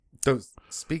So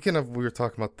speaking of, we were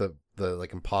talking about the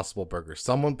like Impossible Burger.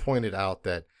 Someone pointed out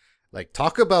that like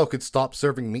Taco Bell could stop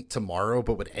serving meat tomorrow,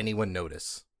 but would anyone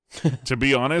notice? To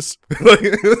be honest, Like-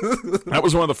 that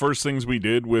was one of the first things we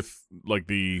did with like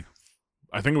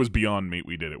I think it was Beyond Meat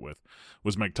we did it with,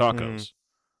 was McTacos.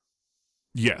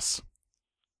 Yes.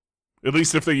 At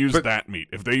least if they use that meat.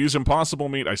 If they use Impossible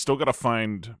Meat, I still gotta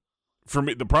find. For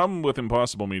me, the problem with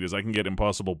Impossible Meat is I can get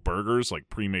Impossible Burgers, like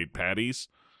pre-made patties.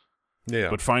 Yeah.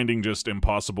 But finding just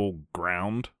Impossible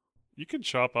ground. You can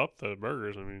chop up the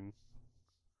burgers. I mean,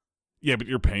 Yeah, but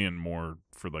you're paying more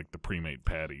for like the pre-made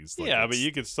patties. Like, yeah, but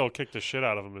you could still kick the shit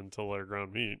out of them until they're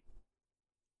ground meat.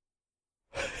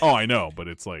 Oh, I know, but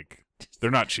it's like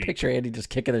they're not cheap. Picture Andy just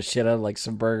kicking the shit out of like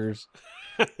some burgers.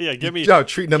 Yeah, give me. No,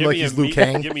 treating him give like me he's a Liu meat,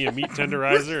 Kang. Give me a meat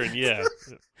tenderizer, and yeah,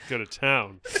 go to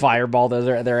town. Fireball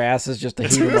their asses just to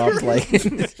heat them up. Like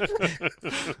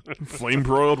Flame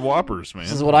broiled Whoppers, man.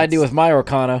 this is what I do with my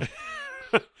Orkana.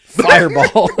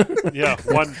 Fireball. Yeah,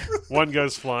 one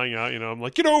goes flying out. I'm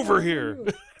like, get over here.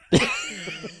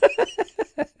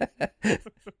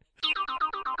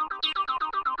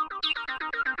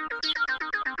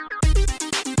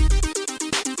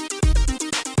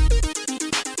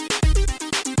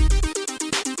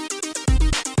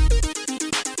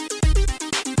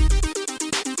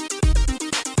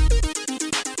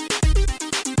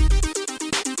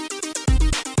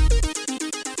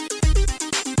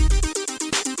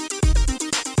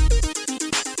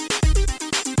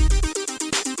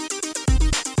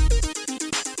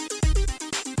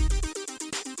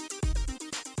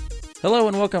 Hello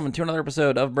and welcome to another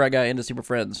episode of Brad Guy into Super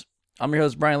Friends. I'm your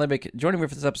host, Brian Lebick. Joining me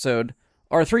for this episode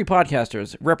are three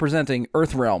podcasters representing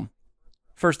Earthrealm.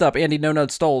 First up, Andy No Note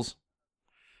Stoles.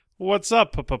 What's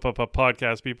up,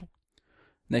 podcast people?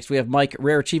 Next, we have Mike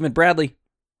Rare Achievement Bradley.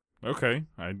 Okay,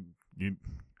 I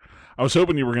was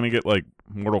hoping you were gonna get like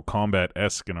Mortal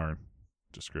Kombat-esque in our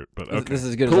description, but okay. This is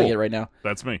as good Cool. as I get right now.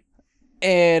 That's me.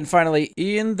 And finally,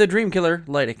 Ian the Dream Killer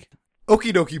Leidick.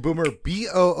 Okie dokie boomer,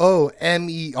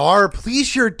 Boomer.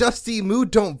 Please, your dusty mood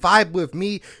don't vibe with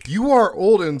me. You are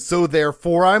old, and so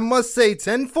therefore I must say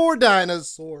 10-4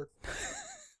 dinosaur.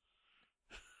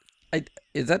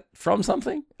 Is that from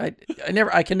something? I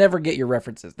can never get your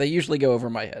references. They usually go over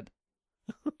my head.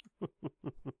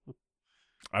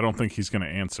 I don't think he's gonna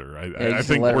answer. Yeah, I just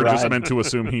think let it we're just ride. meant to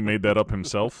assume he made that up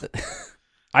himself.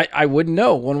 I wouldn't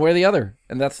know one way or the other,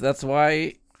 and that's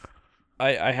why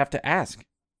I have to ask.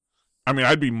 I mean,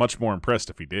 I'd be much more impressed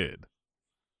if he did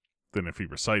than if he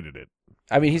recited it.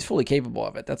 I mean, he's fully capable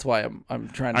of it. That's why I'm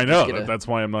trying to. I know. Get That's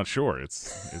why I'm not sure.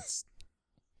 It's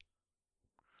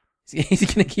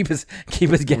he's gonna keep his guess.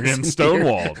 we're getting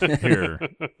stonewalled here.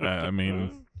 I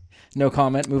mean, No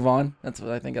comment. Move on. That's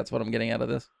what I think. That's what I'm getting out of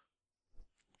this.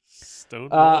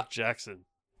 Stonewall Jackson.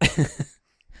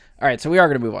 All right, so we are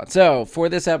going to move on. So for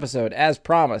this episode, as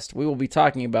promised, we will be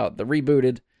talking about the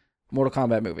rebooted Mortal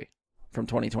Kombat movie from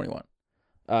 2021.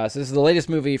 So this is the latest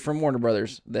movie from Warner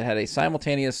Brothers that had a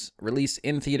simultaneous release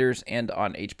in theaters and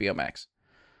on HBO Max.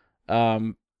 A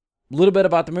little bit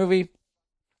about the movie.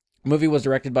 The movie was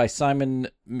directed by Simon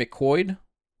McQuoid,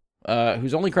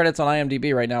 whose only credits on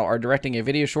IMDb right now are directing a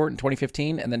video short in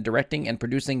 2015 and then directing and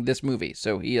producing this movie.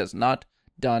 So he has not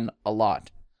done a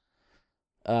lot.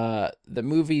 The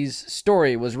movie's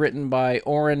story was written by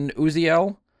Oren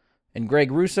Uziel and Greg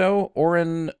Russo.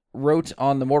 Oren wrote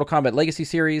on the Mortal Kombat Legacy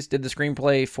series, did the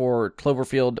screenplay for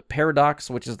Cloverfield Paradox,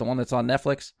 which is the one that's on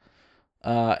Netflix,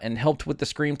 and helped with the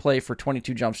screenplay for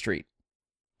 22 Jump Street.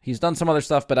 He's done some other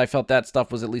stuff, but I felt that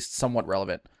stuff was at least somewhat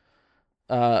relevant.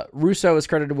 Russo is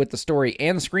credited with the story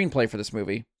and screenplay for this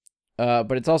movie,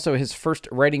 but it's also his first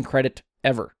writing credit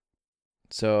ever.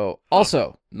 So,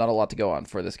 also, not a lot to go on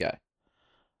for this guy.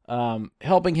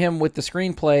 Helping him with the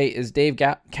screenplay is Dave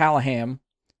Callahan,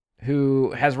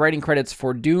 who has writing credits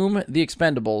for Doom, The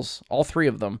Expendables, all three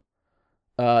of them,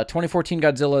 2014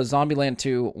 Godzilla, Zombieland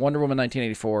 2, Wonder Woman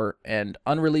 1984, and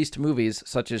unreleased movies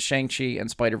such as Shang-Chi and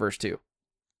Spider-Verse 2.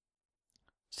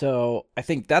 So I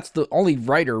think that's the only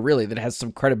writer, really, that has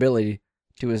some credibility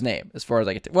to his name, as far as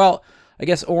I get to. Well, I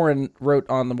guess Oren wrote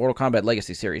on the Mortal Kombat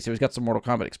Legacy series, so he's got some Mortal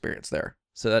Kombat experience there.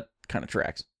 So that kind of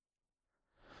tracks.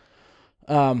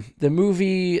 The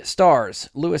movie stars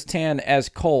Louis Tan as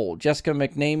Cole, Jessica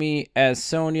McNamee as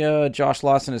Sonya, Josh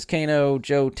Lawson as Kano,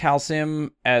 Joe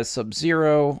Talsim as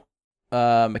Sub-Zero,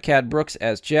 McCad Brooks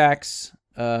as Jax.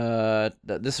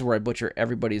 This is where I butcher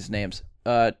everybody's names.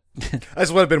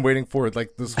 That's what I've been waiting for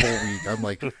like this whole week. I'm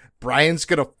like, Brian's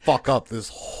gonna fuck up this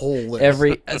whole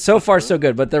list. So far so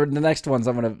good, but the next ones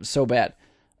I'm gonna so bad.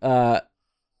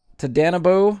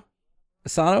 Tadanabo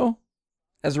Asano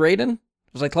as Raiden.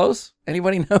 Was I close?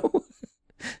 Anybody know?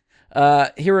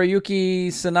 Hiroyuki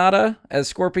Sanada as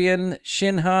Scorpion,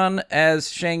 Shin Han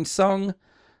as Shang Tsung,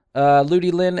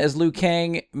 Ludi Lin as Liu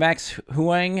Kang, Max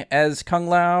Huang as Kung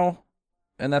Lao,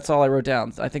 and that's all I wrote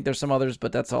down. I think there's some others,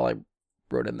 but that's all I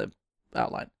wrote in the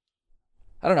outline.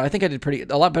 I don't know. I think I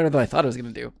did a lot better than I thought I was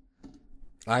going to do.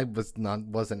 I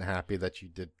wasn't happy that you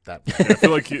did that. Yeah,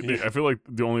 I feel like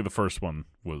only the first one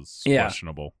was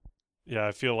questionable. Yeah,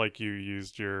 I feel like you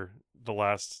used the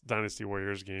last Dynasty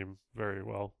Warriors game very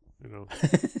well. To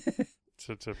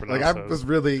pronounce Like I those. was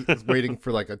really waiting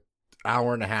for like an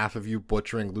hour and a half of you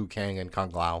butchering Liu Kang and Kung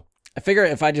Lao. I figure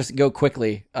if I just go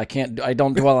quickly, I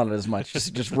don't dwell on it as much.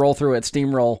 Just roll through it,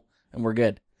 steamroll, and we're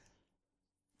good.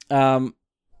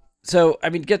 So, I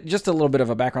mean, get just a little bit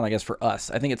of a background, I guess, for us.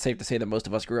 I think it's safe to say that most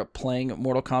of us grew up playing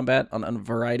Mortal Kombat on a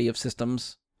variety of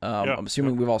systems. I'm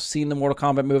assuming we've all seen the Mortal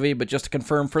Kombat movie, but just to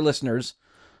confirm for listeners,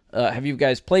 have you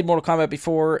guys played Mortal Kombat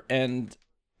before? And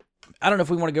I don't know if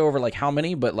we want to go over like how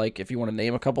many, but like if you want to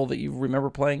name a couple that you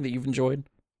remember playing that you've enjoyed.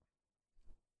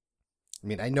 I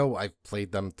mean, I know I've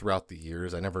played them throughout the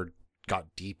years. I never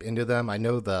got deep into them. I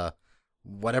know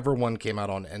whatever one came out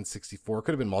on N64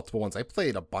 could have been multiple ones. I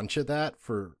played a bunch of that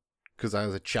because I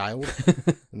was a child,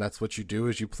 and that's what you do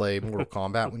is you play Mortal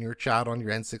Kombat when you're a child on your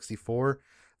N64.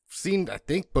 Seen, I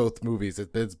think, both movies.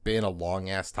 It's been a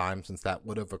long-ass time since that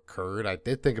would have occurred. I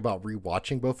did think about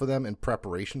rewatching both of them in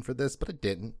preparation for this, but I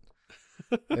didn't.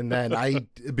 And then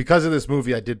because of this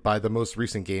movie, I did buy the most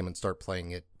recent game and start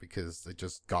playing it because it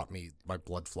just got me my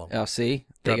blood flowing. Oh, see?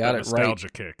 They got got it nostalgia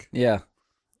right. kick. Yeah.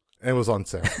 It was on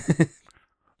sale.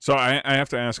 So I have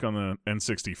to ask on the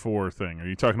N64 thing, are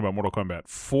you talking about Mortal Kombat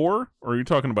 4 or are you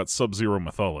talking about Sub-Zero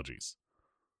Mythologies?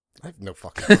 I have no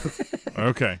fucking clue.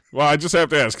 Okay. Well, I just have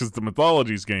to ask because the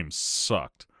Mythologies game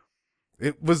sucked.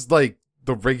 It was like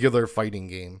the regular fighting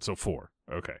game. So 4.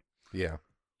 Okay. Yeah.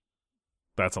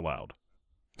 That's allowed.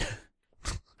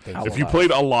 Thank If you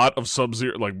played a lot of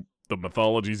Sub-Zero, like the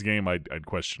Mythologies game, I'd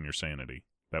question your sanity.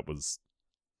 That was...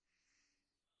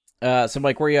 So,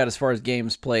 Mike, where are you at as far as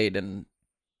games played? And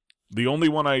the only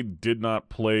one I did not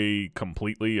play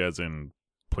completely, as in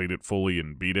played it fully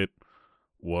and beat it,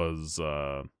 was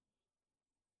Mortal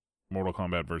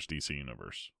Kombat vs. DC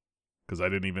Universe. Because I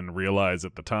didn't even realize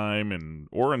at the time,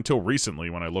 or until recently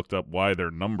when I looked up why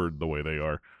they're numbered the way they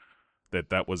are,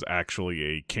 that was actually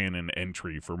a canon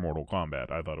entry for Mortal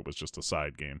Kombat. I thought it was just a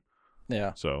side game.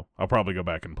 yeah, So I'll probably go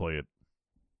back and play it.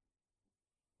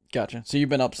 gotcha. So you've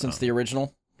been up since the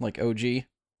original, like OG?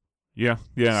 Yeah.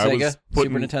 Sega, I was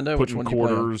Super Nintendo? Which putting one do you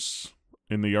play on? quarters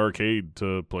in the arcade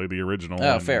to play the original.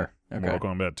 Oh, and fair. Okay. Mortal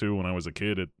Kombat 2 when I was a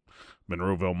kid at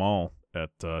Monroeville Mall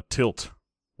at Tilt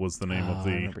was the name of I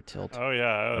the remember Tilt. Oh yeah,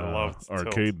 I loved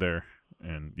arcade there.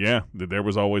 And yeah, there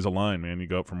was always a line, man. You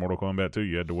go up for Mortal Kombat 2,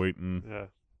 you had to wait and Yeah,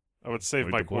 I would save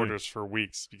Wait my to play. quarters for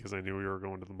weeks because I knew we were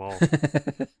going to the mall.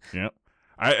 yeah.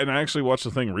 I actually watched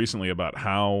a thing recently about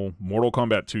how Mortal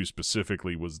Kombat 2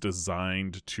 specifically was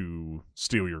designed to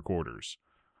steal your quarters.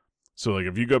 So like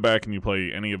if you go back and you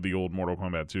play any of the old Mortal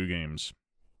Kombat 2 games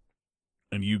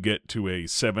and you get to a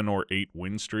 7 or 8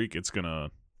 win streak,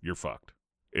 you're fucked.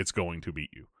 It's going to beat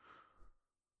you.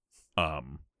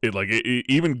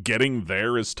 Even getting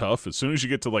there is tough. As soon as you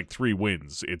get to like 3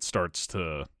 wins,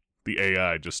 the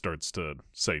AI just starts to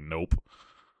say nope.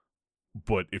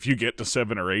 But if you get to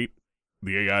 7 or 8,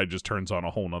 the AI just turns on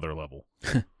a whole nother level.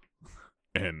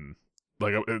 And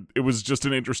like it was just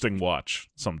an interesting watch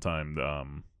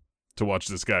sometime to watch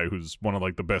this guy who's one of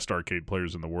like the best arcade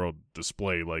players in the world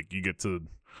display. Like you get to,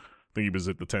 I think he was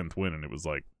at the 10th win and it was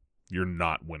like, you're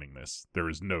not winning this. There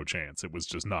is no chance. It was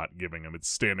just not giving him. It's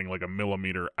standing like a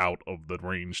millimeter out of the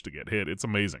range to get hit. It's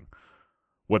amazing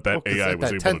what that AI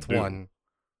was able to do.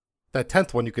 That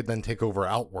 10th one, you could then take over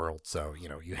Outworld, so,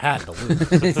 you had to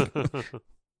lose.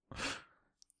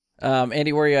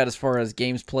 Andy, where are you at as far as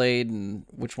games played and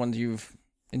which ones you've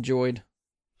enjoyed?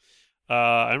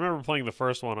 I remember playing the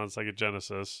first one on Sega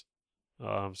Genesis.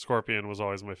 Scorpion was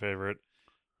always my favorite.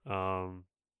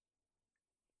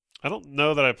 I don't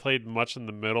know that I played much in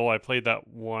the middle. I played that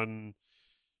one.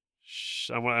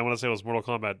 I want to say it was Mortal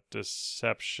Kombat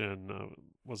Deception.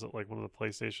 Was it like one of the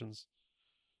PlayStations?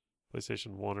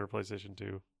 PlayStation 1 or PlayStation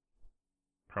 2?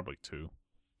 Probably 2.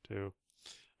 2.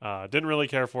 Didn't really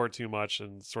care for it too much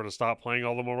and sort of stopped playing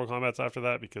all the Mortal Kombats after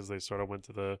that because they sort of went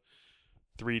to the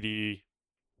 3D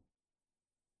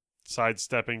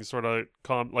sidestepping sort of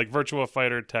like Virtua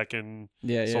Fighter, Tekken,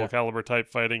 Soul Calibur type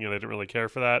fighting, and I didn't really care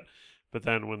for that. But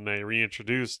then when they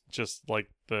reintroduced just like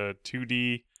the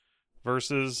 2D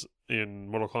versus in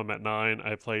Mortal Kombat 9,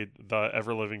 I played the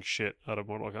ever-living shit out of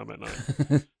Mortal Kombat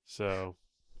 9. So,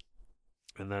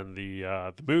 and then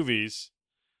the movies,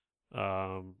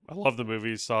 I love the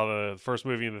movies. Saw the first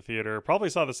movie in the theater. Probably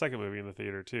saw the second movie in the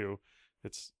theater too.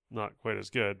 It's not quite as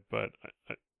good, but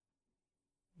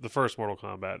the first Mortal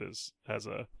Kombat has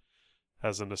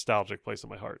a nostalgic place in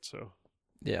my heart. So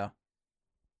yeah.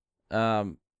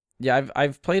 Yeah,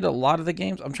 I've played a lot of the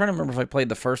games. I'm trying to remember if I played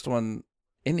the first one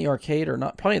in the arcade or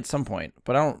not. Probably at some point,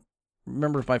 but I don't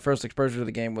remember if my first exposure to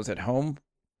the game was at home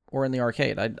or in the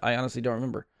arcade. I honestly don't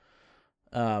remember.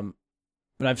 But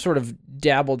I've sort of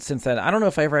dabbled since then. I don't know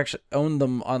if I ever actually owned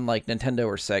them on like Nintendo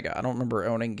or Sega. I don't remember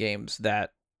owning games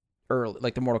that early,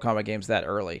 like the Mortal Kombat games that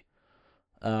early.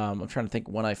 I'm trying to think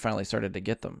when I finally started to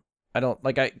get them.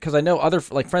 Because I know other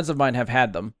like friends of mine have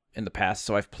had them in the past,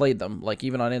 so I've played them. Like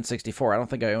even on N64, I don't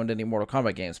think I owned any Mortal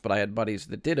Kombat games, but I had buddies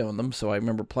that did own them, so I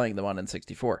remember playing them on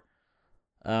N64.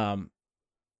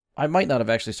 I might not have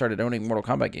actually started owning Mortal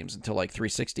Kombat games until like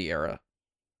 360 era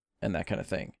and that kind of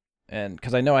thing. And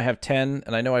because I know I have 10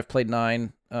 and I know I've played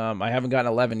 9. I haven't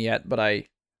gotten 11 yet, but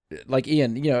like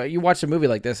Ian, you watch a movie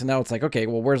like this and now it's like, okay,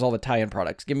 well, where's all the tie-in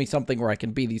products? Give me something where I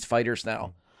can be these fighters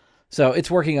now. So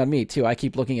it's working on me too. I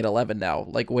keep looking at 11 now,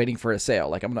 like waiting for a sale.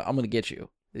 Like I'm gonna get you.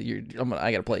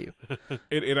 I gotta play you.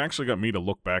 It actually got me to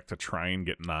look back to try and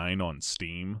get 9 on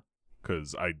Steam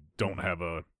because I don't have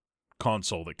a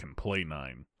console that can play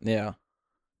 9. Yeah.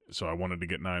 So I wanted to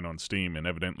get 9 on Steam, and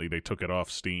evidently they took it off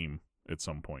Steam at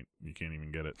some point. You can't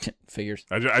even get it. Figures.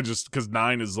 I just because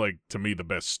 9 is like to me the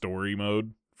best story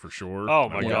mode for sure. Oh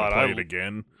my god, play it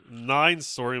again. 9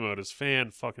 story mode is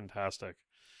fan-fucking-tastic.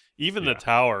 Even the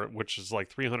tower, which is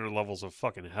like 300 levels of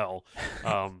fucking hell,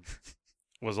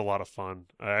 was a lot of fun.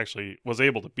 I actually was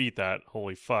able to beat that.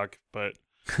 Holy fuck! But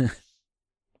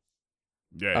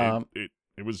yeah,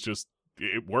 it was just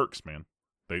it works, man.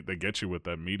 They get you with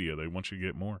that media. They want you to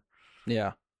get more.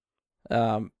 Yeah.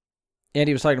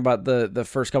 Andy was talking about the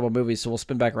first couple of movies, so we'll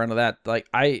spin back around to that. Like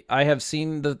I have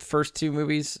seen the first 2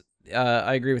 movies.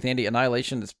 I agree with Andy.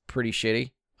 Annihilation is pretty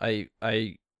shitty. I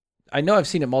know I've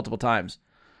seen it multiple times.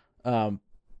 And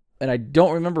I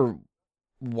don't remember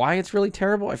why it's really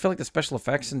terrible. I feel like the special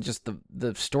effects and just the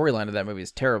storyline of that movie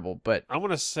is terrible. But I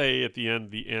want to say at the end,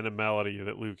 the animality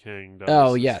that Liu Kang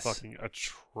does is fucking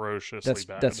atrociously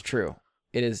bad. That's true.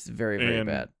 It is very, very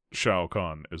bad. Shao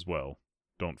Kahn as well.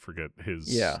 Don't forget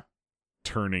his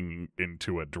turning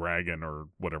into a dragon or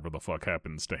whatever the fuck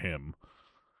happens to him.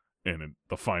 And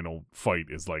the final fight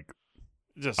is like,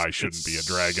 I shouldn't be a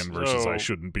dragon versus I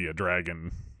shouldn't be a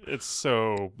dragon. It's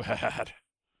so bad.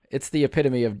 It's the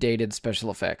epitome of dated special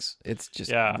effects. It's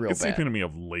just real bad. It's the epitome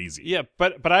of lazy. Yeah,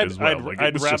 but I'd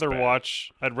rather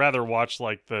watch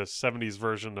like the 70s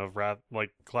version of like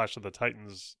Clash of the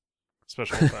Titans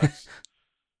special effects.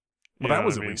 Well, that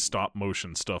was at least stop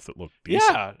motion stuff that looked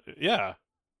decent. Yeah.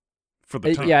 For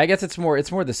the time. Yeah, I guess it's more the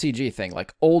CG thing.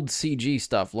 Like old CG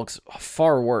stuff looks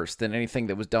far worse than anything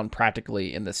that was done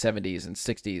practically in the 70s and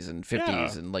 60s and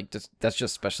 50s and like that's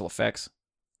just special effects.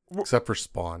 Except for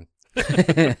Spawn.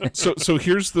 So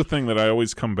here's the thing that I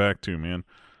always come back to, man.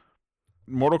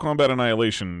 Mortal Kombat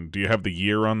Annihilation, do you have the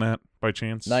year on that by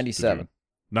chance? 97.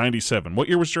 97. What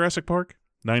year was Jurassic Park?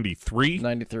 93?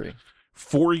 93.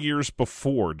 4 years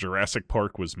before Jurassic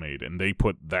Park was made, and they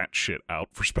put that shit out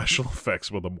for special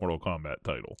effects with a Mortal Kombat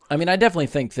title. I mean, I definitely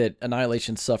think that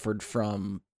Annihilation suffered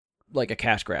from like a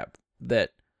cash grab.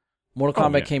 That Mortal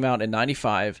Kombat came out in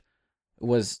 95,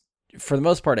 was for the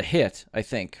most part a hit, I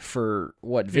think, for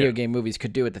what video game movies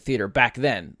could do at the theater back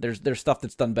then. There's stuff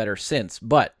that's done better since,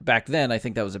 but back then I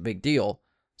think that was a big deal.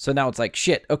 So now it's like,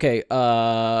 shit, okay,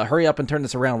 hurry up and turn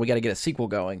this around. We got to get a sequel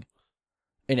going.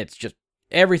 And it's just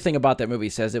everything about that movie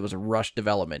says it was a rushed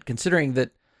development, considering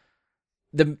that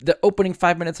the opening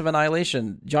 5 minutes of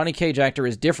Annihilation, Johnny Cage actor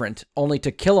is different, only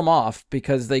to kill him off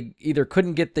because they either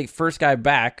couldn't get the first guy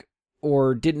back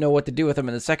or didn't know what to do with him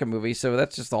in the second movie. So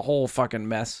that's just a whole fucking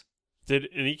mess. Did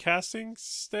any casting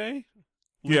stay?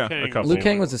 A couple. Liu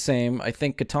Kang was the same. I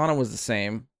think Katana was the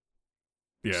same.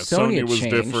 Yeah, Sonya was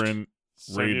different.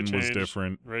 Raiden was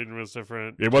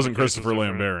different. It wasn't Christopher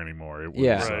Lambert anymore. It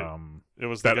was, it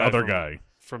was that other guy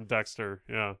from Dexter.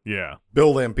 Yeah. Yeah.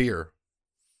 Bill Lambier.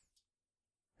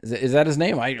 Is that his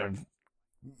name?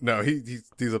 No,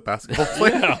 he's a basketball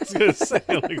player. Yeah, I was gonna say.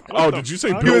 Like, did you say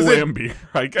Bill Lambier?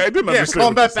 I didn't understand. Yeah,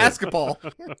 combat basketball.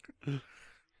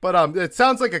 But it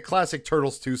sounds like a classic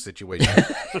Turtles 2 situation.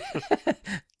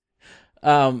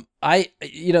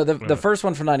 The first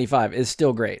one from 95 is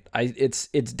still great. It's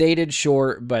dated,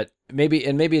 sure, but maybe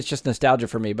it's just nostalgia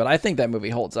for me, but I think that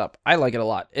movie holds up. I like it a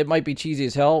lot. It might be cheesy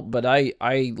as hell, but I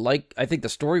think the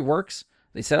story works.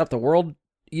 They set up the world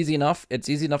easy enough. It's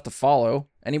easy enough to follow.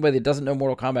 Anybody that doesn't know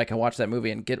Mortal Kombat can watch that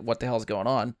movie and get what the hell's going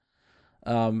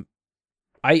on.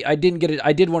 I didn't get it.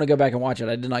 I did want to go back and watch it.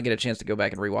 I did not get a chance to go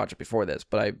back and rewatch it before this,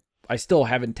 but I still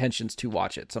have intentions to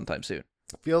watch it sometime soon.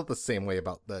 I feel the same way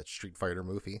about the Street Fighter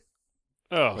movie.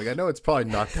 Oh, Like, I know it's probably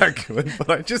not that good, but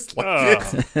I just like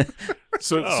it.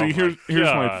 So Oh here's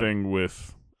my my God. thing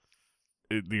with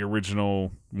the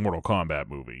original Mortal Kombat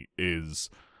movie is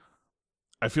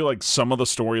I feel like some of the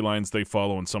storylines they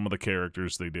follow and some of the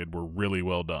characters they did were really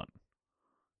well done.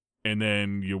 And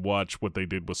then you watch what they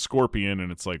did with Scorpion,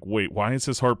 and it's like, wait, why is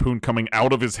his harpoon coming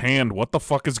out of his hand? What the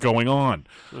fuck is going on?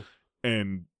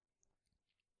 And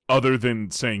other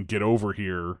than saying, get over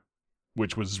here,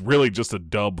 which was really just a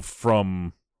dub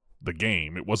from the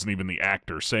game, it wasn't even the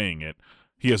actor saying it,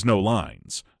 he has no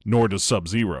lines, nor does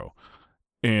Sub-Zero.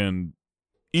 And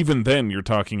even then, you're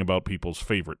talking about people's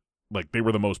favorite. Like, they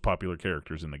were the most popular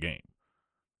characters in the game.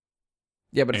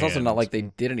 Yeah, but it's also not And- like they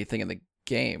did anything in the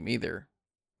game either.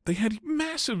 They had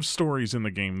massive stories in the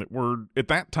game that were, at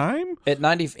that time, In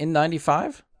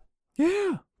 95?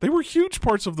 yeah, they were huge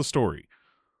parts of the story.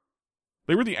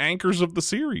 They were the anchors of the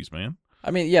series, man.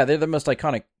 I mean, yeah, they're the most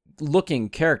iconic looking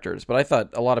characters, but I thought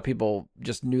a lot of people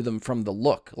just knew them from the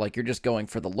look. Like, you're just going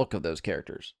for the look of those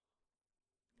characters.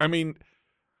 I mean,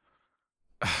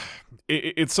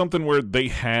 it's something where they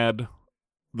had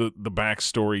the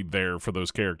backstory there for those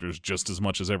characters just as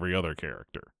much as every other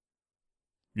character.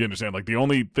 You understand? Like, the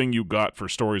only thing you got for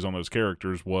stories on those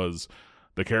characters was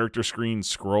the character screen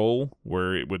scroll,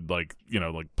 where it would, like, you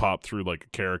know, like, pop through, like, a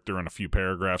character and a few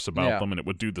paragraphs about them, and it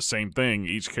would do the same thing.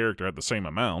 Each character had the same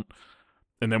amount.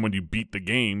 And then when you beat the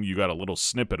game, you got a little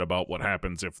snippet about what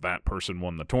happens if that person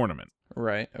won the tournament.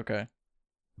 Right, okay.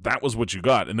 That was what you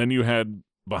got. And then you had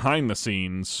behind the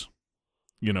scenes,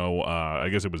 you know, I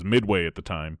guess it was Midway at the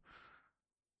time,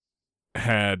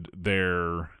 had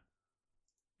their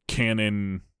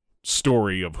canon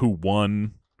story of who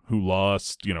won, who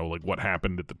lost, you know, like what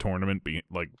happened at the tournament,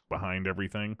 like behind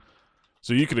everything.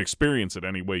 So you could experience it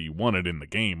any way you wanted in the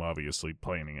game, obviously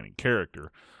playing any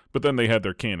character. But then they had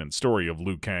their canon story of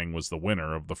Liu Kang was the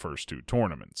winner of the first two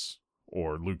tournaments.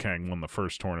 Or Liu Kang won the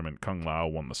first tournament, Kung Lao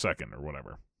won the second, or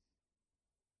whatever.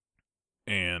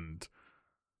 And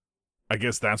I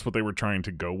guess that's what they were trying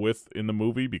to go with in the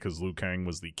movie, because Liu Kang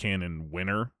was the canon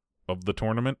winner of the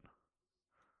tournament.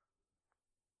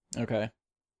 Okay.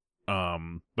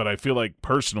 But I feel like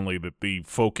personally that the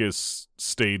focus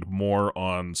stayed more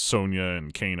on Sonya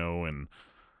and Kano and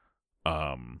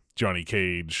Johnny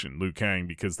Cage and Liu Kang,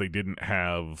 because they didn't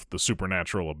have the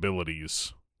supernatural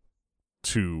abilities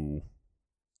to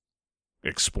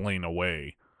explain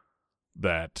away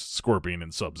that Scorpion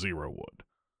and Sub-Zero would.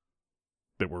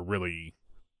 That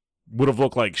would have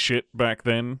looked like shit back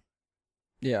then.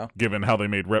 Yeah. Given how they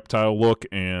made Reptile look,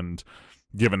 and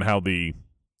given how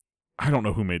I don't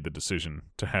know who made the decision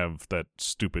to have that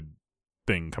stupid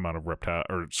thing come out of Reptile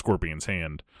or Scorpion's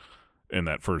hand in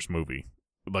that first movie.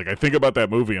 Like, I think about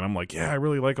that movie and I'm like, yeah, I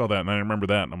really like all that, and I remember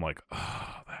that, and I'm like,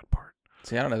 that part.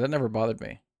 See, I don't know. That never bothered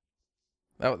me.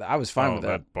 I was fine with that.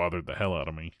 That bothered the hell out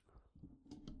of me.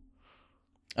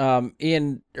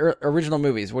 Ian, original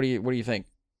movies. What do you think?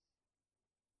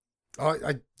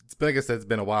 Like I said, it's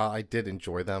been a while. I did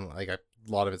enjoy them. Like, a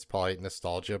lot of it's probably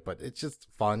nostalgia, but it's just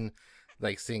fun.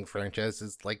 Like, seeing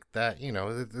franchises like that, you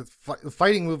know, the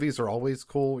fighting movies are always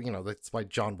cool. You know, that's why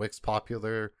John Wick's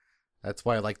popular. That's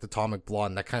why I like the Atomic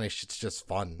Blonde. That kind of shit's just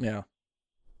fun. Yeah.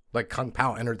 Like, Kung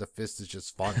Pao Enter the Fist is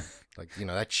just fun. Like, you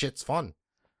know, that shit's fun.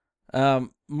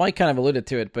 Mike kind of alluded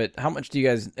to it, but how much do you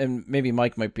guys, and maybe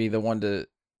Mike might be the one to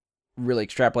really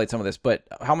extrapolate some of this, but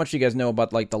how much do you guys know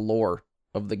about, like, the lore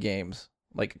of the games?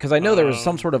 Like, because I know there was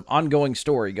some sort of ongoing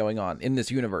story going on in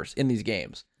this universe, in these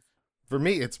games. For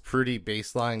me, it's pretty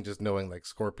baseline, just knowing, like,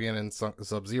 Scorpion and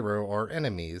Sub-Zero are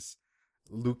enemies.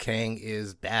 Liu Kang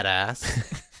is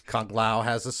badass. Kung Lao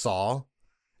has a saw.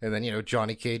 And then, you know,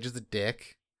 Johnny Cage is a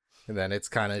dick. And then it's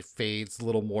kind of fades a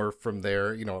little more from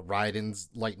there. You know, Raiden's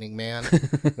Lightning Man.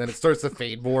 Then it starts to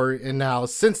fade more. And now,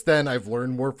 since then, I've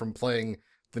learned more from playing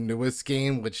the newest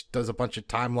game, which does a bunch of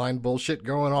timeline bullshit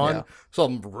going on. Yeah. So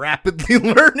I'm rapidly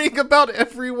learning about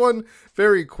everyone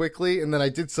very quickly. And then I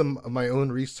did some of my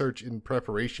own research in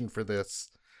preparation for this.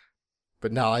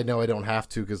 But now I know I don't have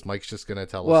to, because Mike's just going to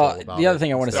tell us all about it. Well, the other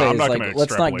thing I want to say I'm is, not like, gonna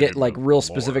let's not get, extrapolate like, into real lore.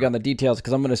 specific on the details,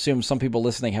 because I'm going to assume some people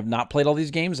listening have not played all these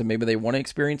games, and maybe they want to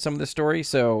experience some of this story,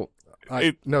 so...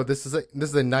 No, this is a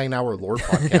 9-hour lore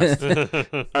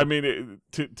podcast. I mean,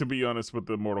 to be honest with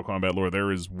the Mortal Kombat lore,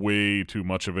 there is way too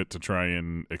much of it to try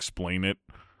and explain it.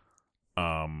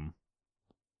 Because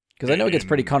I know it gets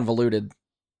pretty convoluted.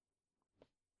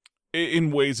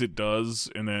 In ways it does,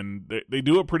 and then they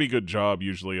do a pretty good job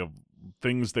usually of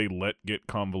things they let get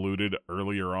convoluted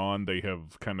earlier on. They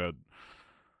have kind of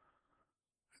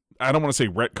I don't want to say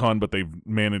retcon, but they've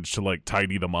managed to like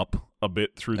tidy them up a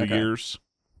bit through the years.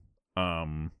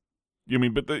 But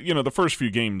the first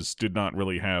few games did not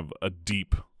really have a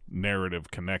deep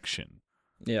narrative connection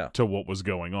to what was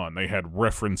going on. They had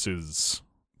references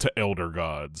to Elder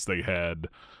Gods. They had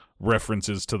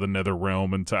references to the Nether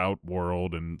Realm and to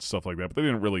Outworld and stuff like that. But they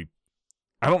didn't really...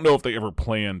 I don't know if they ever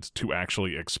planned to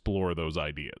actually explore those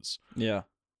ideas. Yeah.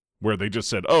 Where they just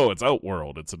said, oh, it's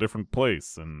Outworld. It's a different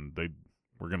place. And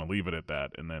we're going to leave it at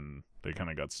that. And then they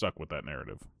kind of got stuck with that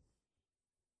narrative.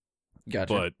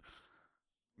 Gotcha. But,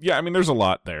 yeah, I mean, there's a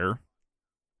lot there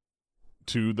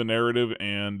to the narrative.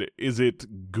 And is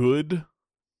it good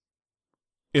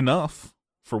enough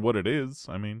for what it is?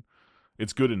 I mean,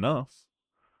 it's good enough.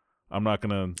 I'm not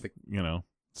going to,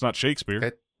 it's not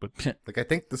Shakespeare. But I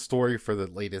think the story for the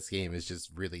latest game is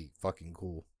just really fucking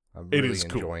cool. I'm really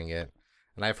enjoying it.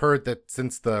 And I've heard that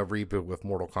since the reboot with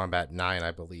Mortal Kombat 9,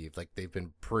 I believe, like they've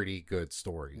been pretty good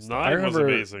stories. 9 was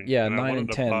amazing. Yeah, 9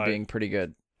 and 10 being pretty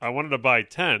good. I wanted to buy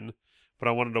 10, but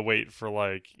I wanted to wait for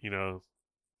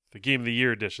the Game of the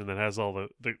Year edition that has all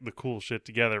the cool shit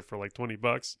together for like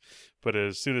 $20. But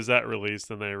as soon as that released,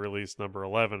 then they released number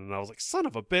 11, and I was like, son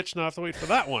of a bitch, now I have to wait for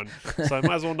that one. So I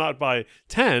might as well not buy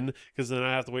 10, because then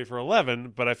I have to wait for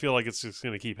 11, but I feel like it's just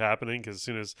going to keep happening, because as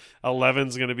soon as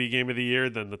 11's going to be Game of the Year,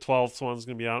 then the 12th one's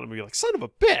going to be out, and I'm going to be like, son of a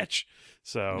bitch!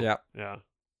 So, yeah.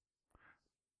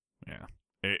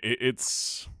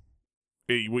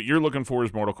 What you're looking for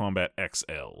is Mortal Kombat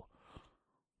XL.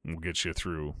 We'll get you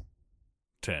through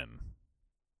 10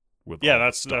 with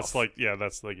that's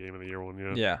the Game of the Year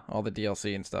one. Yeah, all the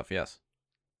DLC and stuff. Yes.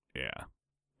 Yeah,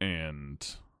 and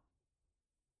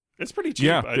it's pretty cheap.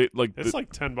 Yeah, it's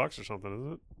like $10 or something,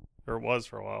 isn't it? Or it was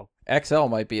for a while. XL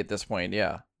might be at this point.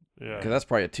 Yeah, yeah, because that's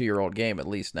probably a 2-year-old game at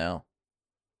least now.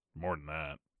 More than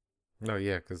that. No,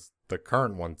 yeah, because the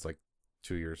current one's like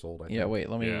 2 years old. I think. Yeah, wait,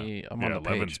 let me. I'm on the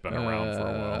page. 11's been around for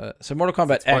a while. So Mortal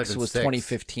Kombat X was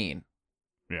 2015.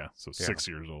 Yeah, so 6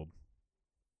 years old.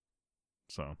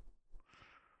 So,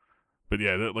 but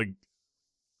yeah,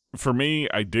 for me,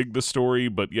 I dig the story,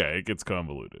 but yeah, it gets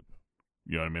convoluted.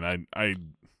 You know what I mean? I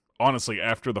honestly,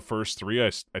 after the first 3,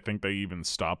 I think they even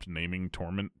stopped naming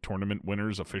tournament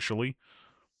winners officially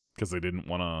because they didn't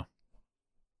want to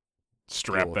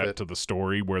strap that to the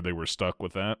story where they were stuck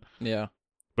with that. Yeah.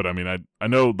 But I mean, I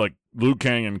know like Liu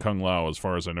Kang and Kung Lao, as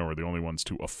far as I know, are the only ones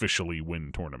to officially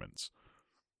win tournaments.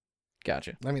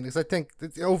 Gotcha. I mean, because I think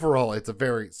overall it's a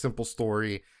very simple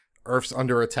story. Earth's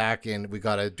under attack, and we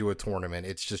gotta do a tournament.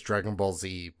 It's just Dragon Ball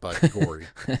Z, but gory.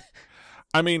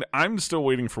 I mean, I'm still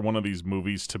waiting for one of these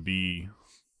movies to be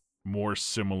more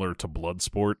similar to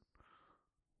Bloodsport.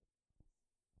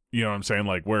 You know what I'm saying?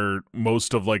 Like, where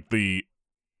most of, like, the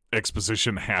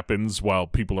exposition happens while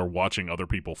people are watching other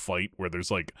people fight, where there's,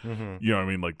 like, you know what I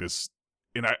mean? Like, this...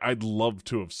 And I'd love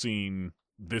to have seen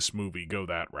this movie go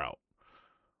that route.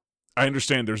 I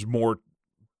understand there's more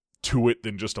to it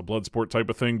than just a Bloodsport type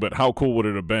of thing, but how cool would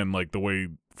it have been, like, the way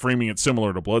framing it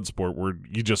similar to Bloodsport, where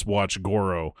you just watch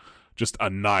Goro just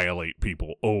annihilate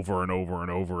people over and over and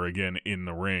over again in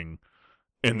the ring,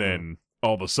 and then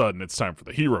all of a sudden it's time for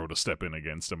the hero to step in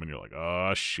against him, and you're like,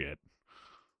 oh, shit.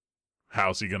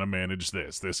 How's he going to manage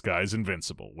this? This guy's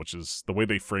invincible, which is the way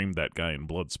they framed that guy in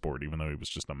Bloodsport, even though he was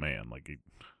just a man. Like, it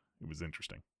was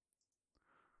interesting.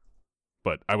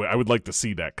 But I would like to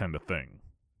see that kind of thing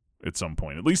at some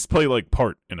point. At least play, like,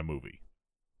 part in a movie.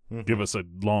 Give us a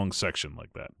long section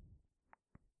like that.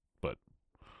 But,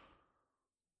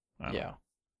 I don't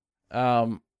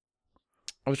know.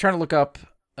 I was trying to look up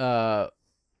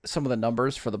some of the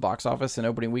numbers for the box office and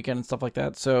opening weekend and stuff like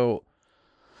that. So,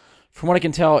 from what I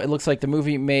can tell, it looks like the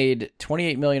movie made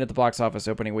 $28 million at the box office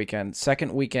opening weekend.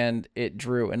 Second weekend, it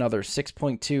drew another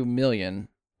 $6.2 million.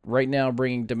 Right now,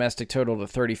 bringing domestic total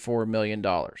to $34 million.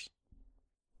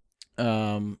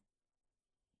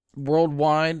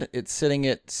 Worldwide, it's sitting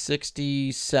at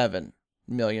 $67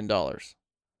 million.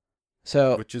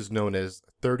 So, which is known as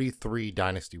 33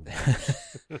 Dynasty Warriors.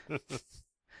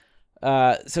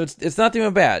 So it's not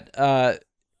doing bad.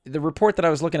 The report that I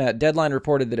was looking at, Deadline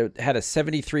reported that it had a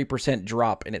 73%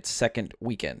 drop in its second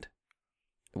weekend,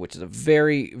 which is a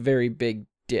very, very big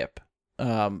dip.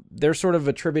 They're sort of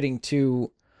attributing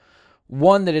to,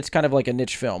 one, that it's kind of like a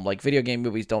niche film. Like, video game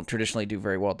movies don't traditionally do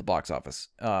very well at the box office.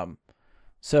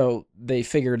 So they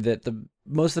figured that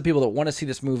most of the people that want to see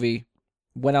this movie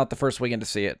went out the first weekend to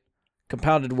see it,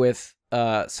 compounded with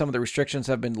some of the restrictions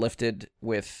have been lifted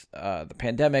with the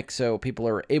pandemic, so people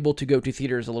are able to go to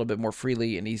theaters a little bit more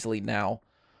freely and easily now.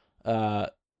 So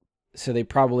they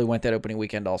probably went that opening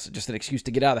weekend also, just an excuse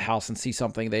to get out of the house and see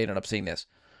something. They ended up seeing this.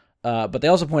 But they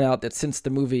also point out that since the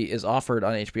movie is offered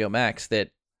on HBO Max,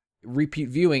 that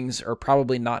repeat viewings are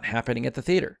probably not happening at the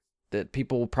theater. That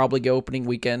people will probably go opening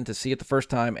weekend to see it the first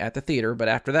time at the theater, but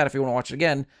after that, if you want to watch it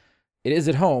again, it is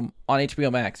at home on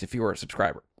HBO Max if you are a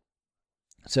subscriber.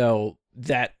 So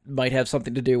that might have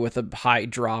something to do with a high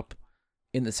drop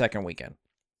in the second weekend.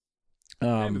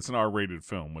 And it's an R-rated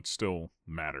film, which still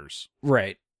matters.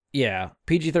 Right. Yeah.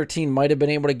 PG-13 might have been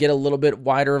able to get a little bit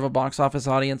wider of a box office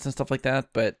audience and stuff like that,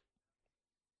 but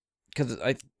because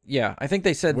I think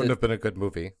they said wouldn't have been a good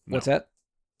movie. What's that?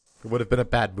 It would have been a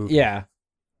bad movie. Yeah.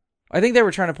 I think they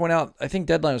were trying to point out, I think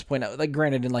Deadline was pointing out, like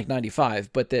granted in like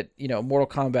 95, but that, Mortal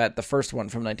Kombat, the first one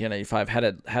from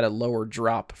 1995, had a lower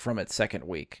drop from its second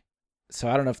week. So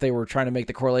I don't know if they were trying to make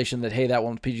the correlation that, hey, that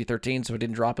one was PG-13, so it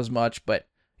didn't drop as much, but,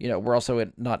 we're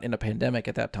also not in a pandemic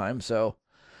at that time, so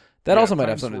that also might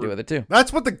have something to do with it too.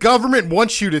 That's what the government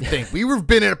wants you to think. We've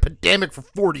been in a pandemic for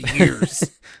 40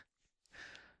 years.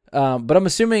 But I'm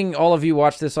assuming all of you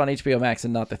watched this on HBO Max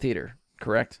and not the theater,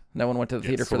 correct? No one went to the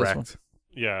theater for this one?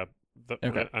 Yeah.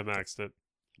 Okay. I maxed it.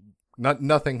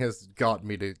 Nothing has got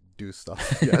me to do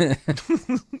stuff yet.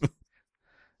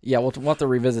 Yeah, we'll have to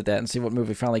revisit that and see what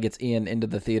movie finally gets Ian into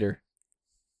the theater.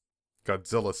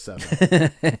 Godzilla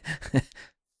 7.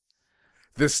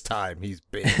 This time he's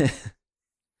big.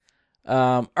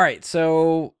 All right,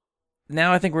 so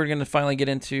now I think we're going to finally get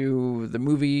into the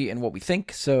movie and what we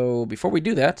think. So before we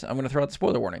do that, I'm going to throw out the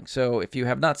spoiler warning. So if you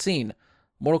have not seen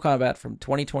Mortal Kombat from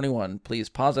 2021, please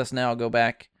pause us now, go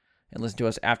back, and listen to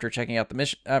us after checking out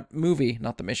the movie,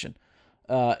 not the mission.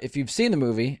 If you've seen the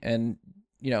movie and,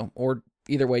 or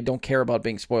either way don't care about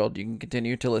being spoiled, you can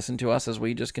continue to listen to us as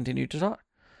we just continue to talk.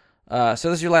 So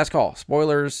this is your last call.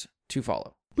 Spoilers to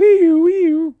follow. Wee-oo,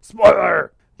 wee-oo,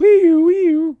 spoiler! Wee-oo,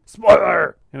 wee-oo,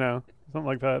 spoiler! Something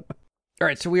like that. All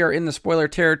right, so we are in the spoiler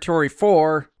territory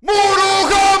for Mortal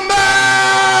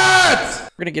Kombat!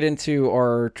 We're going to get into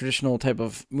our traditional type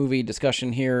of movie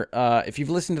discussion here. If you've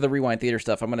listened to the Rewind Theater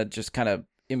stuff, I'm going to just kind of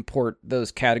import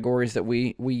those categories that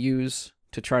we use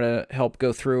to try to help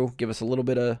go through, give us a little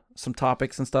bit of some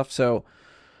topics and stuff. So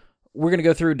we're going to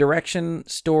go through direction,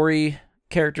 story,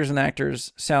 characters and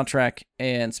actors, soundtrack,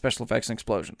 and special effects and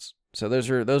explosions. So those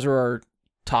are our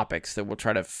topics that we'll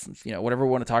try to, whatever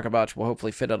we want to talk about, will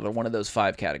hopefully fit under one of those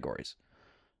 5 categories.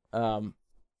 So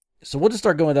we'll just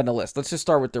start going down the list. Let's just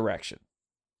start with direction.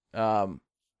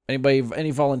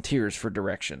 Any volunteers for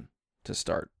direction to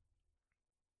start?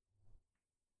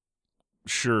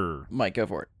 Sure. Mike, go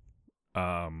for it.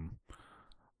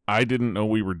 I didn't know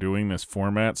we were doing this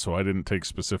format, so I didn't take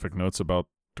specific notes about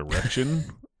direction.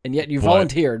 And yet you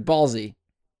volunteered. Ballsy.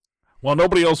 Well,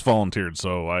 nobody else volunteered,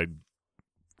 so I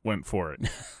went for it.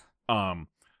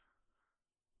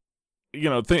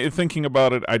 Thinking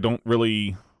about it, I don't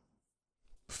really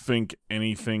think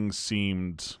anything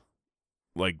seemed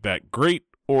like that great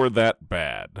or that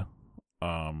bad.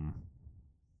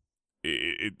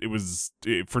 It was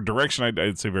for direction,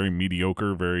 I'd say very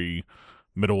mediocre, very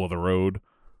middle of the road.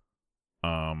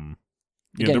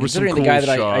 Again, there was some considering cool the guy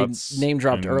that I name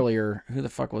dropped and earlier, who the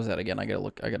fuck was that again? I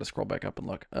gotta scroll back up and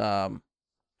look.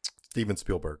 Steven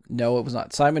Spielberg. No, it was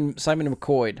not. Simon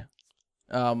McCoy.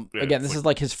 Again, this is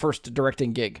like his first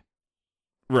directing gig.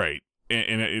 Right,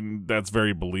 and that's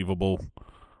very believable,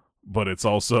 but it's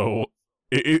also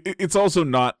it's also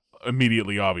not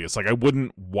immediately obvious. Like, I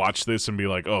wouldn't watch this and be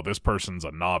like, oh, this person's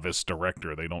a novice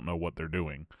director, they don't know what they're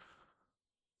doing.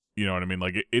 You know what I mean?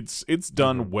 Like, it's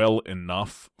done well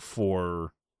enough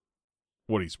for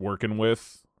what he's working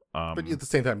with. But at the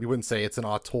same time, you wouldn't say it's an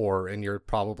auteur, and you're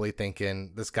probably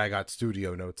thinking this guy got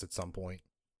studio notes at some point.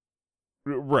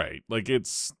 Right. Like,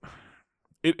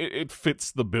 it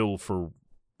fits the bill for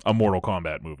a Mortal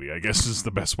Kombat movie, I guess is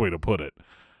the best way to put it.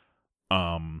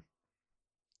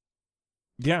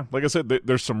 Yeah, like I said,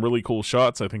 there's some really cool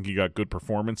shots. I think he got good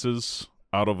performances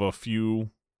out of a few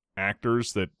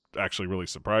actors that actually really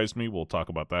surprised me. We'll talk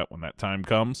about that when that time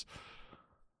comes.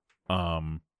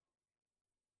 And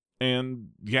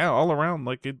yeah, all around,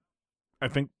 like, I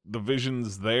think the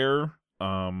vision's there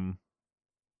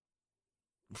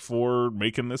for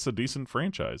making this a decent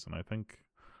franchise, and I think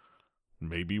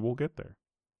maybe we'll get there.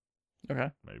 Okay.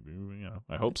 Maybe,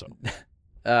 I hope so.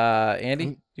 Andy,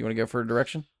 do you want to go for a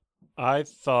direction? I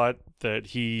thought that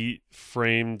he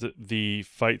framed the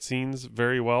fight scenes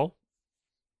very well.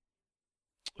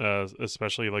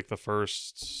 Especially like the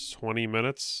first 20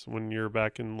 minutes when you're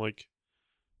back in like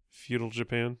feudal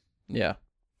Japan. Yeah.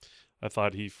 I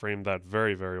thought he framed that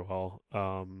very, very well.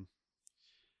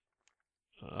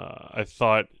 I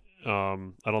thought, I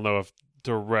don't know if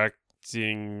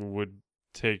directing would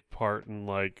take part in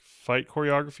like fight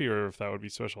choreography or if that would be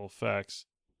special effects.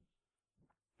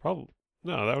 Probably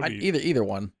no. That would be either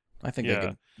one. I think they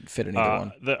could fit in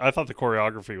either one. I thought the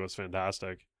choreography was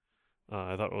fantastic.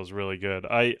 I thought it was really good.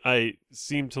 I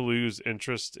seem to lose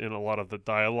interest in a lot of the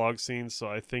dialogue scenes, so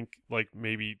I think like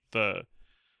maybe the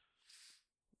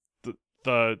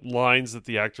lines that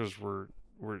the actors were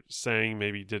saying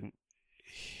maybe didn't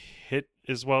hit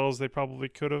as well as they probably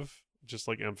could have. Just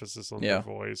like emphasis on their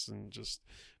voice and just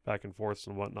back and forth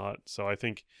and whatnot. So I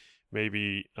think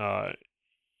maybe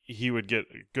he would get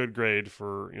a good grade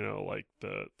for, you know, like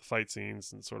the fight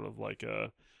scenes, and sort of like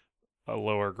a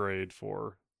lower grade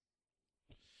for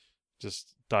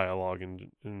just dialogue,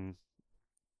 and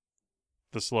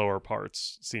the slower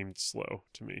parts seemed slow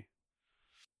to me.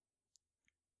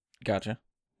 Gotcha.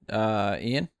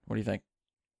 Ian, what do you think?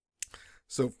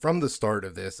 So from the start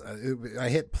of this, I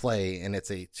hit play, and it's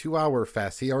a 2-hour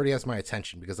fest. He already has my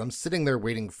attention because I'm sitting there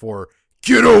waiting for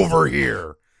 "get over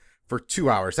here" for 2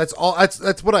 hours. That's all.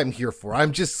 That's what I'm here for.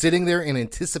 I'm just sitting there in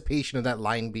anticipation of that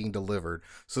line being delivered.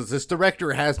 So this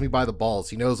director has me by the balls.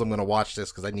 He knows I'm going to watch this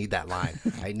because I need that line.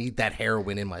 I need that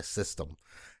heroin in my system.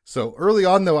 So early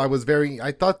on, though, I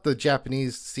thought the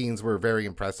Japanese scenes were very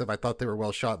impressive. I thought they were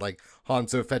well shot, like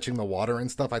Hanzo fetching the water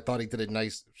and stuff. I thought he did a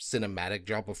nice cinematic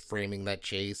job of framing that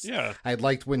chase. Yeah. I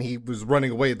liked when he was running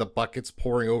away, the buckets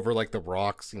pouring over like the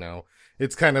rocks, you know.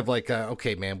 It's kind of like,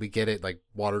 okay, man, we get it. Like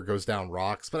water goes down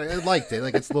rocks, but I liked it.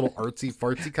 Like it's a little artsy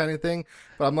fartsy kind of thing.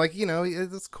 But I'm like, you know,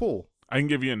 it's cool. I can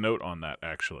give you a note on that,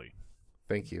 actually.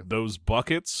 Thank you. Those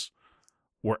buckets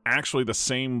were actually the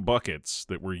same buckets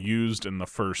that were used in the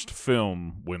first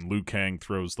film when Liu Kang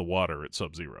throws the water at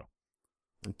Sub-Zero.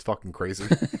 It's fucking crazy.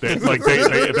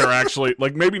 They're actually,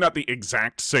 like, maybe not the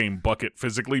exact same bucket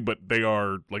physically, but they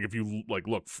are, like, if you like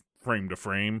look frame to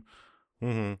frame,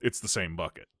 it's the same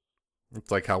bucket.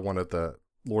 It's like how one of the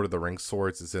Lord of the Rings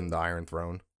swords is in the Iron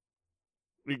Throne.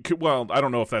 Well, I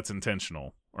don't know if that's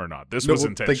intentional or not. This was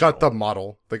intentional. They got the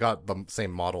model. They got the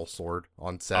same model sword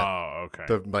on set. Oh, okay.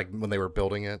 Like when they were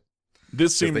building it.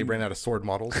 They ran out of sword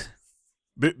models.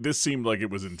 This seemed like it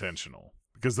was intentional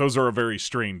because those are a very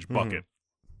strange bucket.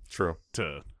 True.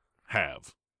 To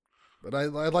have. But I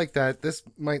like that. This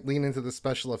might lean into the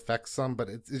special effects some, but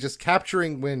it's just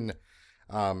capturing when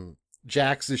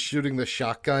Jax is shooting the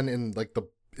shotgun and like the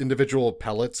individual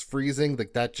pellets freezing,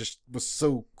 like that just was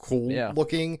so cool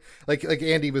looking. Like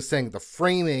Andy was saying, the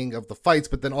framing of the fights,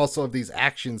 but then also of these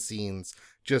action scenes,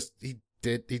 just he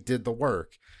did the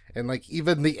work. And like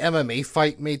even the MMA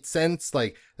fight made sense.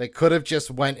 Like they could have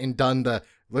just went and done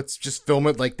let's just film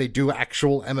it like they do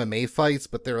actual MMA fights,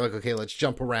 but they're like, okay, let's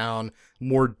jump around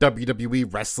more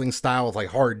WWE wrestling style with like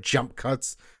hard jump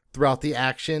cuts throughout the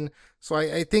action. So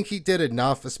I think he did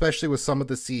enough, especially with some of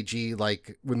the CG,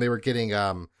 like when they were getting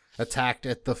attacked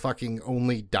at the fucking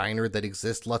only diner that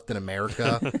exists left in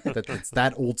America. That it's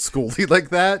that old schooly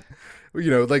like that. You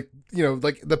know, like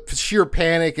the sheer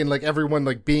panic and like everyone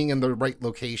like being in the right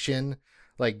location.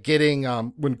 Like getting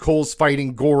when Cole's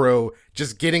fighting Goro,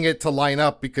 just getting it to line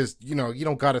up because, you know, you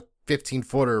don't got a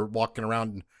 15-footer walking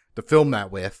around to film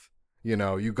that with. You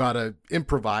know, you got to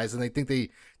improvise, and I think they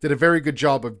did a very good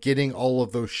job of getting all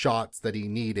of those shots that he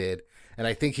needed. And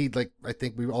I think I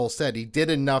think we all said he did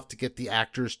enough to get the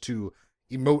actors to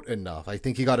emote enough. I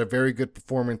think he got a very good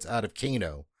performance out of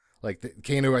Kano.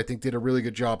 Kano, I think, did a really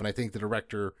good job, and I think the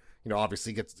director, you know,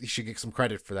 obviously he should get some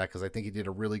credit for that because I think he did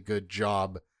a really good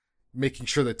job making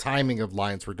sure the timing of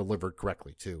lines were delivered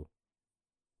correctly too.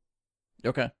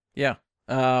 Okay. Yeah.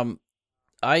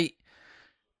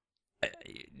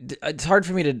 It's hard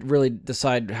for me to really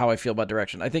decide how I feel about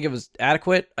direction. I think it was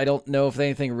adequate. I don't know if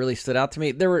anything really stood out to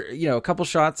me. There were, you know, a couple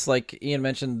shots, like Ian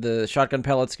mentioned, the shotgun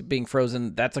pellets being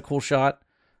frozen. That's a cool shot.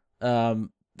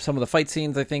 Some of the fight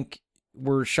scenes, I think,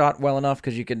 were shot well enough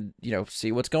because you can, you know,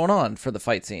 see what's going on for the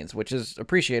fight scenes, which is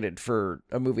appreciated for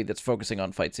a movie that's focusing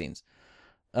on fight scenes.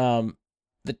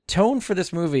 The tone for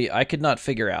this movie, I could not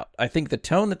figure out. I think the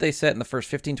tone that they set in the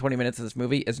first 15-20 minutes of this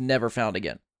movie is never found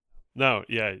again. No,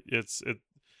 yeah, it's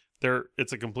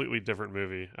a completely different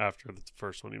movie after the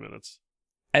first 20 minutes.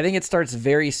 I think it starts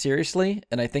very seriously,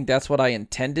 and I think that's what I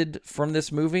intended from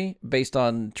this movie, based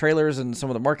on trailers and some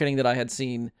of the marketing that I had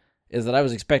seen, is that I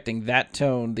was expecting that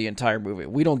tone the entire movie.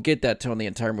 We don't get that tone the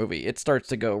entire movie. It starts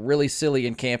to go really silly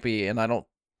and campy, and I don't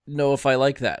know if I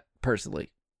like that,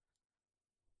 personally.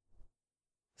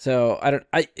 So, a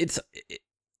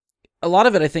lot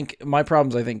of it, I think, my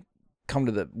problems, I think, come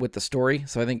with the story.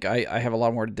 So I think I have a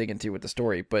lot more to dig into with the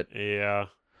story, but yeah.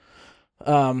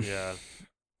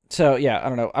 So yeah, I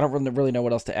don't know. I don't really know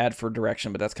what else to add for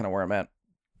direction, but that's kind of where I'm at.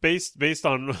 Based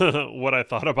on what I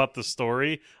thought about the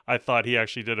story, I thought he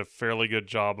actually did a fairly good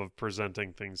job of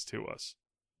presenting things to us.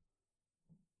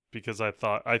 because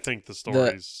I think the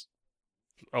story's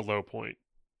a low point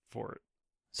for it.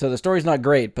 So the story's not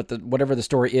great, but whatever the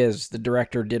story is, the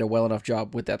director did a well enough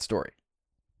job with that story.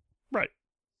 Right.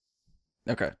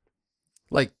 Okay.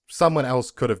 Like, someone else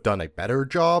could have done a better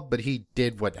job, but he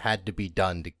did what had to be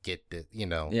done to get the,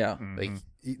 Yeah. Like,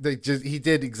 he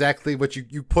did exactly what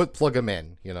you plug him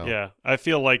in, Yeah, I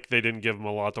feel like they didn't give him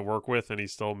a lot to work with, and he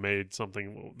still made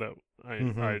something that I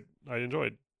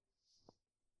enjoyed.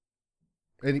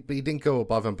 But he didn't go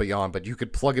above and beyond, but you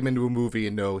could plug him into a movie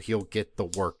and know he'll get the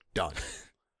work done.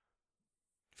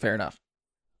 Fair enough.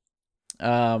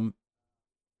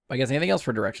 I guess anything else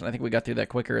for direction? I think we got through that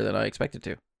quicker than I expected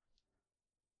to.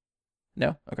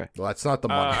 No? Okay. Well, that's not the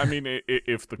money. I mean,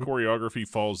 if the choreography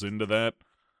falls into that,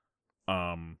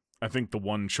 I think the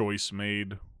one choice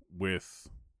made with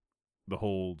the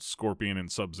whole Scorpion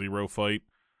and Sub-Zero fight,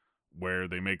 where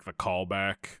they make the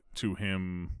callback to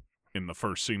him in the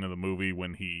first scene of the movie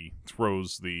when he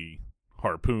throws the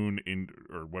harpoon in,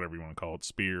 or whatever you want to call it,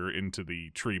 spear, into the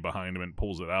tree behind him and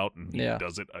pulls it out, and he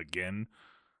does it again.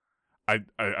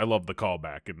 I love the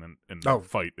callback in the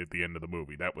fight at the end of the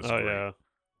movie. That was great. Yeah.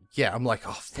 Yeah, I'm like,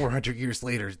 400 years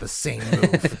later, the same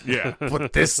move. Yeah.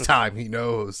 But this time he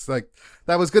knows. Like,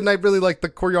 that was good, and I really like the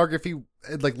choreography,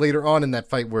 like, later on in that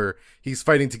fight where he's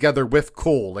fighting together with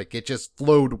Cole. Like, it just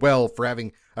flowed well for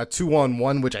having a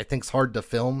 2-on-1, which I think's hard to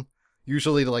film,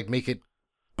 usually to, like, make it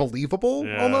believable,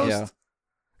 almost.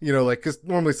 Yeah. Like, because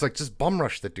normally it's like, just bum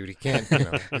rush the dude. He can't,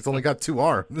 he's only got 2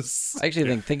 arms. I actually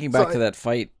think, thinking back to that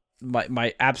fight,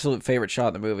 my absolute favorite shot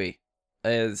in the movie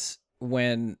is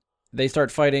when they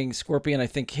start fighting. Scorpion, I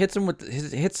think, hits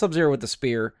Sub-Zero with the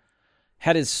spear,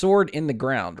 had his sword in the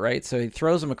ground, right? So he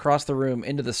throws him across the room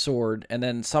into the sword, and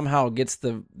then somehow gets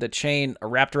the chain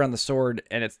wrapped around the sword,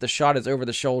 and the shot is over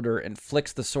the shoulder and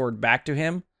flicks the sword back to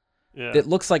him. Yeah. It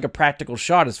looks like a practical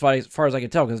shot as far as I can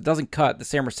tell, because it doesn't cut.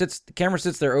 The camera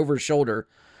sits there over his shoulder,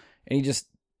 and he just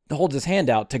holds his hand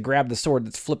out to grab the sword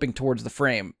that's flipping towards the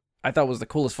frame. I thought it was the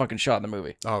coolest fucking shot in the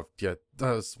movie. Oh, yeah,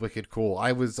 that was wicked cool.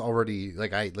 I was already,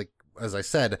 as I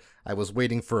said, I was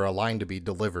waiting for a line to be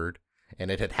delivered, and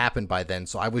it had happened by then,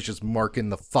 so I was just marking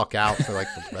the fuck out for, like,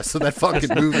 the rest of that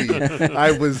fucking movie.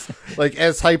 I was, like,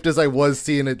 as hyped as I was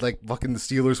seeing it, like, fucking the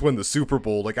Steelers win the Super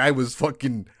Bowl. Like, I was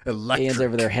fucking electric. Hands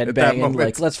over their head banging,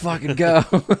 like, let's fucking go.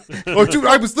 Oh, dude,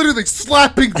 I was literally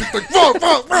slapping, like,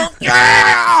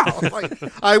 yeah! Like,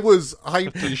 I was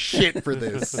hyped as shit for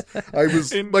this.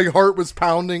 My heart was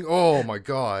pounding. Oh, my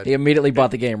God. He immediately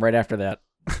bought the game right after that.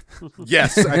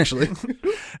 Yes, actually.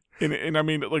 And I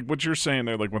mean, like, what you're saying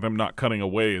there, like, with him not cutting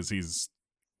away, is he's,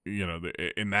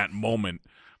 in that moment,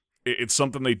 it's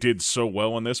something they did so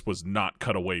well in this, was not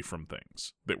cut away from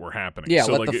things that were happening. Yeah,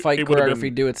 so, let the fight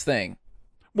choreography do its thing.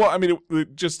 Well, I mean,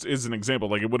 it just is an example.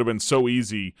 Like, it would have been so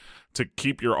easy to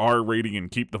keep your R rating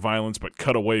and keep the violence, but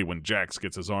cut away when Jax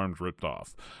gets his arms ripped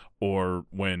off, or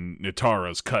when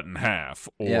Nitara's cut in half,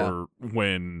 or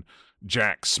when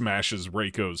Jax smashes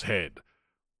Reiko's head.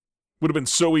 Would have been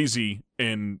so easy,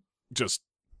 and just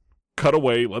cut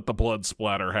away, let the blood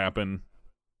splatter happen.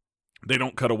 They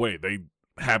don't cut away. They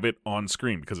have it on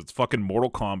screen because it's fucking Mortal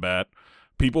Kombat.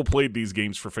 People played these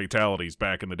games for fatalities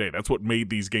back in the day. That's what made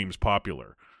these games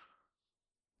popular.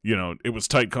 It was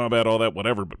tight combat, all that,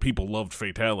 whatever, but people loved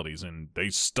fatalities, and they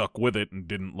stuck with it and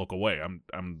didn't look away.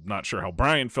 I'm not sure how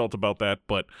Brian felt about that,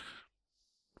 but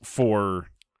for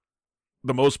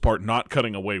the most part, not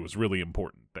cutting away was really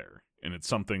important there. And it's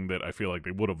something that I feel like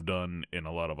they would have done in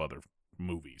a lot of other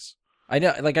movies. I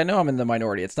know I'm in the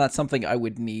minority. It's not something I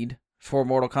would need for a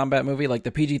Mortal Kombat movie. Like,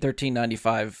 the PG-13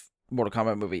 95 Mortal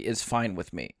Kombat movie is fine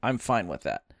with me. I'm fine with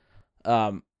that.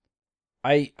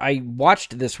 I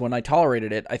watched this one. I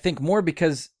tolerated it. I think more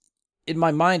because in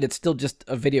my mind it's still just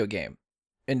a video game,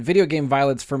 and video game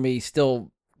violence for me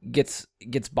still gets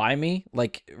by me.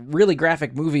 Like, really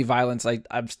graphic movie violence,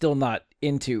 I'm still not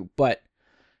into. But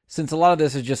since a lot of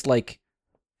this is just like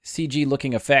CG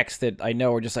looking effects that I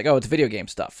know are just like, oh, it's video game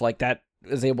stuff, like, that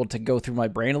is able to go through my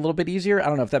brain a little bit easier. I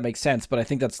don't know if that makes sense, but I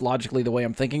think that's logically the way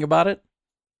I'm thinking about it.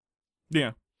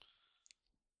 Yeah.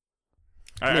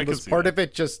 I was part of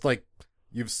it just like,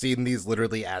 you've seen these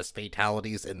literally as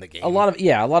fatalities in the game. A lot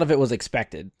of it was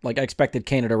expected. Like, I expected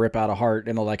Kano to rip out a heart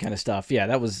and all that kind of stuff. Yeah,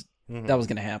 that was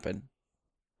going to happen.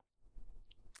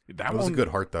 That was a good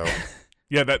heart, though.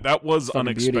 Yeah, that was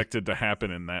unexpected to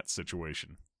happen in that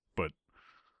situation. But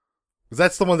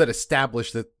that's the one that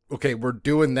established that, okay, we're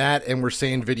doing that and we're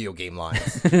saying video game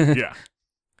lines. Yeah.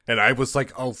 And I was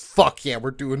like, oh, fuck yeah,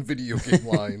 we're doing video game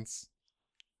lines.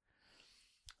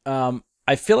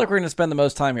 I feel like we're going to spend the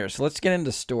most time here, so let's get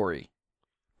into story.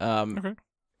 Okay.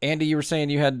 Andy, you were saying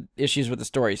you had issues with the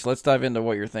story, so let's dive into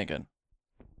what you're thinking.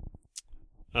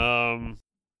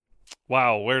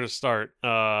 Wow, where to start?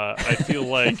 I feel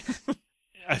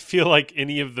like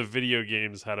any of the video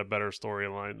games had a better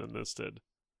storyline than this did.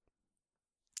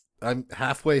 I'm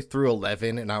halfway through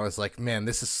 11 and I was like, man,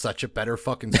 this is such a better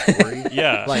fucking story.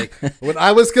 Yeah. Like, when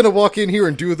I was going to walk in here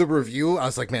and do the review, I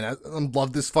was like, man, I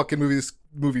love this fucking movie. This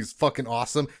movie's fucking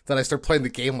awesome. Then I start playing the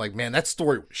game, like, man, that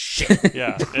story was shit.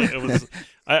 Yeah. It was.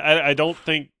 I don't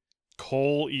think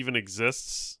Cole even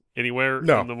exists anywhere in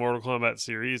the Mortal Kombat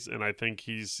series, and I think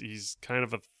he's kind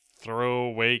of a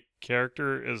throwaway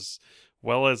character as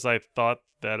well as I thought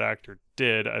that actor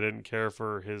did. I didn't care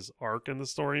for his arc in the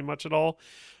story much at all.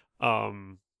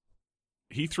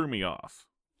 He threw me off.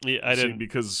 Yeah, I didn't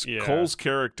because Cole's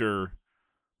character,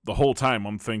 the whole time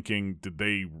I'm thinking, did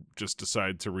they just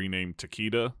decide to rename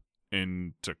Takeda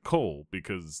into Cole?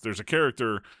 Because there's a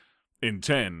character in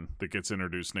 10 that gets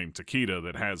introduced named Takeda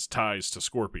that has ties to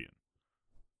Scorpion.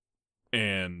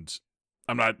 And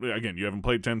I'm not, again, you haven't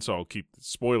played 10, so I'll keep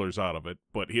spoilers out of it,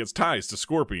 but he has ties to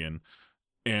Scorpion.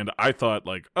 And I thought,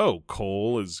 like, oh,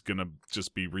 Cole is going to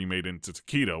just be remade into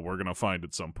Takeda. We're going to find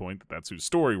at some point that that's whose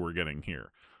story we're getting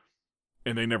here.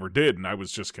 And they never did, and I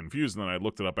was just confused. And then I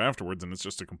looked it up afterwards, and it's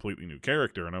just a completely new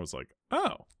character. And I was like,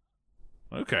 oh,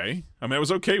 okay. I mean, I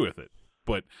was okay with it.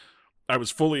 But I was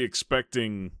fully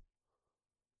expecting,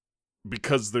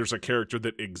 because there's a character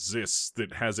that exists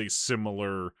that has a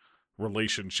similar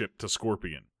relationship to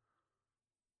Scorpion,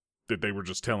 that they were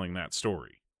just telling that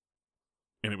story.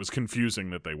 And it was confusing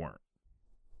that they weren't.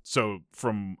 So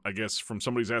from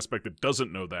somebody's aspect that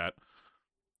doesn't know that,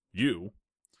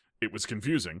 it was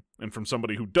confusing. And from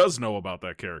somebody who does know about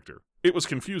that character, it was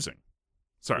confusing.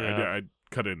 Sorry, yeah. I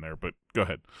cut in there, but go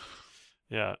ahead.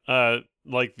 Yeah,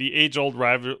 like the age-old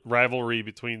rivalry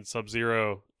between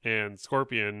Sub-Zero and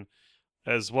Scorpion,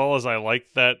 as well as I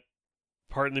like that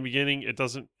part in the beginning, it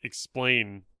doesn't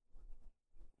explain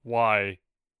why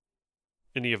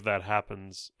any of that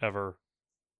happens ever.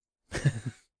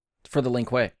 For the Lin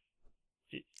Kuei.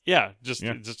 Yeah, just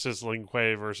Lin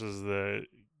Kuei versus the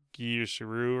Gyu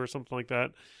Shiru or something like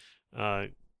that.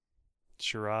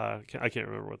 Shirai, I can't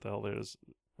remember what the hell it is.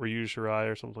 Ryu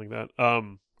Shirai or something like that. I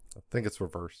think it's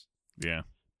reverse. Yeah.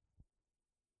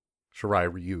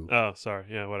 Shirai Ryu. Oh, sorry.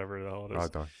 Yeah, whatever the hell it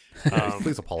is.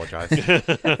 Please apologize.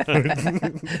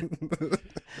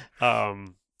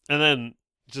 And then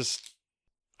just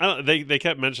they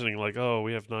kept mentioning like, oh,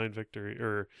 we have 9 victory,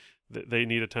 or they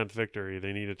need a 10th victory.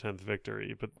 They need a 10th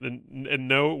victory. But in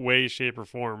no way, shape, or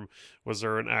form was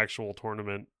there an actual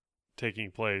tournament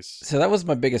taking place. So that was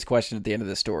my biggest question at the end of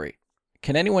the story.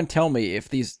 Can anyone tell me if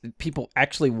these people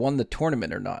actually won the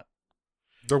tournament or not?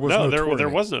 There wasn't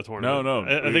a tournament. No.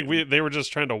 I think they were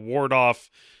just trying to ward off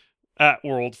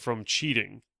At-World from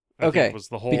cheating. I think was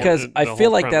the whole, because I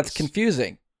feel like that's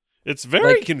confusing. It's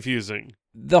very confusing.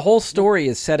 The whole story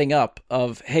is setting up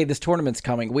of, hey, this tournament's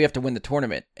coming. We have to win the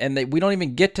tournament. And we don't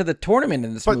even get to the tournament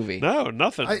in this movie. No,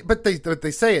 nothing. But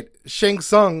they say it. Shang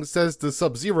Tsung says to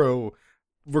Sub-Zero,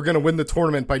 we're going to win the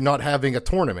tournament by not having a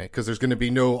tournament because there's going to be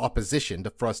no opposition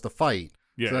for us to fight.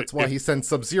 Yeah, so that's why he sends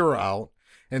Sub-Zero out.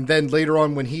 And then later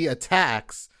on when he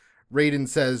attacks, Raiden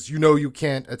says, you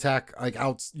can't attack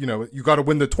you got to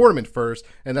win the tournament first.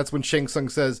 And that's when Shang Tsung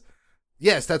says,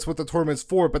 yes, that's what the tournament's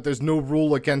for, but there's no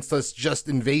rule against us just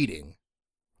invading.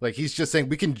 Like, he's just saying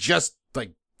we can just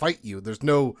fight you. There's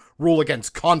no rule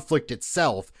against conflict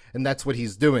itself, and that's what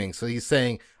he's doing. So he's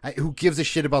saying, who gives a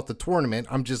shit about the tournament?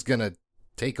 I'm just gonna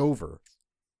take over.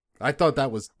 I thought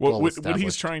that was what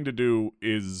he's trying to do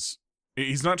is,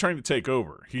 he's not trying to take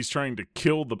over. He's trying to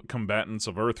kill the combatants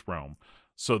of Earthrealm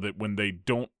so that when they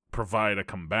don't provide a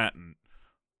combatant,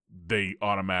 they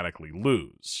automatically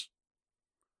lose.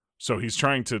 So he's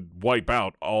trying to wipe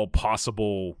out all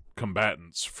possible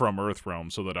combatants from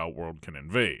Earthrealm so that Outworld can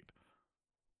invade.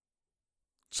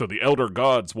 So the Elder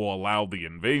Gods will allow the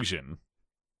invasion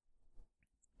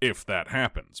if that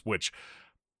happens, which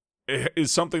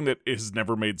is something that has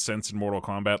never made sense in Mortal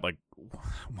Kombat. Like,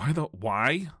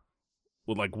 why?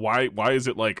 Well, like, why is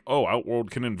it like, oh, Outworld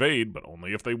can invade, but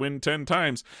only if they win 10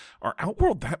 times? Are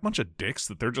Outworld that much of dicks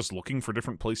that they're just looking for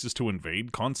different places to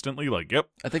invade constantly? Like, yep.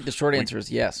 I think the short answer is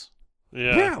yes.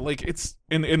 Yeah, like, it's,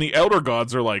 and the Elder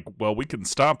Gods are like, well, we can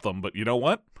stop them, but you know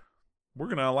what? We're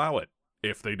going to allow it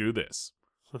if they do this.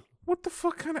 What the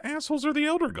fuck kind of assholes are the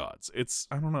Elder Gods?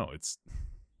 I don't know,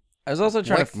 I was also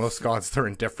trying to... most gods, they're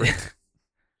indifferent.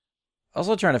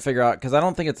 Also trying to figure out, because I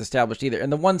don't think it's established either.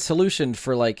 And the one solution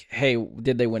for hey,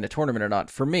 did they win a tournament or not?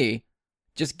 For me,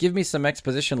 just give me some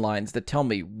exposition lines that tell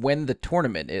me when the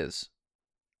tournament is.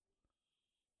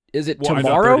 Is it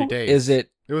tomorrow? Is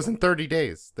it It was in 30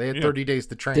 days. They had 30 days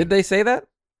to train. Did they say that?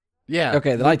 Yeah.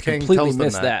 Okay, then I completely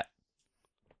missed that.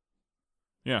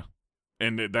 Yeah.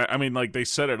 And they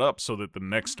set it up so that the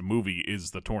next movie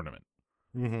is the tournament.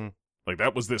 Mm-hmm. Like,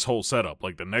 that was this whole setup.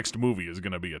 Like, the next movie is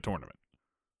going to be a tournament.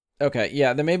 Okay,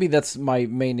 yeah, then maybe that's my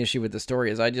main issue with the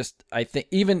story is I think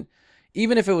even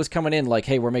if it was coming in like,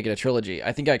 hey, we're making a trilogy,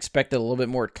 I think I expected a little bit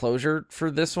more closure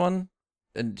for this one.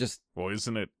 And just... Well,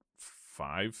 isn't it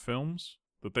 5 films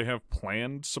that they have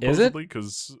planned, supposedly?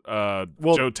 Because Joe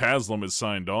Taslim is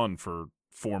signed on for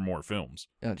 4 more films.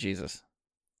 Oh, Jesus.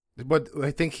 But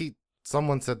I think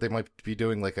someone said they might be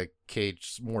doing like a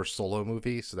Cage more solo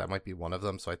movie, so that might be one of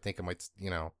them. So I think it might,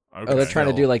 Okay. Oh, they're trying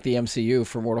to do like the MCU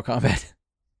for Mortal Kombat.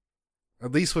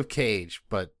 At least with Cage,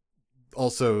 but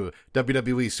also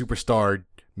WWE superstar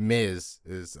Miz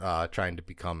is trying to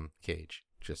become Cage,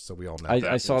 just so we all know.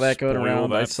 I saw that going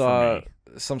around. I saw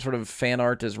some sort of fan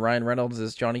art as Ryan Reynolds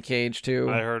as Johnny Cage,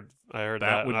 too. I heard that.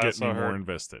 That would get me more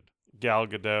invested. Gal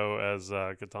Gadot as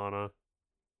Katana.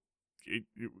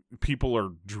 People are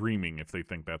dreaming if they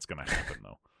think that's going to happen,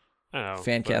 though. I know,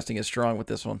 fan casting is strong with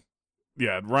this one.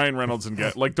 Yeah, Ryan Reynolds and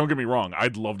don't get me wrong,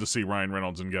 I'd love to see Ryan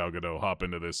Reynolds and Gal Gadot hop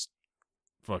into this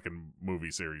fucking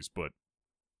movie series, but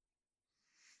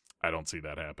I don't see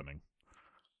that happening.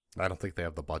 I don't think they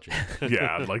have the budget.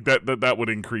 Yeah, like that would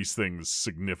increase things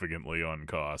significantly on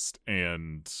cost,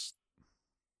 and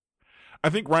I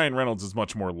think Ryan Reynolds is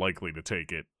much more likely to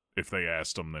take it if they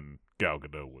asked him than Gal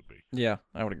Gadot would be. Yeah,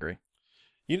 I would agree.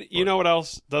 You know what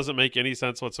else doesn't make any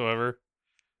sense whatsoever?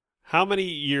 How many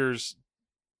years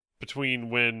between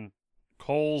when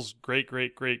Cole's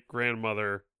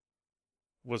great-great-great-grandmother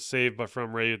was saved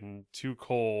from Raiden to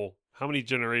Cole, how many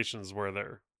generations were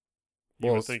there?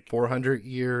 Well, it's 400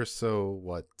 years, so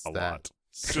what's a that? Lot.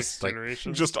 6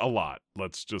 generations? Just a lot.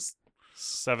 Let's just...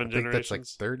 7 generations? I think generations?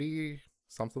 that's like 30,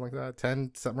 something like that.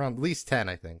 10, something around, at least 10,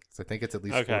 I think. So I think it's at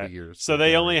least 40 years. So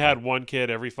they only had one kid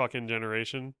every fucking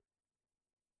generation?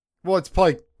 Well, it's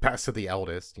probably passed to the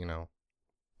eldest,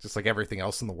 just like everything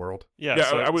else in the world. Yeah,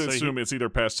 so, I would assume it's either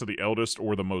passed to the eldest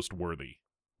or the most worthy.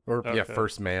 Or,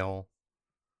 first male.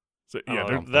 So,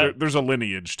 there's a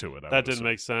lineage to it. That didn't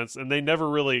make sense. And they never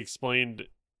really explained...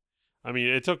 I mean,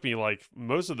 it took me, like,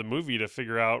 most of the movie to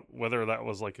figure out whether that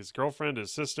was, like, his girlfriend,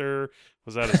 his sister,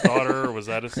 was that his daughter, or was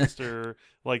that his sister?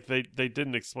 Like, they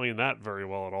didn't explain that very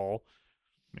well at all.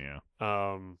 Yeah.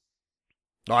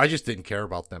 No, I just didn't care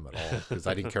about them at all, because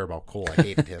I didn't care about Cole. I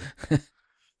hated him.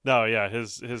 No, yeah,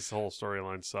 his whole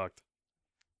storyline sucked.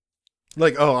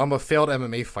 Like, oh, I'm a failed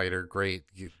MMA fighter. Great.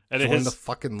 You join the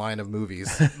fucking line of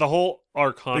movies. The whole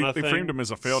Arcana thing. They framed him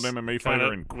as a failed MMA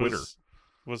fighter and quitter.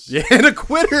 And a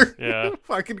quitter. Yeah.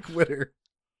 Fucking quitter.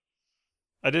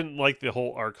 I didn't like the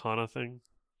whole Arcana thing.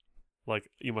 Like,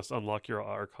 you must unlock your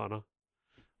Arcana.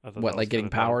 What, like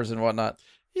getting powers and whatnot?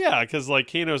 Yeah, because,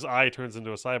 like, Kano's eye turns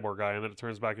into a cyborg eye, and then it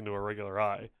turns back into a regular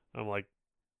eye. I'm like,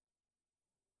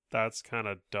 that's kind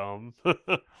of dumb.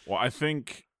 Well, I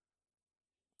think...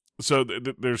 So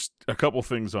there's a couple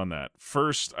things on that.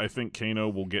 First, I think Kano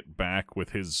will get back with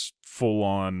his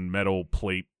full-on metal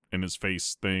plate in his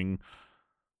face thing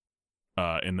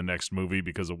in the next movie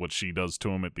because of what she does to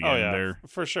him at the end there.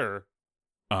 For sure.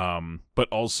 But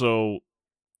also,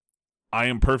 I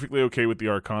am perfectly okay with the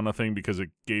Arcana thing because it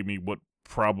gave me what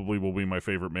probably will be my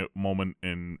favorite moment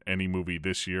in any movie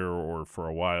this year or for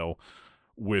a while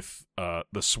with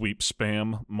the sweep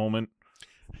spam moment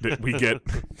that we get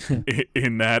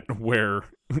in that where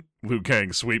Liu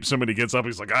Kang sweeps him and he gets up.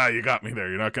 He's like, you got me there.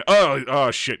 You're not gonna.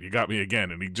 Oh shit, you got me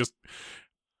again. And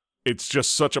it's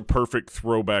just such a perfect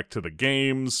throwback to the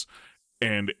games,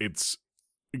 and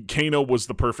Kano was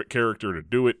the perfect character to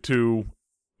do it to,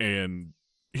 and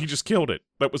he just killed it.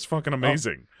 That was fucking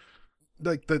amazing.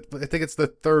 I think it's the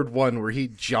third one where he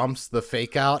jumps the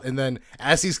fake out, and then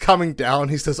as he's coming down,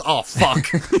 he says, "Oh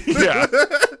fuck!" Yeah,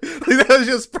 that was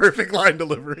just perfect line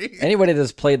delivery. Anybody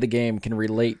that's played the game can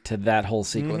relate to that whole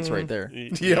sequence right there.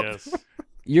 Yep. Yes.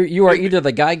 You are either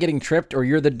the guy getting tripped or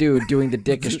you're the dude doing the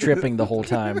dick is tripping the whole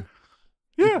time.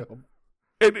 Yeah,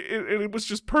 and it was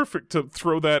just perfect to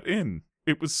throw that in.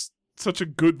 It was such a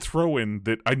good throw in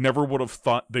that I never would have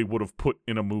thought they would have put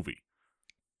in a movie.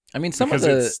 I mean, some of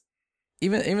the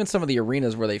even some of the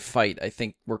arenas where they fight, I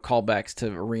think, were callbacks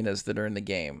to arenas that are in the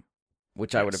game,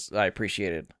 which I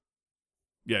appreciated.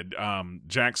 Yeah,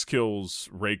 Jax kills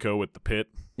Reiko at the pit.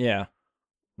 Yeah.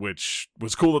 Which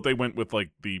was cool that they went with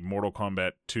like the Mortal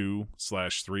Kombat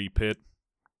 2/3 pit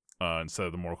instead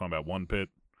of the Mortal Kombat 1 pit,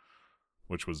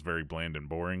 which was very bland and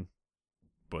boring.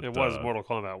 But it was Mortal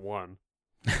Kombat 1.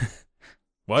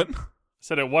 What? I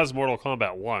said it was Mortal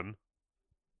Kombat 1.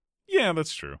 Yeah,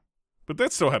 that's true. But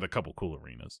that still had a couple cool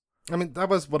arenas. I mean, that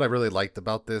was what I really liked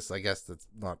about this. I guess that's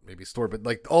not maybe story, but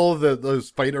like all of those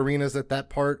fight arenas at that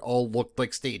part all looked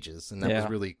like stages, and that was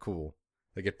really cool.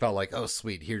 Like it felt like, oh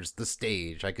sweet, here's the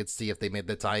stage. I could see if they made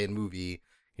the tie-in movie.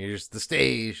 Here's the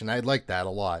stage, and I liked that a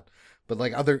lot. But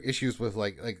like other issues with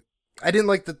like I didn't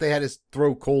like that they had to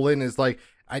throw Cole in as like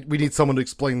we need someone to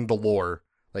explain the lore.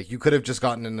 Like you could have just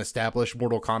gotten an established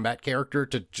Mortal Kombat character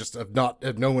to just have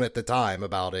known at the time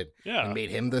about it, and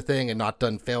made him the thing, and not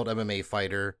done failed MMA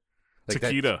fighter. Like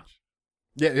Takeda.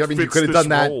 Yeah, I mean, you could have done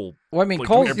that. Role. Well, I mean,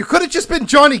 Cole. You could have just been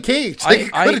Johnny Cage. Like,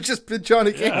 you could have just been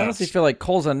Johnny Cage. I honestly feel like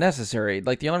Cole's unnecessary.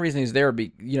 Like, the only reason he's there would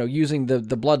be, using the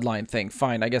bloodline thing.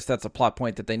 Fine, I guess that's a plot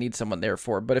point that they need someone there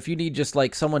for. But if you need just,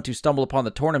 like, someone to stumble upon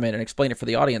the tournament and explain it for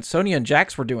the audience, Sonya and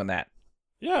Jax were doing that.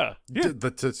 Yeah.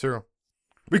 That's true.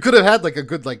 We could have had, like, a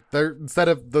good, like, instead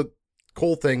of the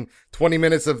Cole thing, 20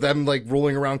 minutes of them, like,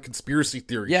 rolling around conspiracy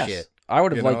theory shit. I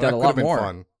would have liked that a lot more.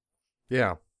 Fun.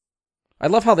 Yeah. I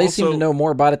love how they seem to know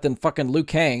more about it than fucking Liu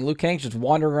Kang. Liu Kang's just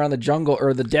wandering around the jungle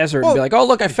or the desert and be like, oh,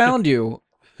 look, I found you.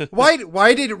 Why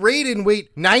did Raiden wait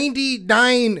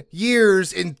 99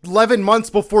 years and 11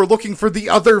 months before looking for the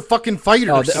other fucking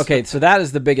fighters? Okay, so that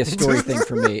is the biggest story thing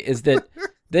for me, is that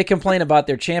they complain about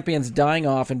their champions dying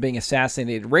off and being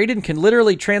assassinated. Raiden can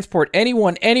literally transport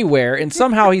anyone anywhere, and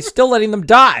somehow he's still letting them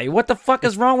die. What the fuck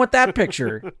is wrong with that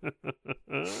picture?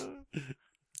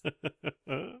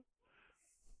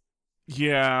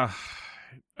 Yeah,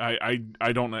 I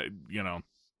don't know,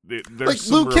 there's like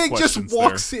some Liu Kang just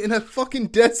walks in a fucking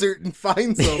desert and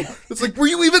finds them. It's like, were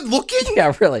you even looking?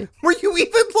 Yeah, really. Were you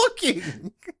even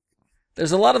looking?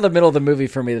 There's a lot of the middle of the movie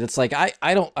for me that it's like,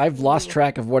 I've lost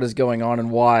track of what is going on and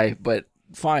why, but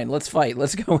fine, let's fight.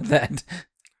 Let's go with that.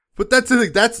 But that's the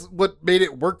thing. That's what made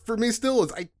it work for me still,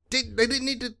 is I didn't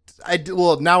need to.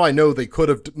 Well, now I know they could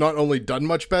have not only done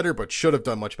much better, but should have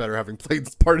done much better having played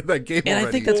part of that game already.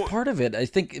 I think that's part of it. I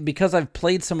think because I've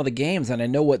played some of the games and I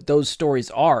know what those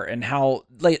stories are and how,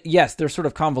 like, yes, they're sort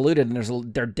of convoluted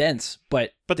and they're dense,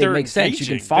 but they make sense. You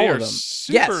can follow them.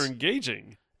 Super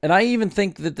engaging. And I even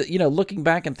think that, looking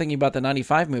back and thinking about the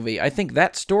 95 movie, I think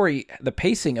that story, the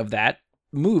pacing of that,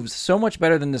 moves so much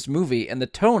better than this movie, and the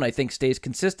tone, I think, stays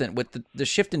consistent with the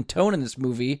shift in tone in this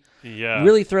movie.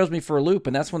 Really throws me for a loop,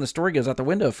 and that's when the story goes out the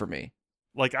window for me.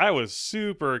 Like, I was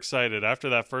super excited after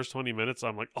that first 20 minutes.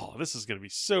 I'm like, oh, this is going to be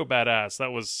so badass.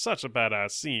 That was such a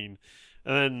badass scene.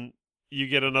 And then you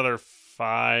get another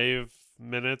 5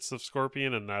 minutes of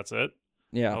Scorpion, and that's it.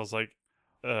 Yeah. I was like,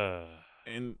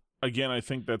 And again, I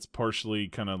think that's partially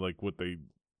kind of like what they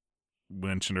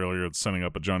mentioned earlier, it's setting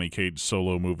up a Johnny Cage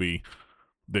solo movie,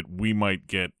 that we might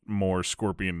get more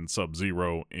Scorpion and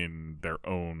Sub-Zero in their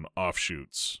own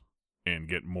offshoots and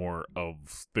get more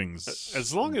of things.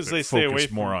 As long as they stay away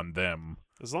more on them.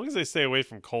 As long as they stay away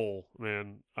from Cole,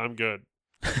 man, I'm good.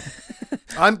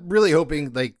 I'm really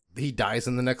hoping like he dies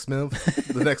in the next move,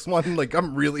 the next one. Like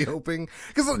I'm really hoping,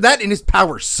 because that in his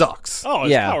power sucks. Oh,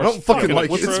 his power. I don't fucking like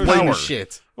it. It's plain as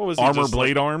shit. What was armor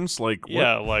blade arms? Like what?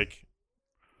 Yeah, like.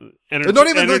 They're not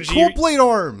even the cool blade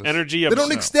arms. They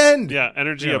don't extend. Yeah,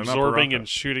 energy absorbing and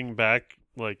shooting back.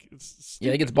 Like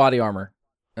he gets body armor.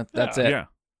 That's it. Yeah.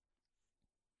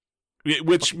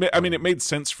 Which, I mean, it made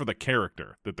sense for the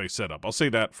character that they set up. I'll say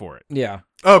that for it. Yeah.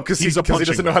 Oh, because he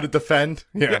doesn't know how to defend.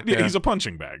 Yeah, he's a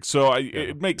punching bag, so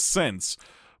it makes sense.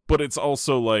 But it's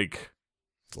also like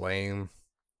lame.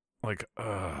 Like,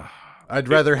 I'd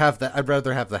rather have that. I'd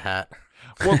rather have the hat.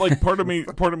 Well, like part of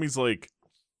me's like,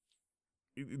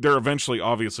 they're eventually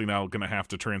obviously now going to have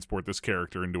to transport this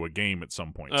character into a game at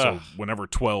some point. So whenever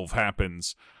 12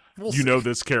 happens,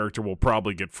 this character will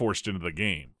probably get forced into the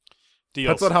game.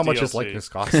 That's not how much his likeness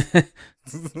costs.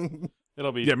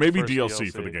 It'll be maybe DLC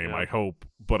for the game. Yeah. I hope,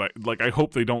 but I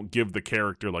hope they don't give the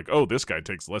character like, oh, this guy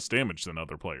takes less damage than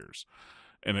other players,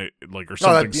 and it or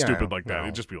something stupid like that.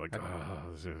 It'd just be like,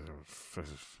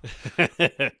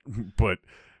 but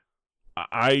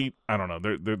I don't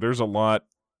know. There's a lot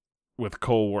with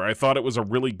Cole where I thought it was a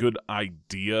really good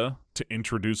idea to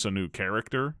introduce a new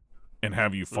character and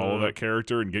have you follow that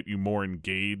character and get you more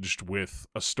engaged with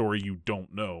a story you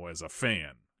don't know as a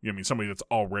fan. I mean, somebody that's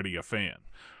already a fan.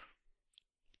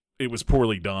 It was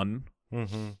poorly done.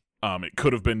 Mm-hmm. It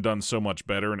could have been done so much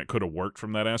better, and it could have worked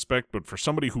from that aspect. But for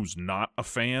somebody who's not a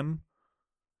fan,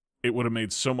 it would have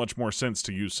made so much more sense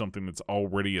to use something that's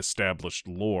already established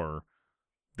lore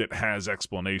that has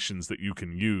explanations that you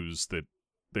can use that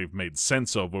they've made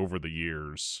sense of over the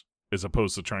years, as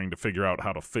opposed to trying to figure out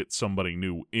how to fit somebody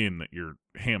new in that you're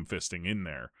ham-fisting in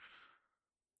there.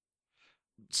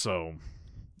 So,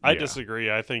 I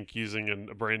disagree. I think using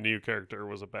a brand new character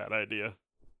was a bad idea.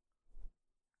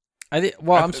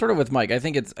 I'm sort of with Mike. I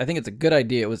think it's a good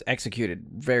idea. It was executed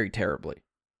very terribly.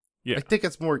 Yeah. I think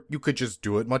it's more, you could just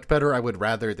do it much better. I would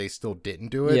rather they still didn't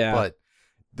do it, but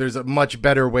there's a much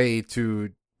better way to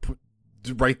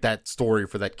write that story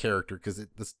for that character, because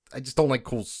I just don't like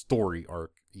Cole's story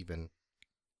arc even.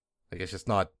 Like, it's just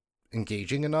not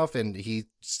engaging enough, and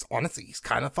honestly, he's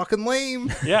kind of fucking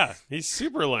lame. Yeah, he's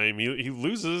super lame. He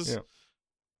loses. Yeah.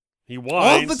 He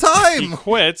whines. All the time! He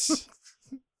quits.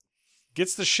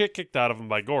 Gets the shit kicked out of him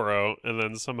by Goro, and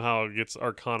then somehow gets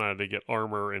Arcana to get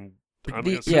armor and...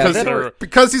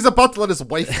 because he's about to let his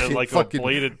wife and like a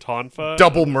bladed tonfa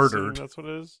double murdered. That's what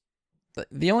it is.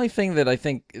 The only thing that I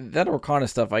think that Arcana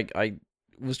stuff, I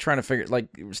was trying to figure, like,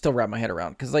 still wrap my head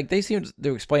around, because like they seem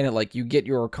to explain it like you get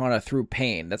your Arcana through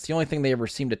pain. That's the only thing they ever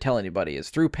seem to tell anybody is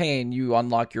through pain you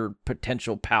unlock your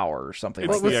potential power or something.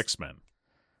 It's like the X-Men.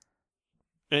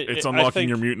 It's unlocking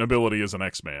your mutant ability as an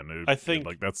X-Man. I think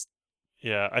like that's.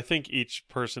 Yeah, I think each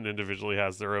person individually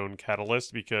has their own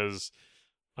catalyst, because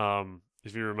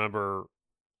if you remember,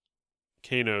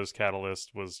 Kano's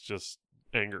catalyst was just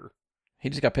anger. He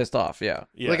just got pissed off, yeah.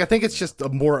 Like, I think it's just a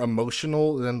more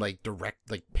emotional than, like, direct,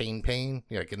 like, pain.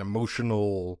 Yeah, like, an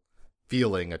emotional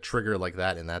feeling, a trigger like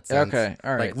that in that sense. Okay,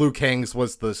 all right. Like, Liu Kang's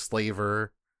was the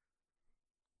slaver.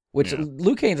 Which,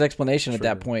 Liu Kang's explanation at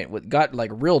that point got,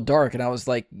 like, real dark, and I was,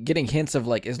 like, getting hints of,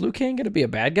 like, is Liu Kang going to be a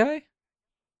bad guy?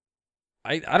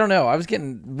 I don't know. I was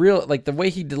getting real, like, the way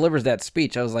he delivers that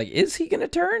speech, I was like, is he going to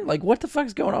turn? Like, what the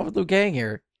fuck's going on with Liu Kang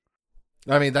here?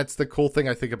 I mean, that's the cool thing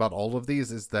I think about all of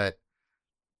these, is that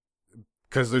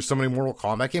because there's so many Mortal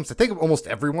Kombat games, I think almost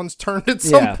everyone's turned at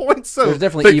some point. So there's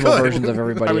definitely evil versions of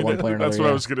everybody at one point or another. That's what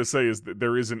I was going to say, is that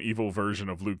there is an evil version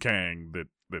of Liu Kang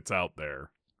that's out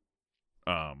there.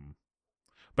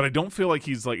 But I don't feel like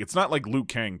he's like, it's not like Liu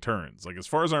Kang turns. Like, as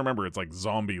far as I remember, it's like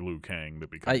zombie Liu Kang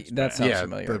that becomes that sounds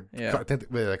familiar. I think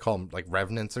they call them like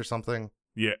revenants or something.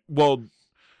 Yeah. Well,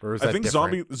 I think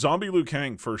different? zombie Liu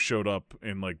Kang first showed up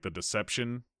in like the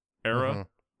Deception era. Mm-hmm.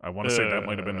 I want to say that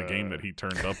might have been the game that he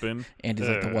turned up in. And is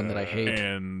like the one that I hate.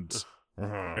 And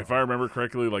if I remember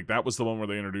correctly, like that was the one where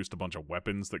they introduced a bunch of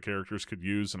weapons that characters could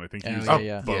use, and I think he used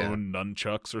bone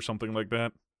nunchucks or something like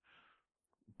that.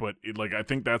 But I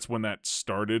think that's when that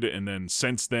started, and then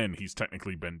since then he's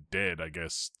technically been dead, I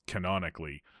guess,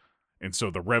 canonically. And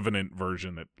so the Revenant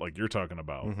version that like you're talking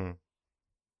about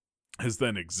has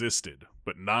then existed,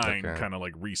 but 9 kind of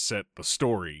like reset the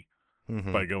story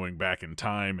by going back in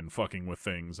time and fucking with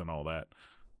things and all that.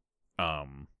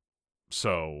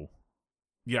 So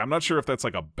yeah, I'm not sure if that's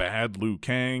like a bad Liu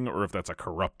Kang or if that's a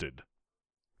corrupted.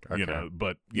 You know,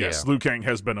 but yes, Liu Kang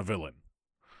has been a villain.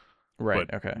 Right,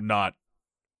 but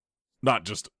not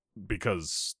just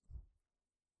because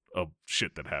of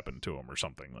shit that happened to him or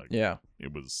something. Like,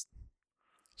 it was.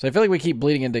 So I feel like we keep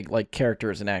bleeding into like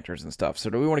characters and actors and stuff. So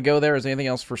do we want to go there? Is there anything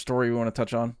else for story we want to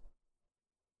touch on?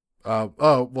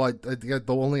 The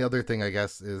only other thing I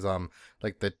guess is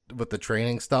like with the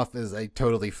training stuff is I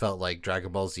totally felt like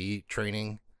Dragon Ball Z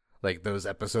training, like those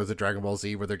episodes of Dragon Ball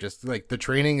Z where they're just like the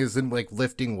training isn't like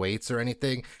lifting weights or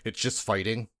anything, it's just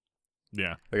fighting.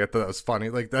 Yeah, like I thought that was funny.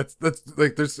 Like that's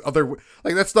like there's other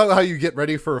like that's not how you get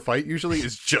ready for a fight. Usually,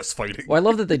 it's just fighting. Well, I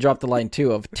love that they dropped the line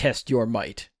too of "test your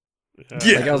might."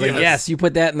 Yeah, like I was like, yes, you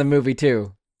put that in the movie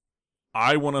too.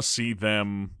 I want to see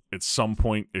them at some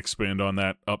point expand on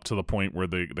that up to the point where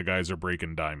the guys are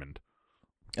breaking diamond.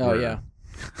 Oh yeah,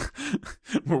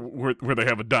 where they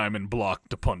have a diamond block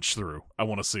to punch through. I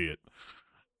want to see it.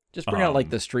 Just bring out like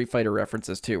the Street Fighter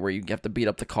references too, where you have to beat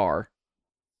up the car.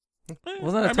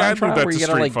 Wasn't that a time trial where you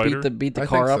gotta like beat the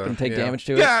car up and take damage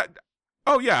to it? Yeah.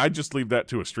 Oh yeah, I'd just leave that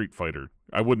to a Street Fighter.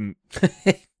 I wouldn't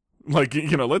like,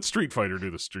 you know, let Street Fighter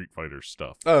do the Street Fighter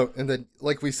stuff. Oh, and then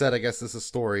like we said, I guess this is a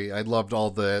story. I loved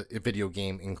all the video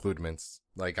game includements.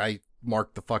 Like I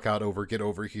marked the fuck out over get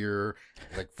over here,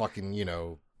 like fucking, you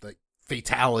know, like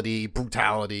fatality,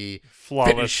 brutality,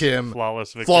 finish him,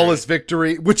 flawless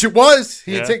victory, which it was.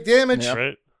 He didn't take damage. Yeah.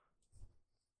 Right.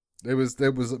 It was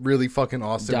really fucking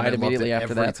awesome. Died immediately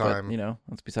after that, time. But, you know,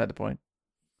 that's beside the point.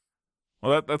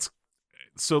 Well, that's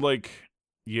so like,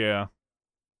 yeah.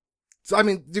 So I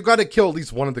mean, you got to kill at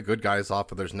least one of the good guys off,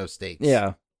 but there's no stakes.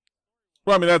 Yeah.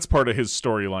 Well, I mean, that's part of his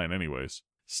storyline, anyways.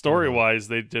 Story-wise,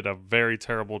 they did a very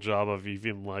terrible job of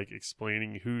even like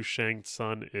explaining who Shang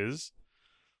Tsung is.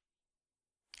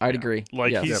 I'd agree.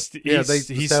 Like he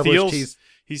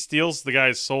steals the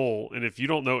guy's soul, and if you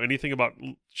don't know anything about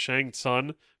Shang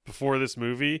Tsung before this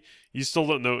movie, you still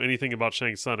don't know anything about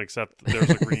Shang Tsung except there's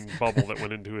a green bubble that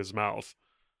went into his mouth.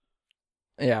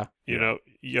 Yeah. You know,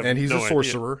 and he's a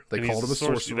sorcerer. They called him a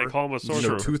sorcerer. They call him a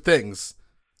sorcerer. You know, 2 things.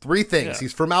 3 things. Yeah.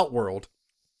 He's from Outworld.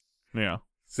 Yeah.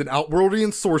 He's an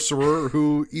Outworldian sorcerer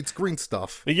who eats green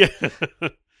stuff. Yeah.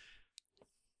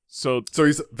 So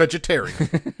he's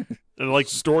vegetarian. Like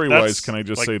story-wise, can I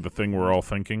just say the thing we're all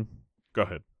thinking? Go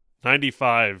ahead.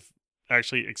 95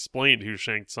 actually explained who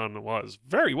Shang Tsung was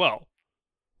very well.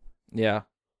 Yeah.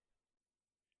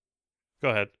 Go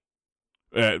ahead.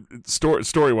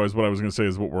 Story-wise, what I was going to say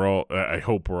is what we're all, I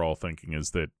hope we're all thinking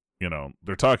is that,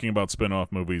 they're talking about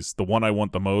spin-off movies. The one I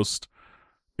want the most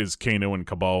is Kano and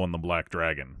Cabal and the Black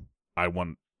Dragon. I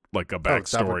want, like, a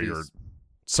backstory or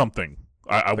something.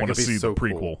 I want to see the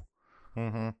prequel. Cool.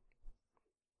 Mm-hmm.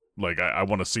 Like, I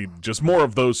want to see just more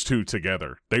of those two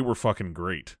together. They were fucking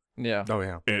great. Yeah. Oh,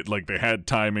 yeah. They had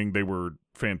timing. They were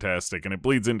fantastic. And it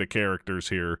bleeds into characters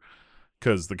here.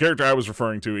 Because the character I was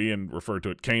referring to, Ian referred to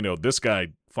it, Kano, this guy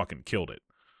fucking killed it.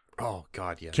 Oh,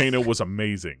 God, yes. Kano was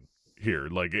amazing here.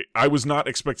 Like, I was not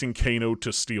expecting Kano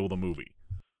to steal the movie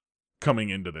coming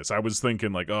into this. I was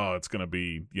thinking, like, oh, it's going to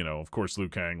be, of course Liu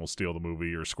Kang will steal the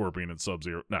movie or Scorpion and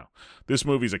Sub-Zero. No, this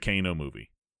movie's a Kano movie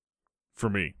for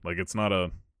me. Like, it's not a...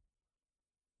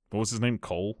 What was his name?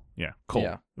 Cole? Yeah, Cole.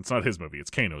 Yeah. It's not his movie. It's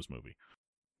Kano's movie.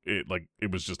 It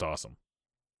was just awesome.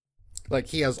 Like,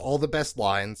 he has all the best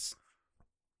lines.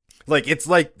 Like, it's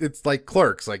like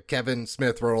Clerks. Like, Kevin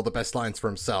Smith wrote all the best lines for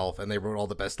himself, and they wrote all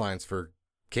the best lines for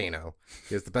Kano.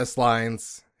 He has the best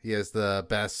lines. He has the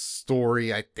best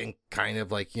story, I think, kind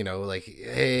of like, like,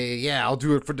 hey, yeah, I'll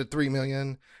do it for the $3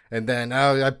 million. And then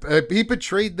he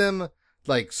betrayed them,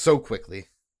 like, so quickly.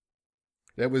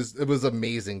 It was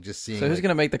amazing just seeing. So who's going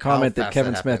to make the comment that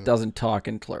Kevin Smith doesn't talk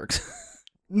in Clerks?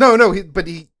 No, he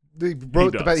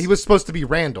wrote he was supposed to be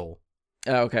Randall.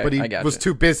 Oh, okay, but he was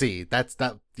too busy.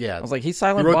 Yeah. I was like, he's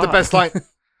Silent Bob. He wrote the best line.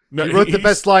 No, he wrote the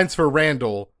best lines for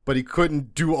Randall, but he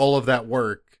couldn't do all of that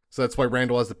work. So that's why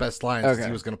Randall has the best lines, because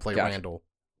he was going to play Randall.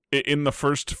 In the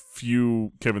first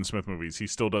few Kevin Smith movies, he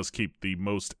still does keep the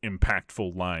most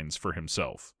impactful lines for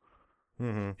himself.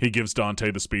 Mm-hmm. He gives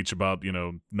Dante the speech about,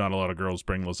 not a lot of girls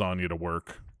bring lasagna to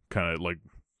work, kind of like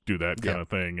do that kind of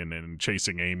thing. And then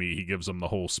Chasing Amy, he gives him the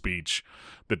whole speech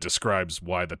that describes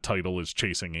why the title is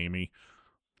Chasing Amy.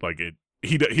 Like,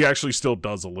 he actually still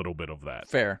does a little bit of that.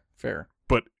 Fair.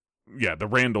 But, yeah, the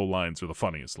Randall lines are the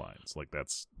funniest lines. Like,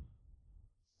 that's...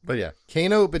 But, yeah,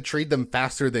 Kano betrayed them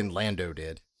faster than Lando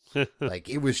did. Like,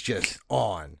 it was just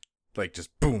on. Like, just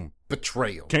boom,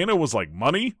 betrayal. Kano was like,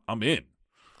 money? I'm in.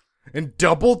 And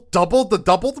doubled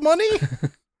money?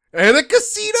 And a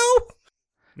casino?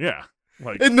 Yeah.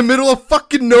 Like, in the middle of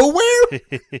fucking nowhere?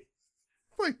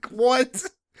 Like, what?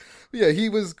 Yeah, he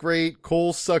was great.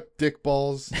 Cole sucked dick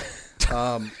balls.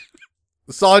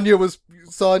 Sonya,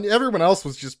 everyone else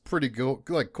was just pretty cool.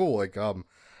 Like, I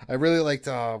really liked,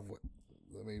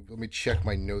 let me check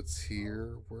my notes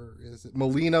here. Where is it?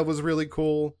 Melina was really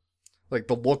cool. Like,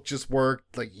 the look just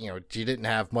worked. Like, she didn't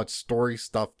have much story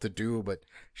stuff to do, but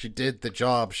she did the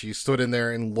job. She stood in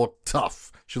there and looked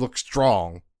tough. She looked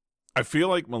strong. I feel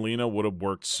like Melina would have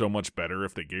worked so much better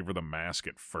if they gave her the mask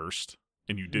at first,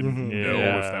 and you didn't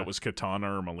know if that was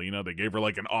Katana or Melina. They gave her,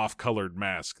 like, an off-colored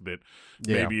mask that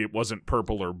maybe it wasn't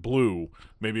purple or blue.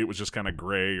 Maybe it was just kind of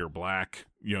gray or black.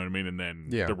 You know what I mean? And then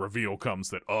the reveal comes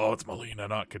that, oh, it's Melina,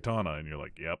 not Katana. And you're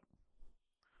like, yep.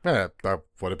 Yeah, that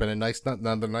would have been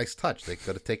another nice touch. They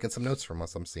could have taken some notes from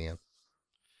us, I'm seeing.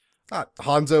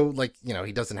 Hanzo, like,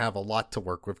 he doesn't have a lot to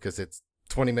work with because it's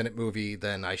a 20-minute movie,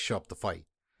 then I show up to fight.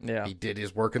 Yeah. He did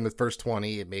his work in the first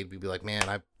 20. It made me be like, man,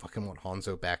 I fucking want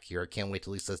Hanzo back here. I can't wait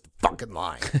till he says the fucking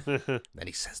line. Then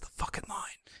he says the fucking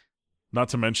line. Not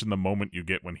to mention the moment you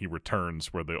get when he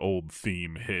returns where the old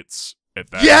theme hits at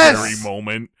that very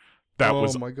moment. That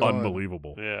was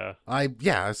unbelievable. Yeah. I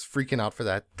was freaking out for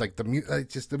that. Like,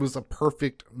 it was a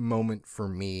perfect moment for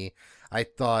me. I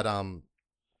thought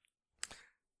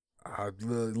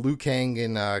Liu Kang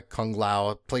and Kung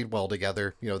Lao played well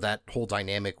together. That whole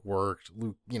dynamic worked.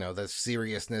 The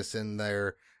seriousness in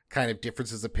their kind of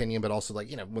differences of opinion, but also,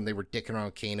 like, when they were dicking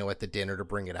around Kano at the dinner to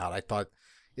bring it out, I thought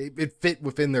it fit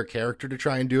within their character to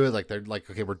try and do it. Like, they're like,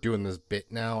 okay, we're doing this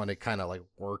bit now, and it kind of, like,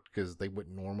 worked because they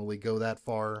wouldn't normally go that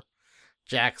far.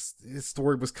 His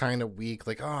story was kind of weak.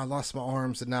 Like, oh, I lost my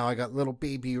arms, and now I got little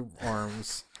baby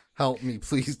arms. Help me,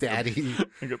 please, Daddy.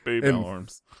 I got baby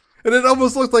arms. And it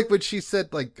almost looked like when she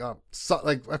said, like, I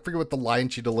forget what the line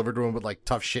she delivered to him, but, like,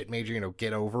 tough shit, Major,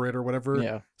 get over it or whatever.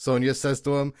 Yeah. Sonya says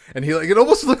to him, and he, like, it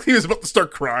almost looked like he was about to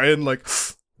start crying, like,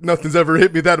 nothing's ever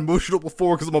hit me that emotional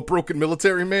before because I'm a broken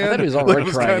military man. I thought he was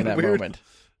already crying in that moment.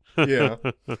 Yeah.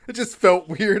 It just felt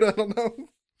weird. I don't know.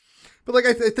 But, like,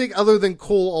 I think other than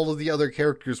Cole, all of the other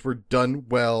characters were done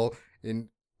well and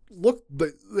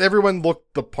everyone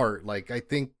looked the part. Like, I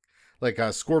think, like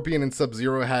Scorpion and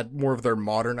Sub-Zero had more of their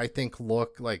modern, I think,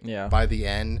 look like by the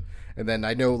end. And then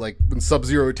I know like when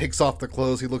Sub-Zero takes off the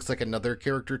clothes, he looks like another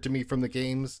character to me from the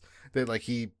games. That like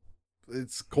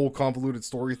it's a whole convoluted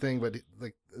story thing, but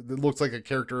like it looks like a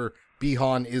character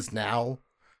Bi-Han is now.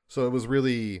 So it was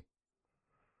really,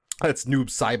 that's Noob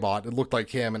Saibot. It looked like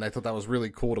him, and I thought that was really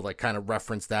cool to like kind of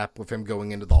reference that with him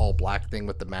going into the all black thing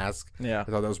with the mask. Yeah, I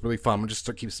thought that was really fun. I'm just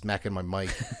to keep smacking my mic.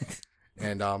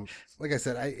 And like I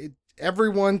said,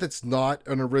 everyone that's not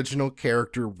an original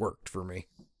character worked for me.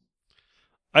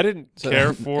 I didn't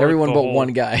care for everyone but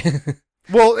one guy.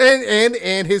 Well,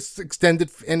 and his extended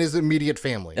and his immediate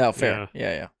family. Oh, fair.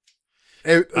 Yeah.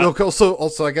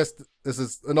 Also, I guess this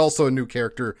is also a new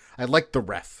character. I like the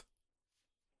ref.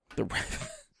 The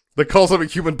ref that calls him a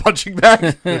human punching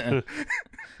bag.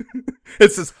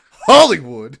 It says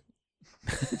Hollywood.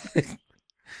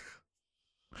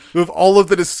 With all of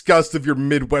the disgust of your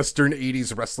Midwestern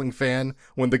 80s wrestling fan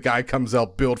when the guy comes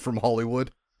out billed from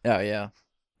Hollywood. Oh, yeah.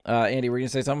 Andy, were you going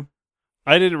to say something?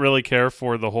 I didn't really care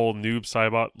for the whole Noob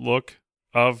Saibot look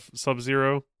of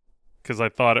Sub-Zero because I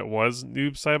thought it was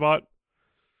Noob Saibot.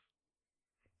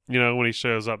 You know, when he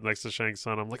shows up next to Shang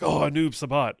Tsung, I'm like, oh, Noob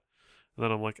Saibot. And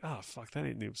then I'm like, oh, fuck, that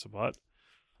ain't Noob Saibot.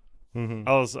 Mm-hmm.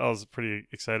 I was pretty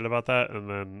excited about that, and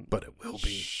then but it will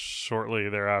be shortly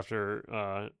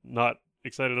thereafter, not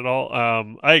excited at all.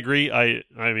 I agree. I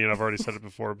mean, I've already said it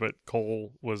before, but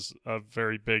Cole was a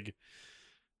very big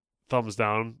thumbs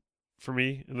down for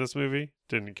me in this movie.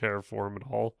 Didn't care for him at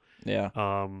all. Yeah.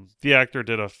 The actor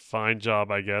did a fine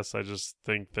job, I guess. I just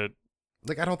think that,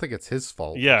 like, I don't think it's his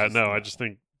fault. Yeah, I just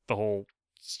think the whole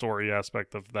story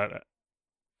aspect of that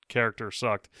character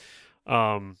sucked.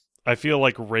 I feel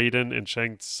like Raiden and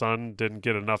Shang Tsung didn't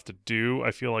get enough to do.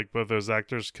 I feel like both those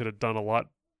actors could have done a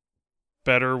lot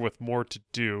better with more to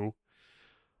do.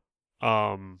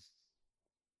 I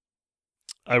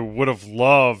would have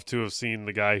loved to have seen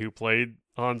the guy who played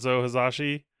Hanzo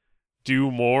Hasashi do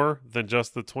more than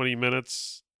just the 20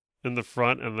 minutes in the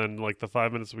front and then like the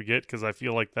 5 minutes we get, because I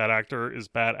feel like that actor is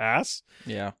badass.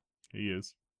 Yeah, he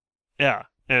is. Yeah,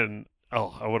 and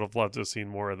I would have loved to have seen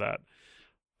more of that.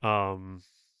 But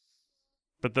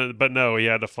no, he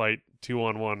had to fight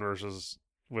 2-on-1 versus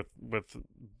with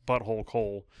Butthole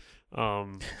Cole.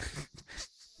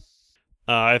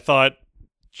 I thought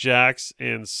Jax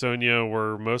and Sonya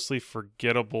were mostly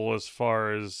forgettable as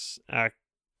far as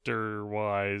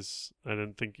actor-wise. I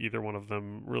didn't think either one of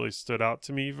them really stood out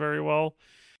to me very well.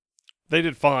 They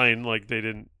did fine. Like they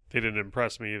didn't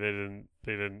impress me. They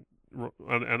didn't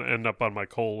end up on my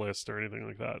Cole list or anything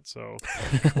like that. So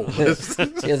Cole list.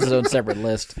 He has his own separate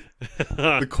list.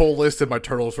 The Cole list and my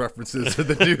Turtles references to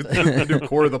the new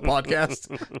core of the podcast.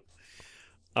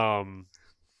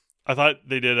 I thought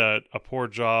they did a poor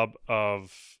job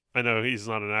of, I know he's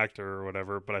not an actor or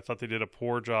whatever, but I thought they did a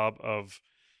poor job of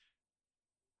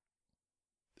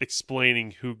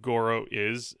explaining who Goro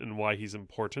is and why he's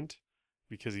important,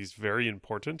 because he's very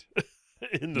important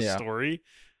in the story.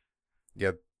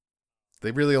 Yeah.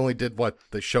 They really only did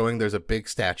showing there's a big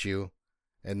statue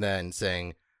and then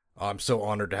saying, oh, I'm so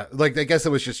honored to have, like, I guess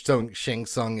it was just showing Shang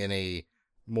Tsung in a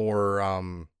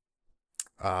more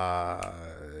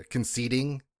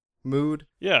conceding mood.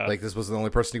 Yeah. Like this was the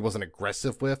only person he wasn't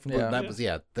aggressive with. Yeah.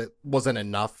 That wasn't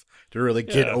enough to really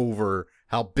get over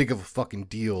how big of a fucking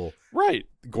deal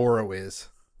Goro is.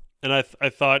 And I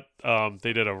thought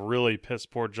they did a really piss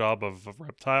poor job of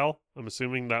Reptile. I'm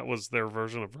assuming that was their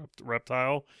version of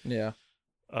Reptile. Yeah.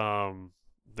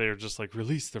 They're just like,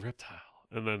 release the reptile,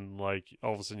 and then like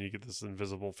all of a sudden you get this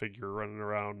invisible figure running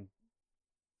around.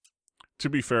 To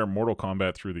be fair, Mortal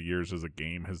Kombat through the years as a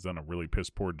game has done a really piss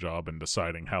poor job in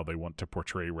deciding how they want to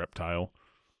portray Reptile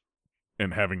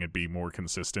and having it be more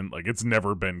consistent. Like, it's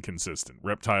never been consistent.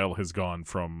 Reptile has gone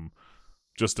from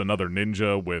just another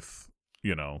ninja with,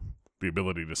 you know, the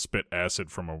ability to spit acid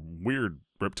from a weird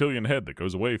reptilian head that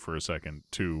goes away for a second,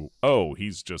 to, oh,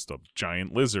 he's just a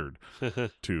giant lizard,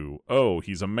 to, oh,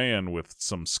 he's a man with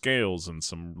some scales and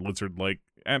some lizard-like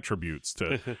attributes,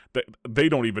 to they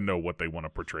don't even know what they want to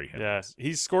portray him as.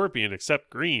 He's Scorpion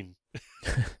except green.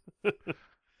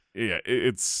 Yeah,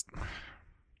 it's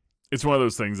one of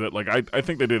those things that, like, I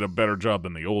think they did a better job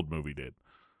than the old movie did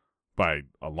by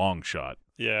a long shot.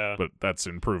 Yeah, but that's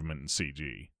improvement in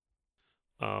CG.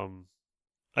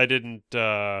 I didn't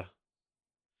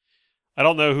I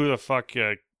don't know who the fuck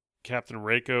Captain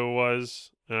Reiko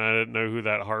was, and I didn't know who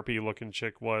that harpy looking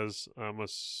chick was.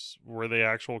 Were they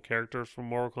actual characters from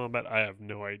Mortal Kombat? I have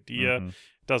no idea. Mm-hmm.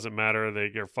 Doesn't matter.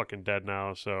 They're fucking dead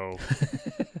now, so.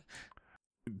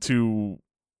 To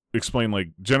explain, like,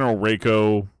 General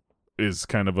Reiko is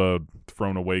kind of a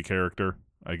thrown away character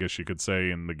I guess you could say,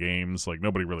 in the games. Like,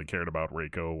 nobody really cared about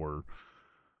Reiko or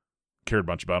cared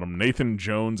much about him. Nathan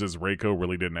Jones as Reiko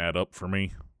really didn't add up for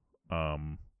me.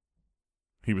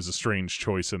 He was a strange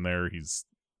choice in there.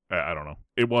 I don't know.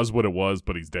 It was what it was,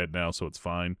 but he's dead now, so it's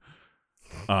fine.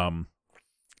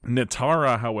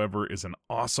 Nitara, however, is an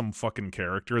awesome fucking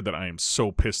character that I am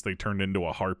so pissed they turned into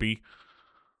a harpy.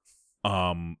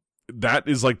 That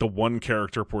is like the one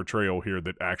character portrayal here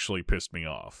that actually pissed me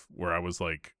off, where I was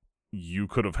like, you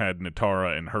could have had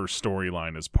Nitara and her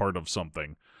storyline as part of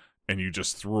something, and you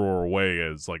just threw her away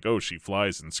as like, oh, she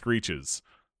flies and screeches,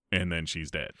 and then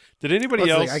she's dead. Did anybody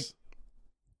else?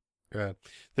 Go ahead.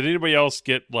 Did anybody else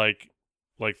get like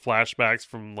flashbacks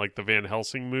from like the Van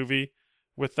Helsing movie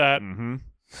with that?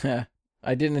 Mm-hmm.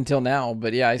 I didn't until now,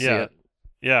 but yeah, I see it.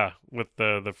 Yeah, with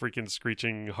the freaking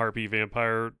screeching harpy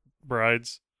vampire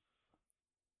brides.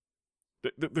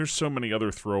 There's so many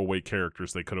other throwaway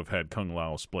characters they could have had Kung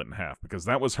Lao split in half, because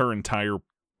that was her entire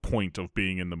point of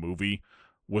being in the movie,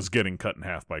 was getting cut in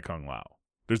half by Kung Lao.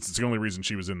 It's the only reason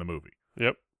she was in the movie.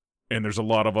 Yep. And there's a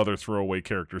lot of other throwaway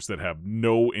characters that have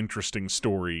no interesting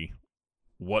story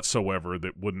whatsoever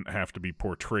that wouldn't have to be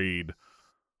portrayed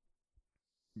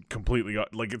completely,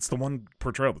 like, it's the one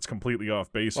portrayal that's completely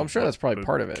off base. Well, I'm sure that's probably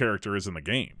part of it. Character is in the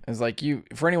game. It's like,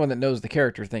 for anyone that knows the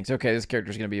character, thinks, okay, this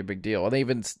character's going to be a big deal. And they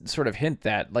even sort of hint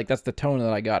that, like, that's the tone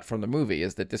that I got from the movie,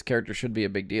 is that this character should be a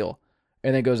big deal,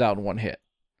 and then goes out in one hit.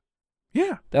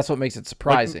 Yeah, that's what makes it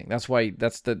surprising. That's why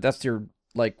that's your,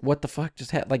 like, what the fuck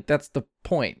just happened? Like, that's the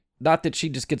point. Not that she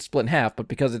just gets split in half, but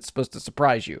because it's supposed to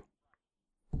surprise you.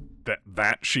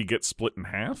 That she gets split in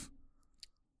half?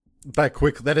 That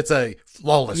quick, that it's a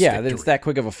flawless victory. That it's that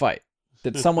quick of a fight.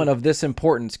 That someone of this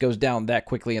importance goes down that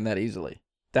quickly and that easily.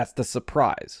 That's the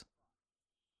surprise.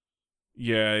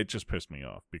 Yeah, it just pissed me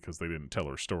off because they didn't tell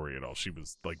her story at all. She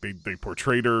was like, they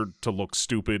portrayed her to look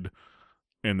stupid,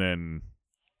 and then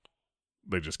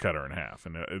they just cut her in half.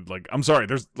 And like, I'm sorry,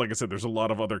 there's, like I said, there's a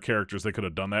lot of other characters they could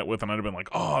have done that with, and I'd have been like,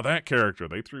 oh, that character,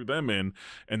 they threw them in,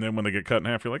 and then when they get cut in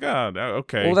half, you're like,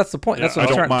 okay. Well, that's the point. That's what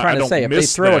I'm trying to say. If they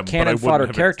throw a cannon fodder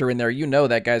character in there, you know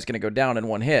that guy's going to go down in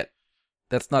one hit.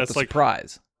 That's not the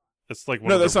surprise. It's like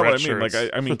no, that's not what I mean. Like,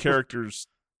 I mean characters.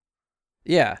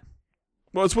 Yeah.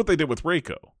 Well, it's what they did with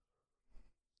Reiko.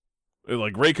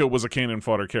 Like, Reiko was a cannon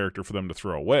fodder character for them to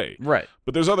throw away. Right.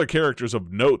 But there's other characters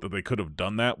of note that they could have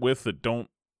done that with that don't...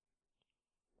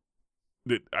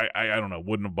 That I don't know,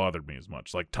 wouldn't have bothered me as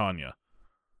much. Like, Tanya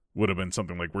would have been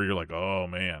something like where you're like, oh,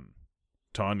 man,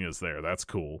 Tanya's there. That's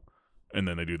cool. And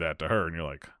then they do that to her, and you're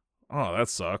like, oh, that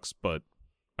sucks, but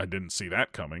I didn't see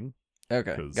that coming.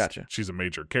 Okay, gotcha. She's a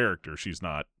major character. She's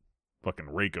not fucking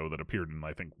Reiko that appeared in,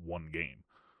 I think, one game.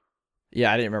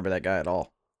 Yeah, I didn't remember that guy at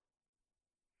all.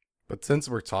 But since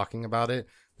we're talking about it,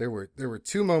 there were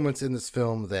two moments in this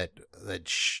film that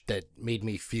made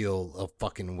me feel a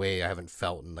fucking way I haven't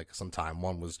felt in like some time.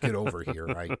 One was Get Over Here.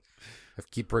 I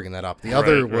keep bringing that up. The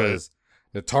other was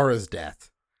Nitara's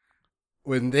death.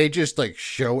 When they just like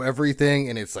show everything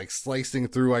and it's like slicing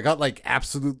through, I got like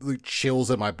absolutely chills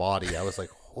in my body. I was like,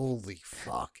 holy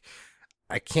fuck.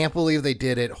 I can't believe they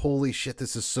did it. Holy shit,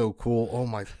 this is so cool. Oh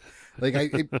my... Like I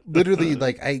literally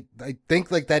like I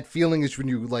think like that feeling is when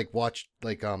you like watch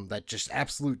like that just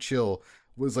absolute chill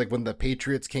was like when the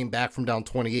Patriots came back from down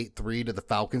 28-3 to the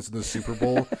Falcons in the Super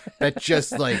Bowl. That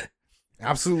just like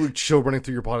absolute chill running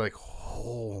through your body, like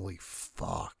holy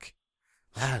fuck,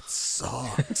 that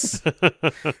sucks.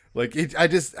 Like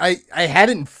I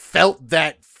hadn't felt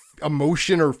that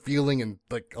emotion or feeling in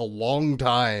like a long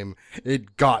time.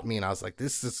 It got me, and I was like,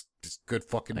 this is just good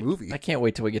fucking movie. I can't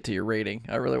wait till we get to your rating.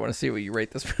 I really want to see what you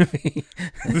rate this movie.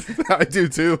 I do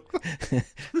too.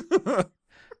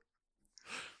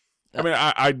 I mean,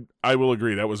 I will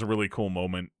agree that was a really cool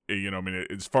moment. You know, I mean,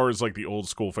 as far as like the old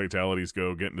school fatalities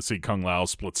go, getting to see Kung Lao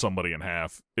split somebody in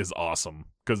half is awesome.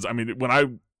 Because I mean, when I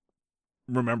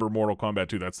remember Mortal Kombat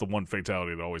 2, that's the one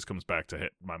fatality that always comes back to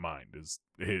hit my mind is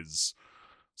his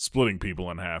splitting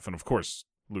people in half, and of course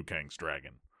Liu Kang's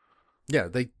dragon. Yeah,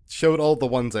 they showed all the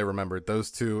ones I remembered.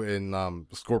 Those two in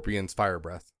Scorpion's Fire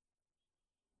Breath.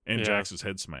 And Jax's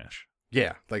head smash.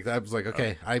 Yeah, like I was like,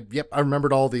 okay, I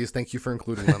remembered all these. Thank you for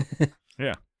including them.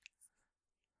 Yeah.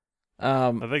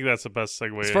 I think that's the best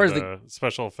segue as far as the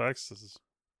special effects. This is...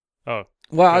 Oh.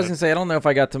 Well, I was going to say, I don't know if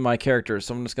I got to my characters,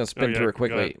 so I'm just going to spin through it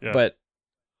quickly. Yeah. But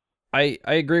I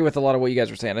agree with a lot of what you guys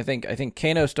were saying. I think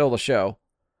Kano stole the show,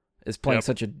 is playing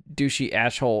such a douchey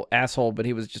asshole, but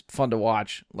he was just fun to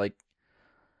watch. Like,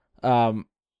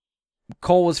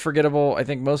 Cole was forgettable. I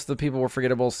think most of the people were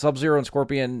forgettable. Sub-Zero and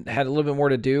Scorpion had a little bit more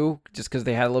to do just because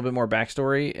they had a little bit more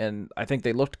backstory, and I think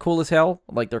they looked cool as hell,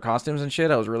 like their costumes and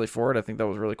shit. I was really for it. I think that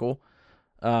was really cool.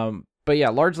 But yeah,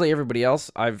 largely everybody else,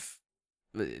 I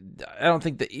don't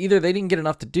think that either they didn't get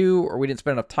enough to do or we didn't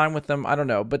spend enough time with them. I don't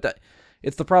know, but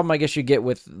it's the problem I guess you get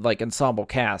with like ensemble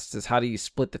casts is how do you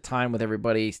split the time with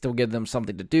everybody, still give them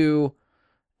something to do,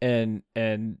 and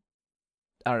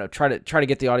I don't know, try to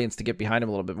get the audience to get behind them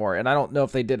a little bit more. And I don't know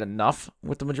if they did enough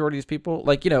with the majority of these people.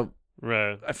 Like,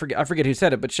 right. I forget who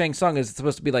said it, but Shang Tsung is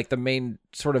supposed to be like the main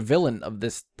sort of villain of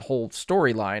this whole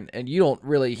storyline, and you don't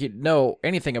really know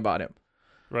anything about him.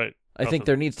 Right. I think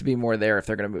there needs to be more there if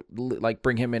they're going to like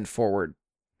bring him in forward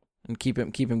and keep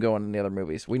him going in the other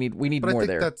movies. We need but more I think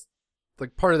there. That's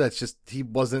like part of that's just he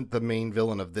wasn't the main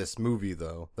villain of this movie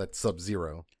though. That's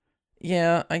Sub-Zero.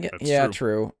 Yeah, I get. That's Yeah,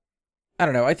 true. I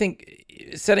don't know. I think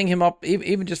setting him up,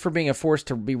 even just for being a force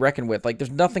to be reckoned with, like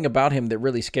there's nothing about him that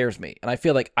really scares me, and I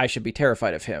feel like I should be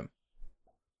terrified of him.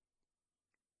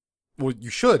 Well,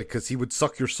 you should, because he would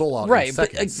suck your soul out Right, in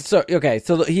but seconds.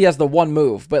 so he has the one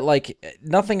move, but like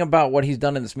nothing about what he's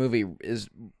done in this movie is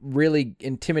really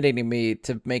intimidating me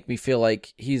to make me feel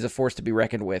like he's a force to be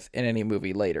reckoned with in any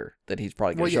movie later that he's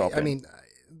probably going to show up in. I mean,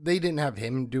 they didn't have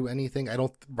him do anything.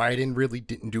 Raiden really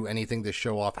didn't do anything to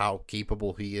show off how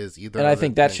capable he is either. And I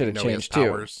think that should have changed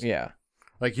too. Yeah.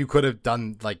 Like you could have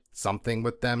done like something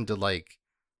with them to like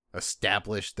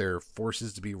establish their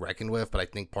forces to be reckoned with, but I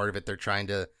think part of it they're trying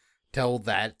to tell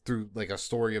that through like a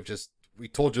story of just we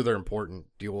told you they're important,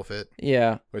 deal with it.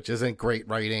 Yeah. Which isn't great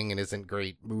writing and isn't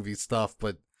great movie stuff,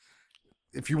 but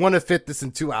if you want to fit this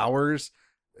in 2 hours,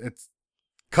 it's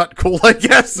cut cool, I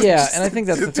guess. Yeah, and I think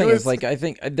that's the thing is like I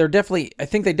think they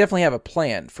definitely have a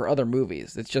plan for other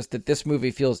movies. It's just that this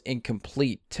movie feels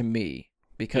incomplete to me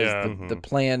because the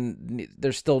plan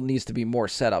there still needs to be more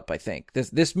setup, I think.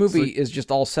 This movie is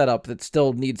just all set up that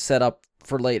still needs set up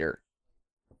for later.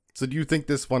 So do you think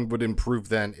this one would improve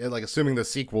then? Like, assuming the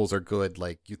sequels are good,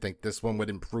 like, you think this one would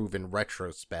improve in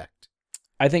retrospect?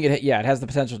 I think it has the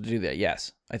potential to do that,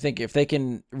 yes. I think if they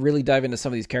can really dive into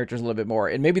some of these characters a little bit more,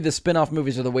 and maybe the spin-off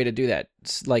movies are the way to do that.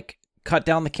 It's like, cut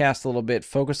down the cast a little bit,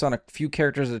 focus on a few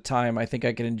characters at a time. I think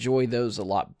I could enjoy those a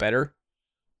lot better.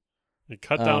 You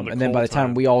cut down the and then by the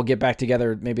time we all get back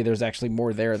together, maybe there's actually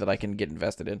more there that I can get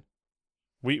invested in.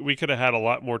 We could have had a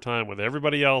lot more time with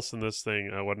everybody else in this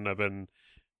thing. I wouldn't have been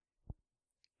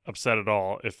upset at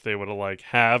all if they would have like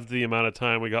halved the amount of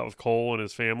time we got with Cole and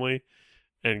his family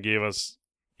and gave us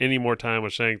any more time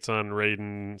with Shang Tsung,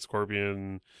 Raiden,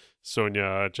 Scorpion,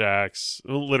 Sonya, Jax,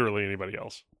 literally anybody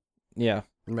else. Yeah.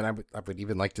 I mean, I would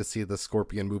even like to see the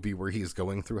Scorpion movie where he's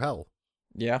going through hell.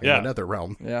 Yeah. In another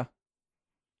realm. Yeah.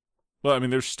 Well, I mean,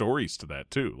 there's stories to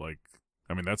that too. Like,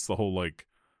 I mean, that's the whole like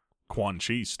Quan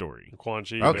Chi story. Quan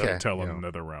Chi, okay, tell in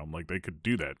another realm. Like they could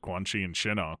do that. Quan Chi and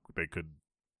Shinnok, they could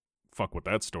fuck with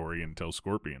that story and tell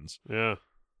Scorpions. Yeah.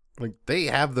 Like they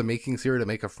have the makings here to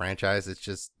make a franchise. It's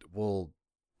just will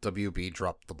WB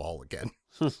drop the ball again?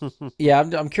 Yeah,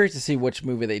 I'm curious to see which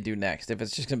movie they do next. If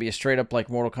it's just gonna be a straight up like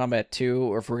Mortal Kombat 2,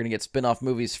 or if we're gonna get spin-off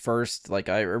movies first. Like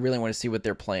I really want to see what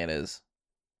their plan is.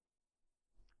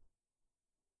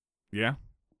 Yeah,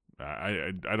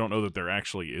 I don't know that there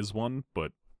actually is one,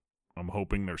 but I'm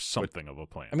hoping there's something of a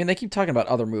plan. I mean, they keep talking about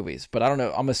other movies, but I don't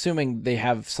know. I'm assuming they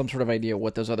have some sort of idea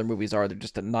what those other movies are. They're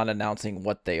just not announcing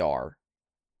what they are.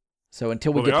 So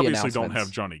until we get the announcements, they obviously don't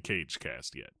have Johnny Cage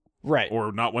cast yet, right?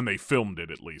 Or not when they filmed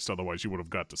it, at least. Otherwise, you would have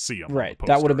got to see him. Right,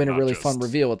 that would have been a really fun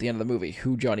reveal at the end of the movie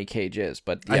who Johnny Cage is.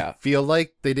 But yeah, I feel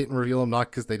like they didn't reveal him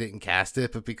not because they didn't cast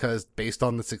it, but because based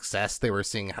on the success, they were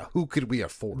seeing who could we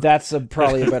afford. That's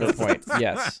probably a better point.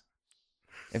 Yes.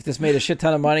 If this made a shit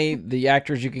ton of money, the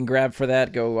actors you can grab for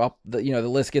that go up. The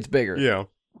list gets bigger. Yeah,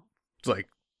 it's like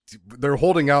they're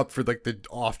holding out for like the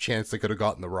off chance they could have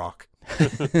gotten The Rock.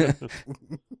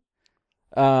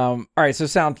 All right. So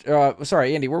sound.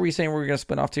 Sorry, Andy. Where were you saying we were going to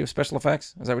spin off to? Special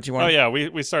effects? Is that what you wanted? Oh yeah,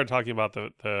 we started talking about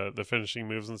the finishing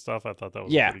moves and stuff. I thought that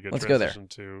was a pretty good let's go there.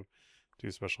 to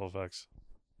do special effects.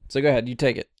 So go ahead. You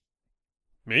take it.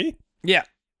 Me? Yeah.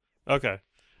 Okay.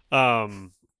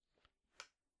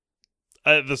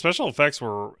 The special effects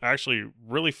were actually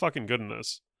really fucking good in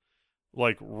this.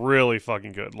 Like, really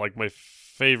fucking good. Like, my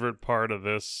favorite part of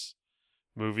this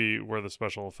movie were the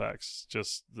special effects.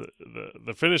 Just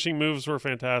the finishing moves were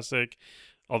fantastic.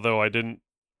 Although I didn't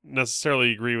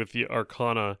necessarily agree with the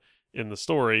arcana in the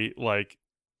story. Like,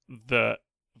 the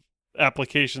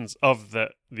applications of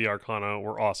the arcana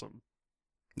were awesome.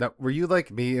 Now, were you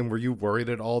like me, and were you worried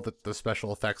at all that the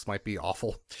special effects might be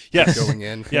awful? Yes. Going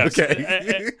in? Yes.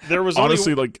 Okay. There was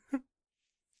honestly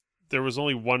there was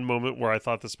only one moment where I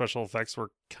thought the special effects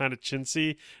were kind of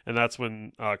chintzy, and that's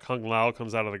when Kung Lao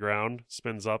comes out of the ground,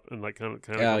 spins up, and like kind of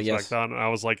comes back down. And I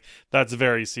was like, "That's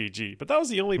very CG." But that was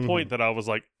the only point that I was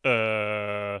like,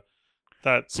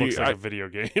 That looks like a video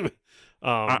game.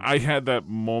 I had that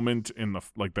moment in the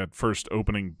that first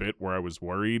opening bit where I was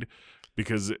worried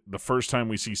because the first time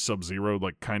we see Sub-Zero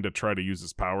kind of try to use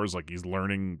his powers, he's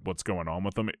learning what's going on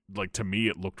with him. To me,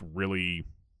 it looked really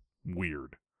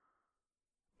weird.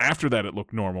 After that, it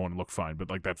looked normal and looked fine. But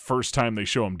that first time they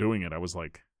show him doing it, I was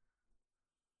like,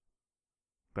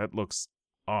 that looks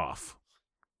off.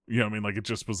 You know what I mean? It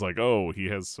just was oh, he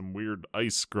has some weird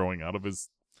ice growing out of his.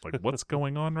 What's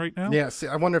going on right now? Yeah, see,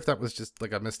 I wonder if that was just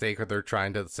a mistake, or they're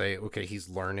trying to say, okay, he's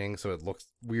learning, so it looks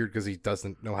weird because he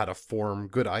doesn't know how to form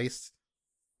good ice.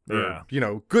 Or,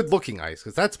 good looking ice,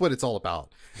 because that's what it's all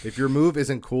about. If your move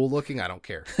isn't cool looking, I don't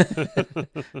care.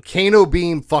 Kano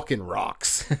Beam fucking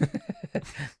rocks.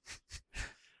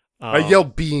 I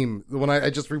yelled beam when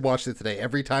I just rewatched it today.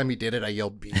 Every time he did it, I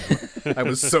yelled beam. I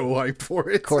was so hyped for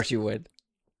it. Of course you would.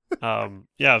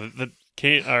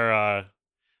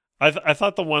 I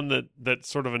thought the one that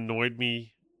sort of annoyed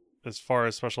me as far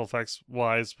as special effects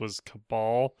wise was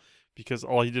Cabal, because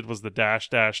all he did was the dash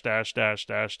thing,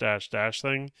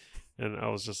 and I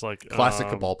was just like classic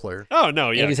Cabal player. Oh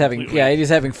no, yeah, he's having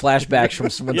flashbacks from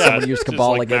when someone used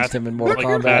Cabal against him in Mortal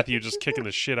Kombat. Matthew just kicking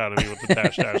the shit out of me with the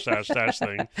dash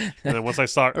thing, and then once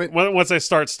I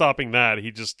start stopping that,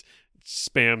 he just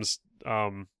spams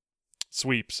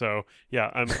sweep. So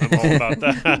yeah, I'm all about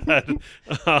that.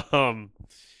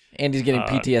 Andy's getting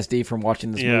PTSD from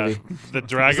watching this movie. The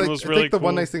dragon was really cool.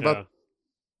 One nice thing about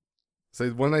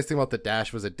the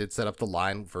dash was it did set up the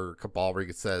line for Cabal where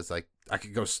it says I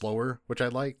could go slower, which I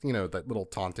liked. That little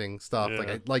taunting stuff. Yeah.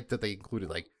 I liked that they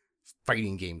included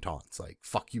fighting game taunts,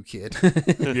 fuck you, kid.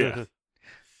 Yeah.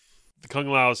 The Kung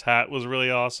Lao's hat was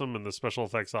really awesome, and the special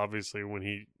effects, obviously, when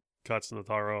he cuts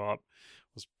Nataro up,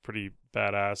 was pretty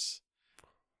badass.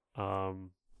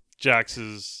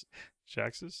 Jax's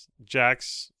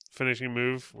finishing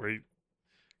move where he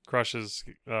crushes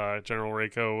General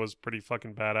Reiko was pretty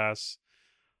fucking badass.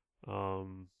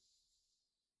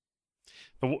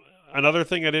 Another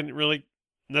thing I didn't really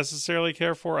necessarily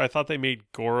care for, I thought they made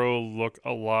Goro look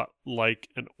a lot like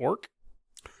an orc.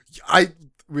 I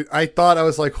thought, I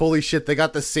was like, holy shit, they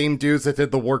got the same dudes that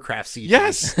did the Warcraft CG.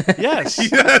 Yes. Yeah,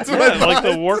 that's what I thought.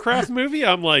 The Warcraft movie,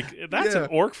 I'm like, that's an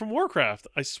orc from Warcraft.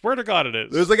 I swear to God it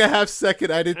is. There was a half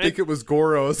second, I didn't think it was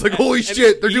Goro. I was like, holy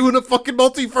shit, they're doing a fucking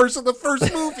multiverse in the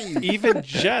first movie. Even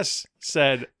Jess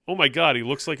said, oh my God, he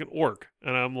looks like an orc.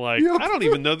 And I'm like, I don't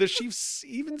even know that she's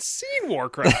even seen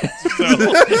Warcraft.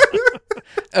 So.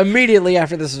 Immediately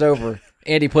after this is over,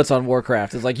 Andy puts on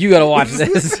Warcraft. It's like, you gotta watch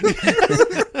this.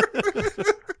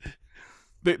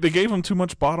 They gave him too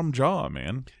much bottom jaw,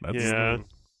 man. It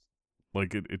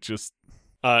just.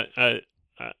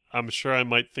 I'm sure I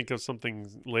might think of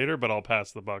something later, but I'll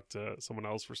pass the buck to someone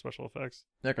else for special effects.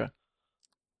 Okay.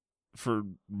 For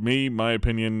me, my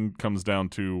opinion comes down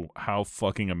to how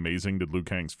fucking amazing did Liu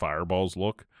Kang's fireballs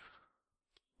look.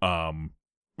 The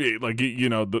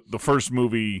first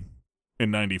movie in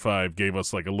 '95 gave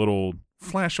us a little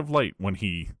flash of light when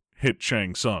he hit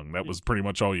Shang Tsung. That was pretty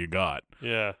much all you got.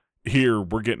 Yeah. Here,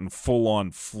 we're getting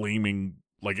full-on flaming,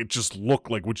 it just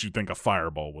looked like what you think a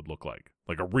fireball would look like.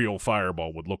 Like a real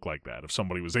fireball would look like that. If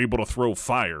somebody was able to throw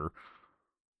fire,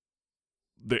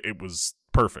 it was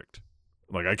perfect.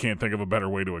 I can't think of a better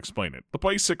way to explain it. The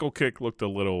bicycle kick looked a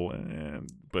little,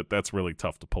 but that's really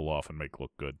tough to pull off and make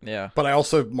look good. Yeah. But I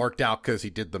also marked out because he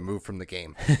did the move from the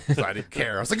game. So I didn't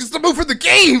care. I was like, it's the move from the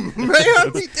game, man!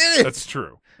 He did it! That's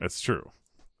true.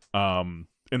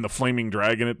 In the flaming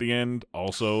dragon at the end,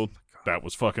 also, that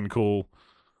was fucking cool.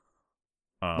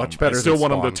 Much better. I still than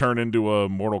want Spawn. him to turn into a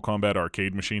Mortal Kombat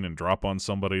arcade machine and drop on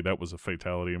somebody. That was a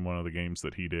fatality in one of the games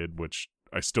that he did, which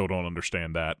I still don't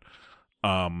understand that.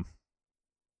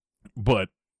 But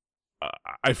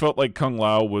I felt like Kung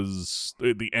Lao was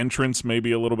the entrance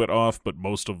maybe a little bit off, but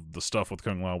most of the stuff with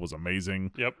Kung Lao was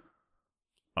amazing. Yep.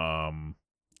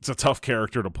 It's a tough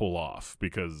character to pull off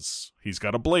because he's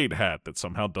got a blade hat that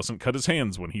somehow doesn't cut his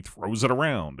hands when he throws it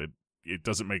around. It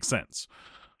doesn't make sense,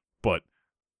 but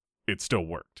it still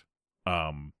worked.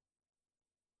 I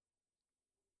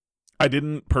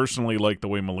didn't personally like the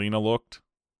way Melina looked.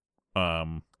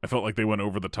 I felt like they went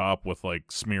over the top with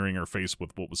smearing her face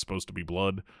with what was supposed to be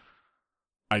blood.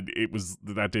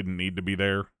 That didn't need to be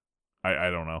there.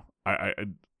 I don't know. I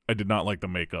did not like the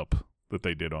makeup that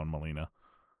they did on Melina.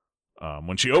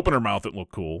 When she opened her mouth, it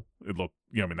looked cool.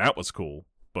 That was cool.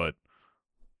 But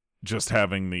just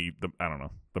having the I don't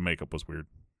know, the makeup was weird.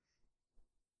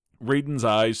 Raiden's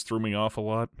eyes threw me off a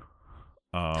lot.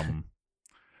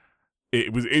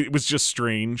 It was just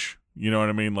strange. You know what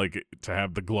I mean? To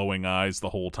have the glowing eyes the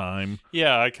whole time.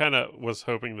 Yeah, I kind of was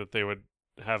hoping that they would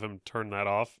have him turn that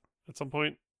off at some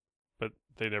point. but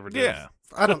they never did. Yeah.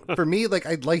 For me, like,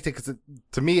 I liked it because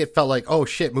to me, it felt like, oh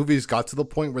shit, movies got to the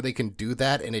point where they can do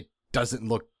that and it doesn't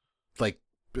look like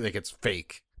it's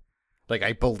fake. Like,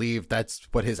 I believe that's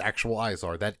what his actual eyes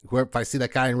are. That if I see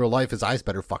that guy in real life, his eyes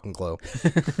better fucking glow.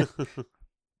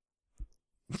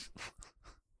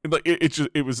 Like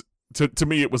it was to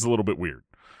me, it was a little bit weird.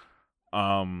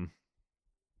 I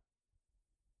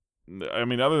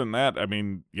mean, other than that, I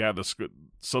mean, yeah, the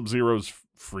Sub-Zero's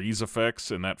freeze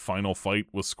effects in that final fight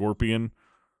with Scorpion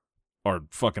are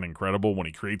fucking incredible. When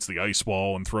he creates the ice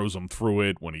wall and throws him through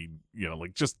it, when he,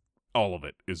 like, just all of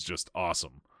it is just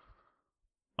awesome.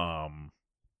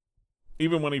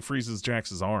 Even when he freezes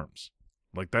Jax's arms,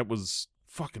 like, that was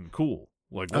fucking cool.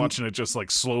 Like, watching it just,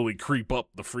 like, slowly creep up,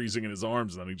 the freezing in his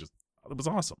arms, and then it was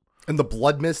awesome. And the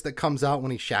blood mist that comes out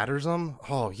when he shatters them.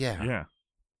 Oh, yeah. Yeah.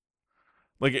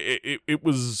 Like, it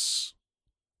was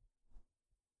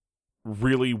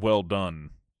really well done,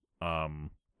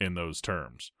 in those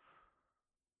terms.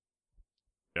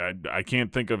 I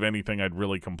can't think of anything I'd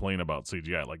really complain about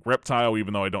CGI. Like, Reptile,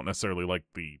 even though I don't necessarily like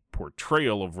the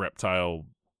portrayal of Reptile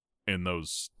in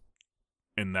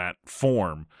that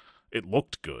form, it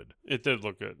looked good. It did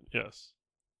look good, yes.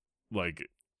 Like,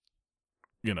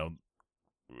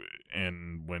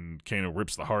 and when Kano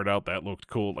rips the heart out, that looked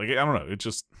cool. Like, I don't know, it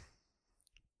just...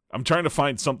 I'm trying to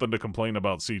find something to complain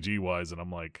about CG-wise, and I'm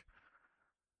like...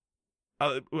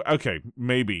 okay,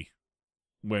 maybe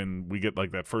when we get,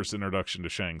 like, that first introduction to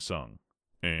Shang Tsung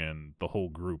and the whole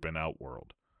group in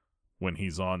Outworld, when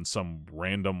he's on some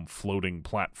random floating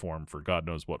platform for God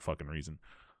knows what fucking reason.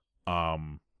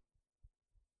 That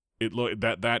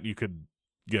you could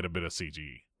get a bit of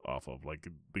CG off of. Like,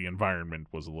 the environment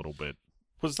was a little bit...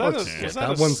 Was that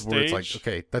that a one's stage? where it's like,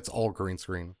 okay, that's all green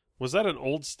screen. Was that an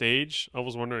old stage? I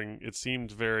was wondering. It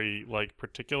seemed very, like,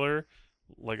 particular.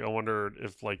 Like, I wondered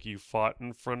if, like, you fought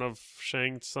in front of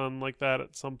Shang Tsung like that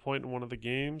at some point in one of the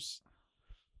games.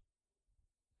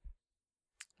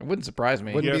 It wouldn't surprise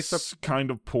me. Yes,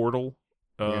 kind of Portal.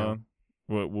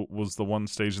 Was the one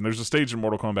stage, and there's a stage in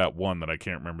Mortal Kombat 1 that I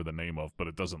can't remember the name of, but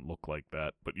it doesn't look like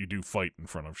that. But you do fight in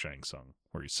front of Shang Tsung,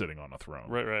 where he's sitting on a throne.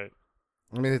 Right.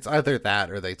 I mean, it's either that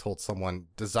or they told someone,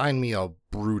 design me a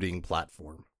brooding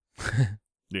platform.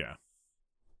 Yeah.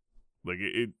 Like,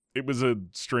 it was a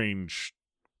strange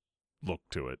look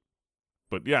to it.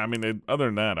 But yeah, I mean, other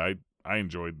than that, I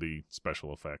enjoyed the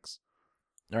special effects.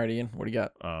 All right, Ian, what do you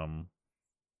got?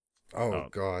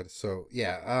 God. So,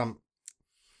 yeah,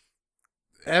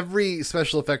 every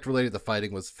special effect related to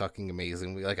fighting was fucking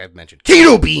amazing. Like I've mentioned,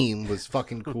 Kano Beam was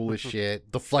fucking cool as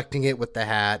shit. Deflecting it with the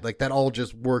hat, like that all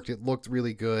just worked. It looked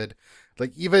really good.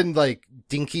 Like even like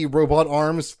dinky robot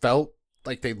arms felt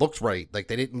like they looked right. Like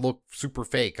they didn't look super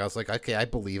fake. I was like, okay, I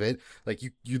believe it. Like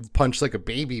you punch like a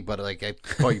baby, but like I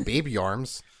call you baby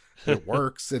arms. It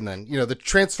works. And then, the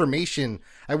transformation,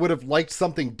 I would have liked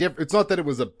something different. It's not that it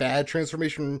was a bad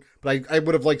transformation, but I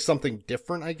would have liked something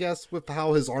different, I guess, with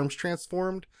how his arms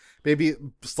transformed. Maybe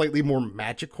slightly more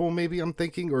magical, maybe I'm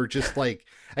thinking, or just like,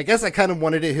 I guess I kind of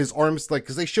wanted his arms, like,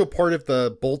 because they show part of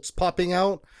the bolts popping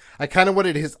out. I kind of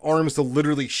wanted his arms to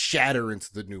literally shatter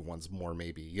into the new ones more,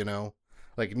 maybe,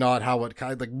 like not how it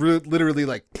kind of like literally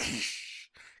like,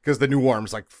 because the new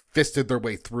arms like fisted their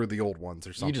way through the old ones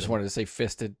or something. You just wanted to say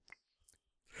fisted.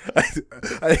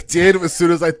 I did as soon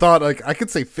as I thought, like, I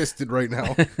could say fisted right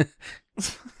now.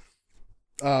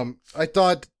 I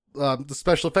thought the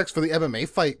special effects for the MMA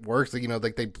fight worked. Like,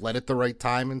 like they bled at the right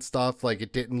time and stuff. Like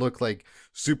it didn't look like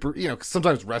super, 'cause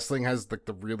sometimes wrestling has like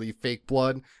the really fake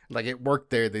blood. Like it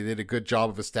worked there. They did a good job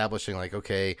of establishing like,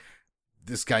 okay,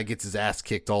 this guy gets his ass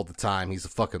kicked all the time. He's a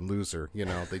fucking loser.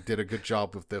 They did a good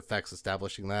job with the effects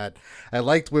establishing that. I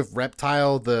liked with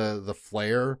Reptile, the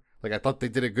flare. Like, I thought they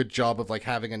did a good job of, like,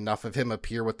 having enough of him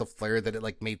appear with the flare that it,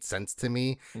 like, made sense to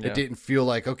me. Yeah. It didn't feel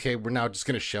like, okay, we're now just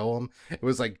going to show him. It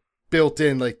was, like, built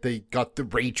in, like, they got the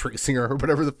ray tracing or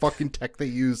whatever the fucking tech they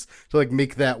use to, like,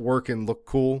 make that work and look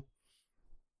cool.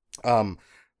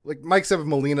 Like, Mike said with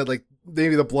Melina, like,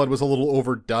 maybe the blood was a little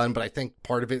overdone, but I think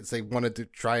part of it is they wanted to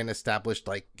try and establish,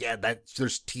 like, yeah,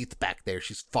 there's teeth back there.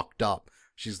 She's fucked up.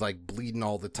 She's like bleeding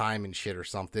all the time and shit or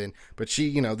something. But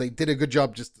she, they did a good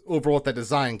job just overall with that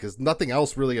design because nothing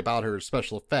else really about her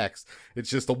special effects.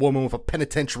 It's just a woman with a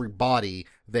penitentiary body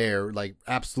there, like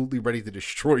absolutely ready to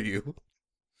destroy you.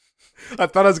 I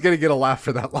thought I was going to get a laugh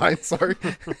for that line. Sorry.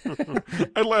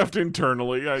 I laughed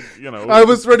internally. I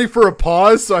was ready for a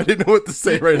pause, so I didn't know what to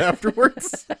say right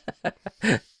afterwards.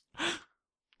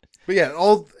 But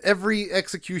yeah, every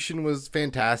execution was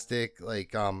fantastic,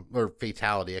 like or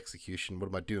fatality execution. What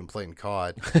am I doing playing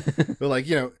COD? But like,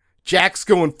 Jack's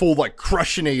going full like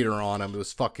Crushinator on him. It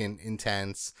was fucking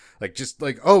intense. Like just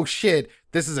like, oh shit,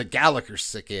 this is a Gallagher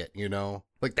sicket, you know?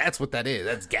 Like that's what that is.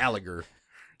 That's Gallagher.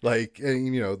 Like,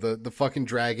 and, you know, the fucking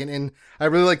dragon. And I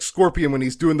really like Scorpion when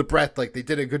he's doing the breath. Like they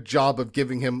did a good job of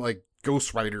giving him like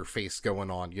Ghost Rider face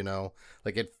going on, you know?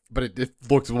 Like it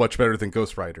looked much better than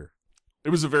Ghost Rider. It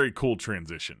was a very cool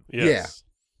transition. Yes.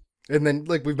 Yeah. And then,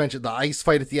 like we've mentioned, the ice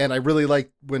fight at the end. I really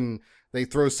like when they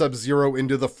throw Sub-Zero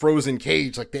into the frozen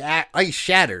cage. Like, the ice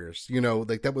shatters, you know?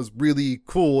 Like, that was really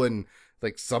cool. And,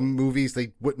 like, some movies,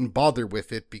 they wouldn't bother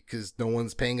with it because no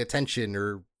one's paying attention.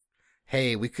 Or,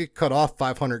 hey, we could cut off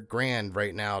 $500,000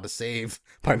 right now to save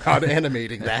by not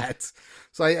animating that.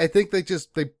 So I think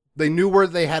they knew where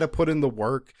they had to put in the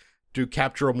work to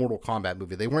capture a Mortal Kombat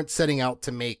movie. They weren't setting out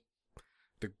to make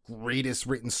the greatest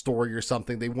written story or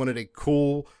something. They wanted a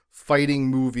cool fighting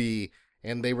movie,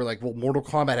 and they were like, well, Mortal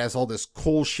Kombat has all this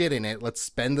cool shit in it. Let's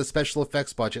spend the special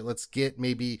effects budget. Let's get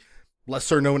maybe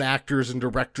lesser known actors and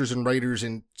directors and writers,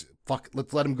 and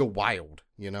let's let them go wild,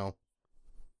 you know?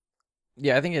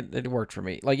 Yeah, I think it worked for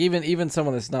me. Like, even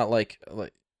someone that's not like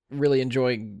really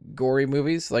enjoying gory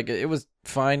movies, like, it was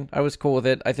fine. I was cool with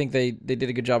it. I think they did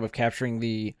a good job of capturing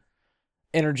the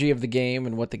energy of the game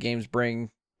and what the games bring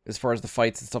as far as the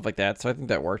fights and stuff like that. So I think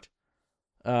that worked.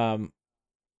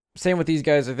 Same with these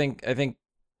guys. I think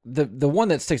the one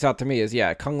that sticks out to me is,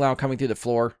 Kung Lao coming through the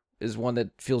floor is one that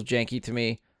feels janky to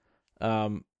me.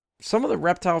 Some of the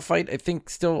reptile fight, I think,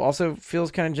 still also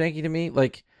feels kind of janky to me.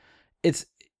 Like, and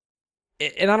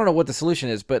I don't know what the solution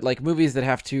is, but like movies that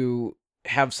have to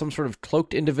have some sort of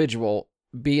cloaked individual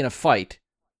be in a fight,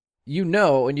 you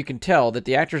know, and you can tell that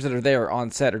the actors that are there on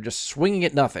set are just swinging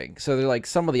at nothing. So they're like,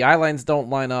 some of the eye lines don't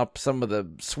line up, some of the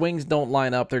swings don't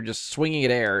line up. They're just swinging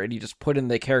at air, and you just put in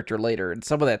the character later. And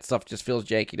some of that stuff just feels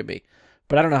janky to me.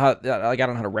 But I don't know how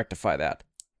to rectify that.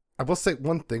 I will say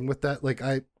one thing with that. Like,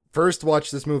 I first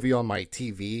watched this movie on my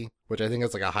TV, which I think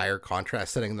is like a higher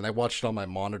contrast setting. And then I watched it on my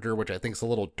monitor, which I think is a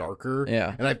little darker.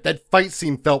 Yeah. And that fight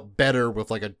scene felt better with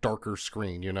like a darker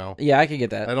screen, you know? Yeah, I could get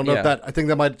that. I don't know if I think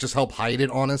that might just help hide it,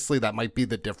 honestly. That might be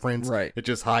the difference. Right. It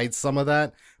just hides some of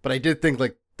that. But I did think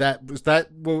like that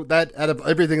out of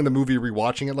everything in the movie,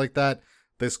 rewatching it like that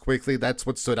this quickly, that's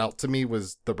what stood out to me,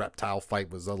 was the reptile fight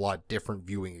was a lot different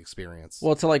viewing experience.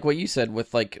 Well, to like what you said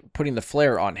with like putting the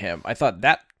flare on him, I thought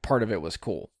that part of it was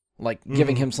cool. Like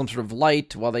giving him some sort of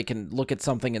light while they can look at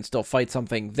something and still fight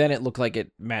something. Then it looked like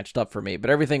it matched up for me.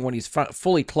 But everything when he's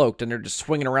fully cloaked and they're just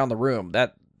swinging around the room,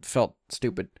 that felt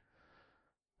stupid.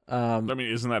 I mean,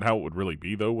 isn't that how it would really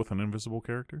be though with an invisible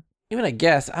character? Even I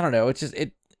guess, I don't know. It's just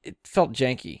it felt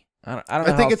janky. I don't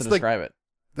know how else to describe it.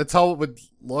 That's how it would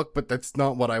look, but that's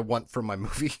not what I want from my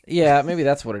movie. Yeah, maybe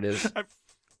that's what it is.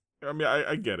 I mean,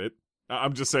 I get it.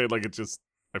 I'm just saying, like,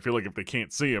 I feel like if they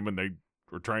can't see him and they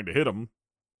were trying to hit him,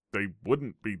 they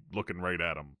wouldn't be looking right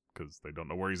at him because they don't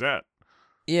know where he's at.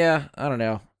 Yeah, I don't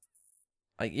know.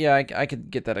 I could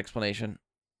get that explanation.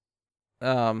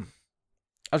 I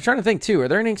was trying to think too. Are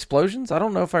there any explosions? I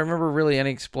don't know if I remember really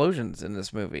any explosions in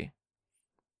this movie.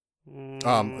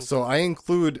 So I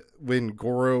include when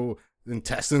Goro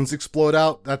intestines explode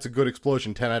out. That's a good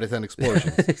explosion. 10 out of 10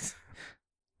 explosions.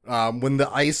 When the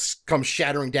ice comes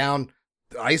shattering down,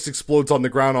 the ice explodes on the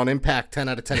ground on impact. 10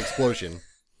 out of 10 explosion.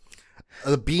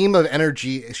 The beam of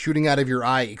energy shooting out of your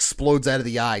eye explodes out of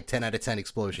the eye. 10 out of 10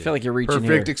 explosion. I feel like you're reaching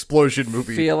Perfect here. explosion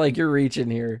movie. Feel like you're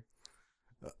reaching here.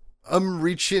 I'm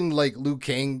reaching like Liu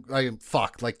Kang.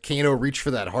 Like Kano reached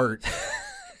for that heart.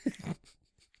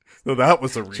 So that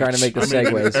was a reach. Trying to make the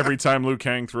segues. Every time Liu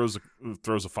Kang throws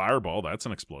a fireball, that's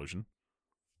an explosion.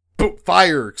 Boom,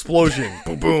 fire, explosion,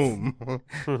 boom, boom.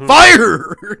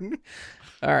 Fire!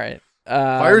 All right.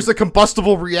 Fire's a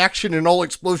combustible reaction, and all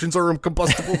explosions are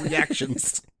combustible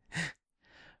reactions.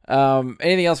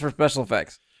 Anything else for special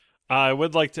effects? I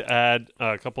would like to add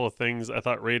a couple of things. I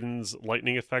thought Raiden's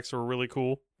lightning effects were really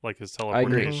cool, like his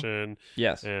teleportation.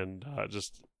 Yes. And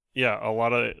a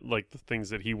lot of like the things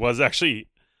that he was actually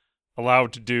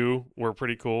allowed to do were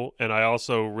pretty cool. And I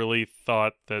also really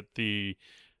thought that the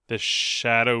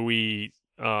shadowy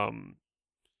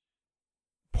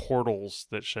portals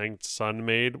that Shang Tsung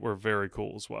made were very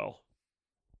cool as well.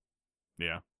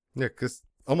 Yeah. Yeah, because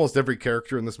almost every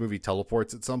character in this movie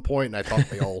teleports at some point, and I thought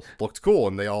they all looked cool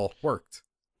and they all worked.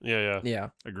 Yeah.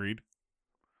 Agreed.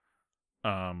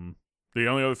 The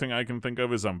only other thing I can think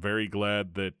of is I'm very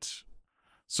glad that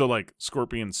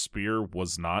Scorpion's spear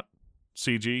was not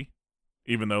CG,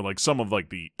 even though like some of like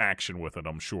the action with it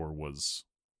I'm sure was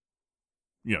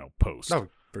post. Oh,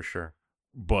 for sure.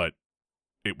 But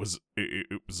it was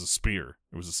a spear.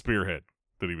 It was a spearhead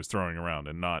that he was throwing around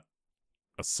and not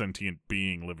a sentient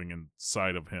being living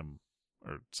inside of him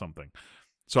or something.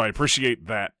 So I appreciate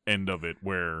that end of it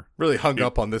where... Really hung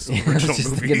up on this original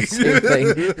movie.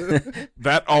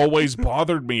 That always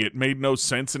bothered me. It made no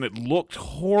sense, and it looked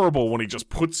horrible when he just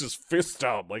puts his fist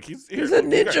out. Like he's a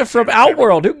ninja from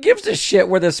Outworld. Who gives a shit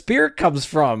where the spirit comes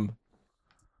from?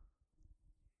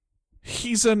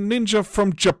 He's a ninja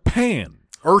from Japan.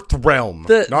 Earthrealm,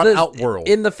 not Outworld.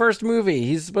 In the first movie,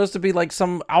 he's supposed to be like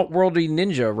some outworldy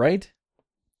ninja, right?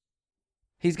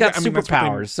 He's got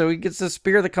superpowers, so he gets a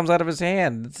spear that comes out of his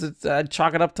hand.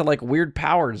 Chalk it up to like weird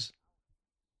powers.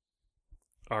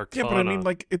 Arcana. Yeah, but I mean,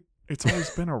 like it's always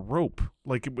been a rope.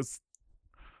 Like it was.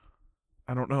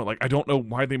 I don't know. Like I don't know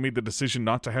why they made the decision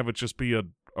not to have it just be a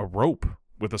rope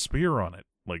with a spear on it.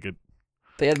 Like it.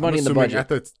 They had money in the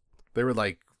budget. They were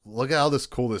like, "Look at how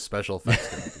cool this special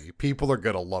effects gonna be. People are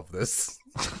gonna love this."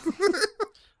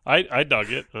 I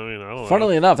dug it. I mean, I don't know.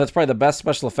 Funnily enough, that's probably the best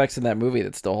special effects in that movie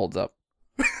that still holds up.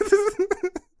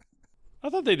 I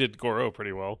thought they did Goro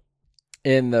pretty well.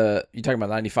 You talking about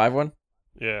 95 one?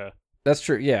 Yeah. That's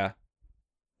true, yeah.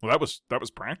 Well, that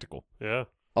was practical. Yeah.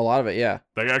 A lot of it, yeah.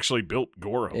 They actually built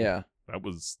Goro. Yeah. That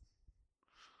was...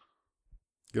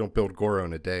 You don't build Goro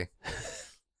in a day.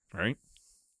 Right?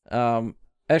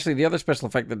 Actually, the other special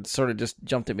effect that sort of just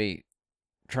jumped at me,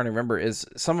 trying to remember, is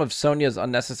some of Sonya's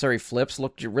unnecessary flips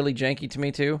looked really janky to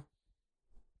me, too.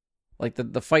 Like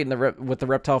the fight with the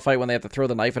reptile fight when they have to throw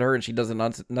the knife at her and she does an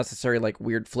unnecessary like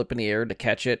weird flip in the air to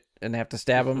catch it and have to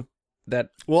stab him. That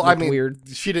weird.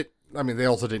 She did. I mean, they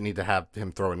also didn't need to have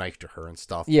him throw a knife to her and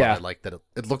stuff. Yeah, but I like that.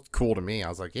 It looked cool to me. I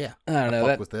was like, yeah. I don't know.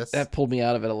 That pulled me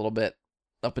out of it a little bit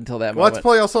up until that moment. Well, that's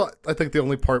probably also I think the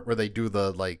only part where they do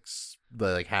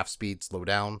the half speed slow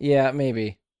down. Yeah,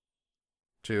 maybe.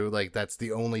 Too, like that's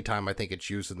the only time I think it's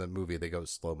used in the movie they go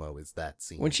slow mo is that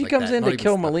scene. When she comes in to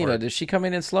kill Melina, does she come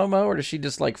in slow mo or does she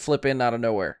just like flip in out of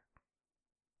nowhere?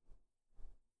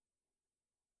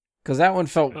 Because that one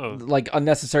felt like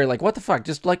unnecessary. Like what the fuck?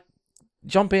 Just like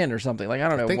jump in or something. Like I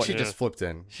don't know. I think she just flipped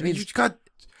in.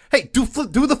 Hey, do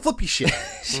the flippy shit.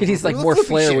 She needs like more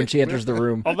flair when she enters the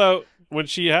room. Although when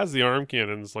she has the arm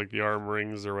cannons, like the arm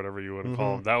rings or whatever you want to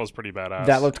call them, that was pretty badass.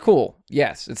 That looked cool.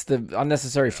 Yes, it's the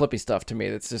unnecessary flippy stuff to me.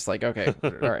 That's just like, okay, all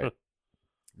right.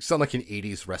 You sound like an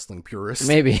 80s wrestling purist.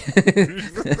 Maybe.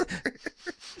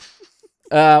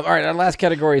 All right, our last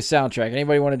category is soundtrack.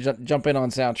 Anybody want to jump in on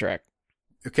soundtrack?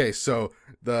 Okay, so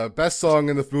the best song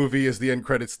in the movie is the end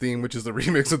credits theme, which is the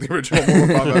remix of the original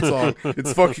Mortal Kombat song.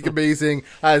 It's fucking amazing.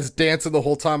 I was dancing the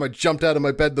whole time. I jumped out of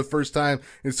my bed the first time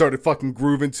and started fucking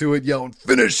grooving to it, yelling,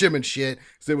 "Finish him!" and shit.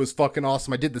 So it was fucking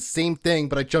awesome. I did the same thing,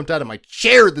 but I jumped out of my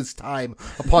chair this time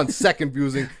upon second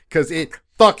viewing because it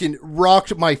fucking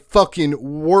rocked my fucking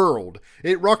world.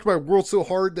 It rocked my world so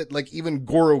hard that like even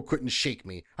Goro couldn't shake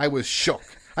me. I was shook.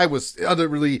 I was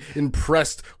utterly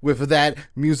impressed with that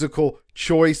musical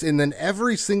choice. And then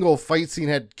every single fight scene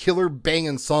had killer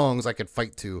banging songs I could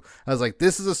fight to. I was like,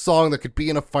 this is a song that could be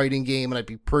in a fighting game and I'd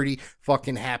be pretty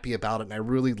fucking happy about it. And I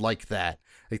really like that.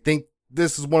 I think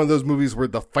this is one of those movies where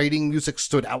the fighting music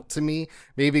stood out to me.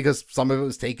 Maybe because some of it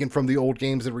was taken from the old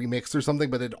games and remixed or something,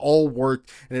 but it all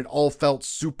worked and it all felt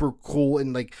super cool.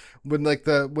 And like when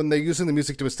they're using the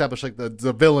music to establish like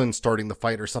the villain starting the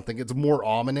fight or something, it's more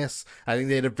ominous. I think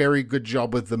they did a very good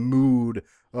job with the mood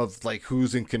of like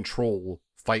who's in control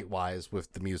fight wise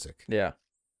with the music. Yeah.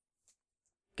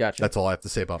 Gotcha. That's all I have to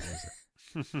say about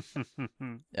music.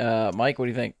 Mike, what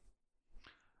do you think?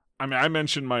 I mean, I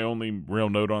mentioned my only real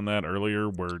note on that earlier,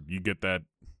 where you get that,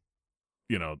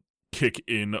 kick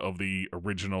in of the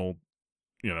original,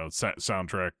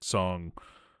 soundtrack song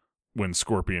when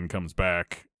Scorpion comes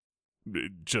back.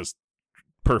 Just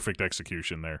perfect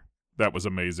execution there. That was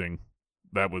amazing.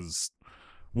 That was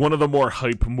one of the more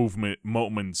hype movement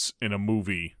moments in a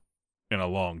movie in a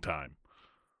long time.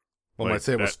 Well, I might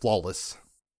say it was flawless.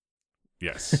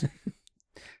 Yes.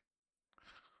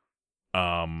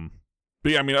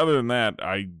 But yeah, I mean, other than that,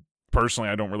 I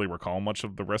don't really recall much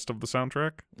of the rest of the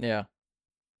soundtrack. Yeah.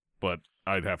 But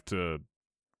I'd have to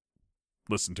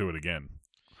listen to it again.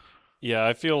 Yeah,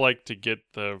 I feel like to get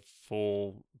the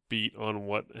full beat on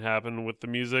what happened with the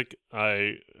music,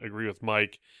 I agree with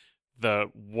Mike.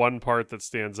 The one part that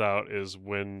stands out is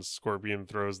when Scorpion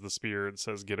throws the spear and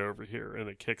says, "Get over here," and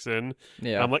it kicks in.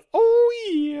 Yeah. And I'm like, oh,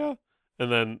 yeah.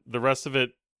 And then the rest of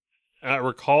it, I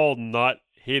recall not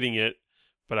hitting it,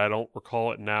 but I don't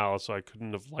recall it now, so I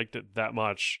couldn't have liked it that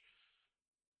much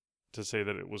to say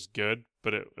that it was good,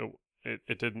 but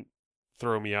it didn't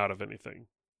throw me out of anything.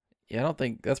 Yeah, I don't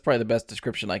think that's probably the best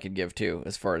description I could give too,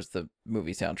 as far as the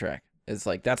movie soundtrack. It's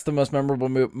like that's the most memorable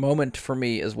moment for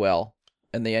me as well.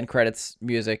 And the end credits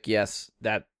music, yes,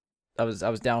 that I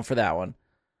was down for that one.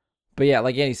 But yeah,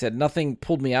 like Andy said, nothing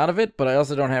pulled me out of it, but I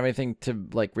also don't have anything to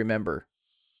like remember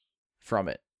from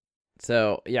it.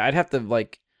 So yeah, I'd have to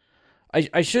like,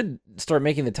 I should start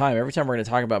making the time every time we're going to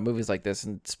talk about movies like this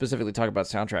and specifically talk about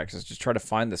soundtracks is just try to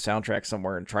find the soundtrack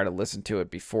somewhere and try to listen to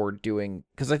it before doing,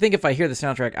 because I think if I hear the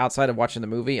soundtrack outside of watching the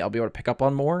movie, I'll be able to pick up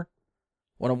on more.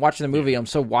 When I'm watching the movie, I'm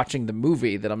so watching the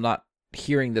movie that I'm not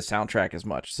hearing the soundtrack as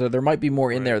much. So there might be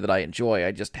more in there that I enjoy.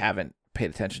 I just haven't paid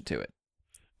attention to it.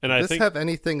 And Does this have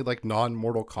anything like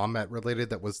non-Mortal Kombat related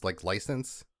that was like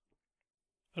licensed?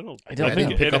 I don't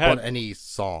think pick up on any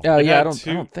song. Oh yeah, I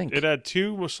don't think it had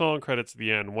 2 song credits at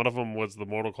the end. One of them was the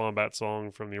Mortal Kombat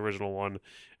song from the original one,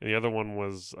 and the other one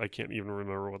was, I can't even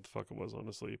remember what the fuck it was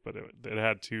honestly, but it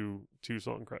had two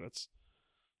song credits.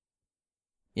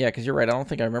 Yeah, because you're right. I don't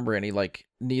think I remember any like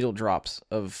needle drops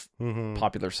of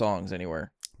popular songs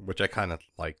anywhere. Which I kind of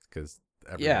liked because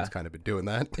everyone's kind of been doing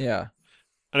that. Yeah.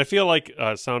 And I feel like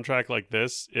a soundtrack like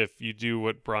this, if you do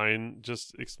what Brian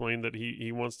just explained that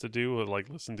he wants to do, like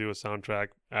listen to a soundtrack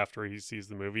after he sees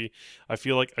the movie, I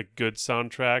feel like a good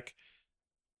soundtrack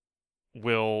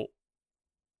will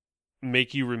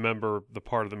make you remember the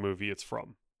part of the movie it's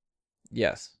from.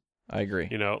 Yes, I agree.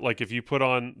 You know, like if you put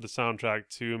on the soundtrack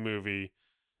to a movie,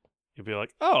 you'll be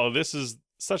like, oh, this is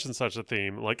such and such a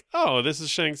theme. Like, oh, this is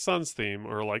Shang Tsung's theme,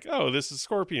 or like, oh, this is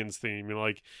Scorpion's theme. You know,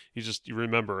 like you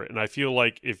remember it. And I feel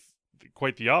like if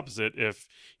quite the opposite, if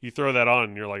you throw that on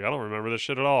and you're like, I don't remember this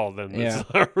shit at all, then it's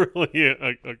not really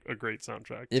a great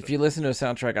soundtrack. If you listen to a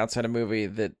soundtrack outside a movie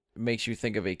that makes you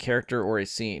think of a character or a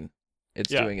scene, it's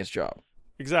doing its job.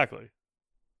 Exactly.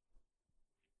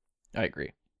 I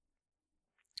agree.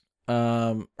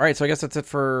 All right, so I guess that's it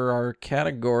for our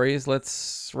categories.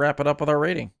 Let's wrap it up with our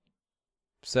rating.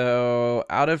 So,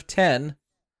 out of 10,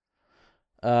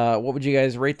 what would you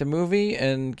guys rate the movie?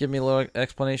 And give me a little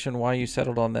explanation why you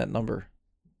settled on that number.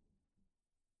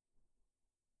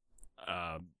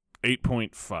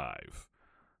 8.5.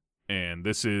 And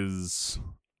this is...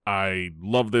 I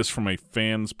love this from a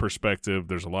fan's perspective.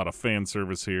 There's a lot of fan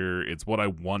service here. It's what I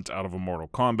want out of a Mortal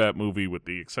Kombat movie, with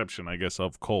the exception, I guess,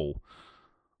 of Cole.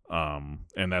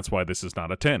 And that's why this is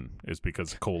not a 10, is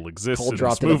because Cole exists in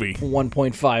this movie.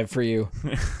 1.5 for you.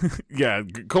 Yeah,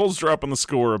 Cole's dropping the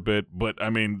score a bit, but I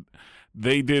mean,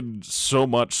 they did so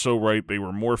much so right. They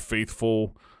were more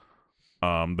faithful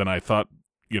than I thought,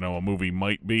 a movie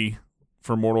might be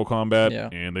for Mortal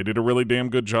Kombat, and they did a really damn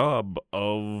good job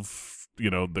of,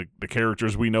 the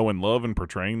characters we know and love and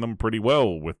portraying them pretty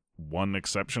well, with one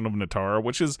exception of Nitara,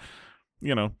 which is,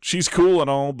 she's cool and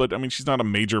all, but I mean, she's not a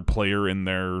major player in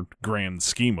their grand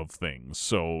scheme of things.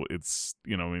 So it's,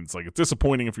 it's like, it's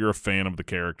disappointing if you're a fan of the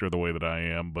character the way that I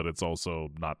am, but it's also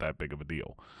not that big of a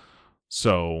deal.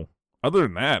 So other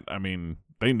than that, I mean,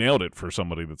 they nailed it for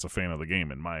somebody that's a fan of the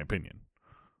game, in my opinion.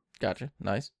 Gotcha.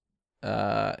 Nice.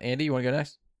 Andy, you want to go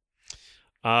next?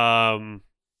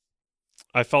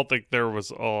 I felt like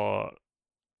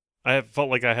I felt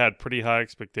like I had pretty high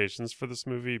expectations for this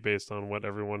movie based on what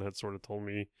everyone had sort of told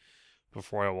me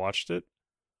before I watched it.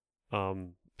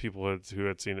 People who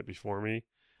had seen it before me.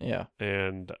 Yeah.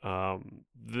 And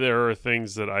there are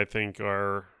things that I think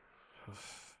are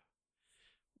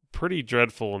pretty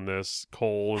dreadful in this.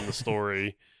 Cole and the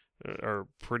story are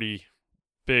pretty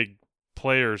big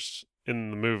players in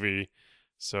the movie.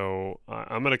 So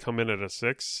I'm going to come in at a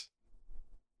 6.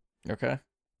 Okay.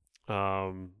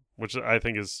 Which I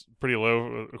think is pretty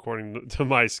low according to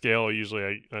my scale.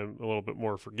 Usually I'm a little bit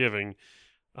more forgiving.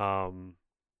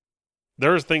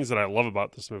 There's things that I love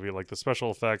about this movie, like the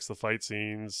special effects, the fight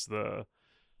scenes, the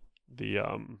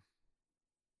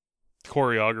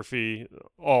choreography,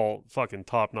 all fucking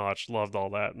top notch. Loved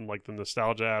all that, and like the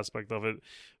nostalgia aspect of it.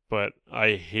 But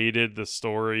I hated the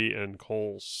story and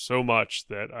Cole so much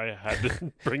that I had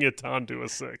to bring it down to a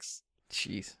 6.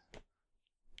 Jeez,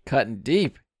 cutting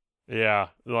deep. Yeah,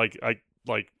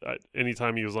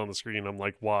 anytime he was on the screen, I'm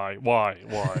like, why?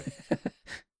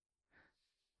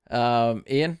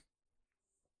 Ian?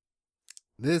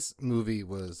 This movie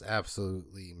was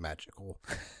absolutely magical.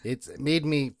 It's made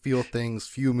me feel things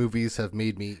few movies have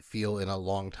made me feel in a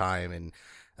long time, and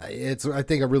it's, I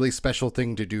think, a really special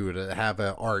thing to do, to have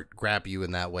an art grab you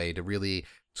in that way, to really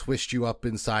twist you up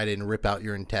inside and rip out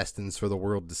your intestines for the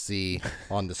world to see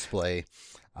on display.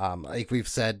 Like we've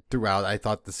said throughout, I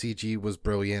thought the CG was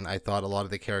brilliant. I thought a lot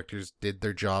of the characters did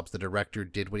their jobs. The director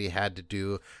did what he had to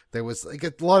do. There was like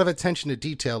a lot of attention to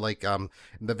detail. Like in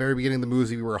the very beginning of the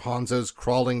movie where Hanzo's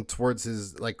crawling towards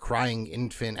his like crying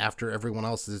infant after everyone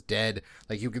else is dead.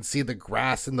 Like you can see the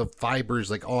grass and the fibers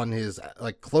like on his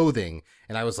like clothing.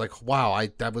 And I was like, wow,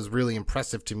 that was really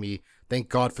impressive to me. Thank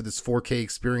God for this 4K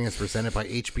experience presented by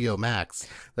HBO Max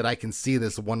that I can see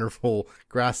this wonderful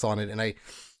grass on it. And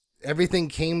everything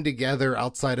came together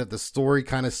outside of the story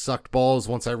kind of sucked balls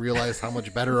once I realized how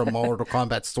much better a Mortal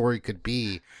Kombat story could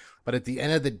be. But at the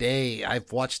end of the day,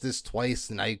 I've watched this twice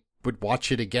and I would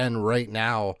watch it again right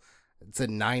now. It's a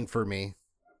 9 for me.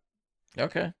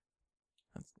 Okay.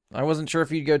 I wasn't sure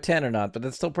if you'd go 10 or not, but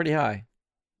that's still pretty high.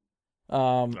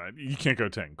 You can't go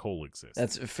 10. Cole exists.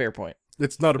 That's a fair point.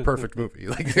 It's not a perfect movie.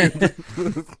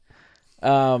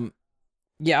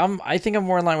 Yeah, I think I'm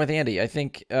more in line with Andy. I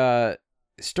think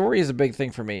story is a big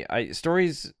thing for me.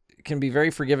 Stories can be very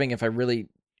forgiving if I really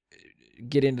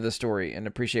get into the story and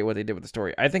appreciate what they did with the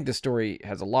story. I think the story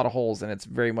has a lot of holes and it's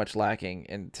very much lacking,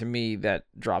 and to me that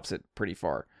drops it pretty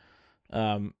far.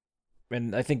 And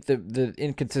I think the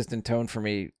inconsistent tone for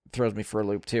me throws me for a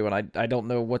loop too, and I don't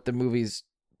know what the movie's,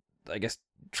 I guess,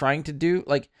 trying to do.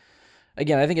 Like,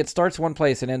 again, I think it starts one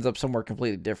place and ends up somewhere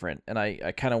completely different, and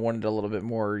I kind of wanted a little bit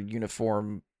more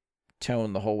uniform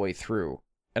tone the whole way through.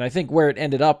 And I think where it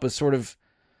ended up was sort of,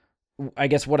 I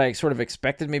guess, what I sort of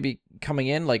expected maybe coming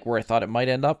in, like where I thought it might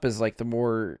end up is like the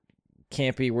more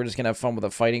campy, we're just going to have fun with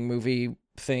a fighting movie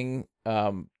thing.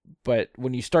 But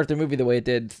when you start the movie the way it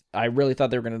did, I really thought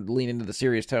they were going to lean into the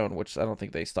serious tone, which I don't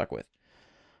think they stuck with.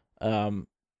 But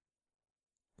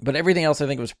everything else I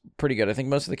think was pretty good. I think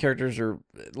most of the characters are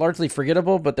largely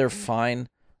forgettable, but they're fine.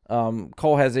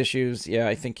 Cole has issues. Yeah,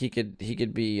 I think he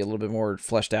could be a little bit more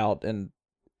fleshed out and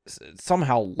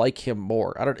somehow like him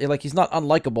more. I don't like, he's not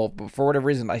unlikable, but for whatever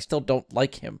reason I still don't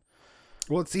like him.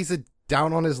 Well, he's a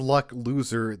down on his luck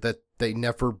loser that they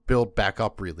never build back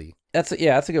up really. That's a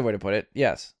good way to put it.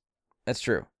 Yes, that's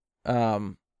true.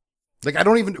 Like, I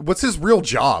don't even, what's his real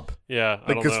job? Yeah,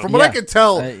 because from what I can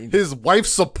tell, his wife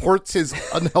supports his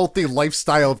unhealthy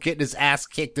lifestyle of getting his ass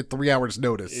kicked at 3 hours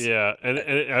notice. Yeah, and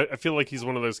I feel like he's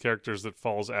one of those characters that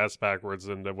falls ass backwards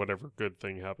into whatever good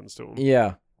thing happens to him.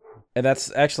 Yeah, and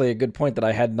that's actually a good point that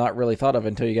I had not really thought of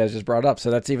until you guys just brought up.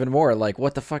 So that's even more like,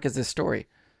 what the fuck is this story?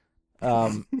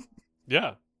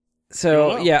 Yeah.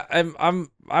 So yeah, I'm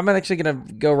actually gonna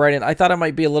go right in. I thought I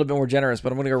might be a little bit more generous,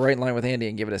 but I'm gonna go right in line with Andy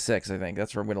and give it a 6. I think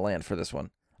that's where I'm gonna land for this one.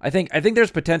 I think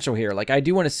there's potential here. Like, I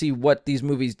do want to see what these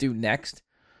movies do next.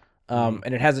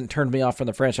 And it hasn't turned me off from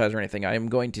the franchise or anything. I am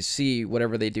going to see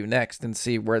whatever they do next and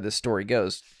see where this story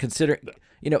goes.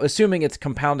 Assuming it's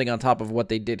compounding on top of what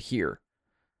they did here.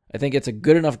 I think it's a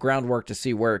good enough groundwork to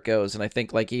see where it goes. And I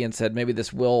think, like Ian said, maybe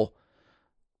this will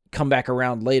come back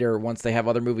around later once they have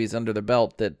other movies under their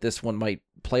belt, that this one might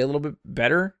play a little bit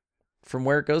better from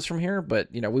where it goes from here. But,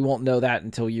 we won't know that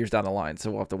until years down the line. So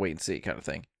we'll have to wait and see, kind of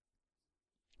thing.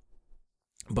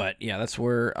 But yeah, that's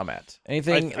where I'm at.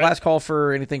 Anything, last call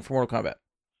for anything for Mortal Kombat?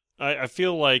 I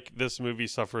feel like this movie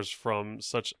suffers from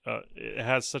it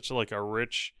has such a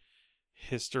rich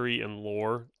history and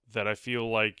lore that I feel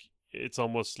like it's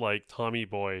almost like Tommy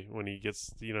Boy when he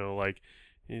gets, he's like,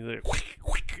 and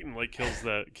like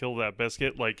kill that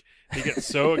biscuit. Like, they get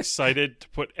so excited to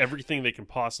put everything they can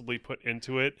possibly put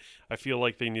into it. I feel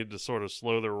like they need to sort of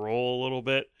slow their roll a little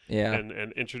bit,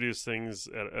 and introduce things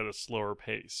at a slower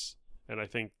pace. And I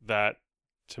think that,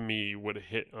 to me, would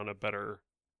hit on a better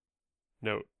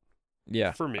note.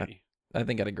 Yeah, for me, I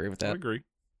think I'd agree with that. I agree.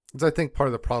 Because I think part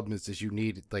of the problem is you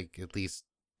need like at least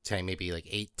maybe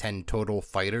 8-10 total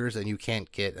fighters, and you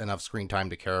can't get enough screen time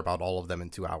to care about all of them in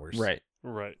 2 hours. Right.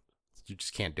 You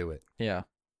just can't do it. Yeah.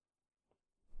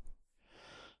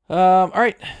 All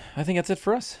right. I think that's it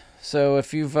for us. So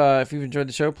if you've enjoyed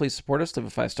the show, please support us. Leave a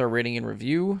 5-star rating and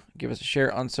review. Give us a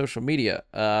share on social media.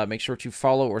 Make sure to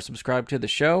follow or subscribe to the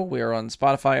show. We are on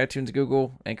Spotify, iTunes,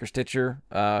 Google, Anchor, Stitcher.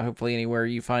 Hopefully anywhere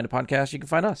you find a podcast, you can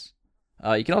find us.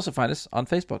 You can also find us on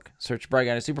Facebook. Search Bry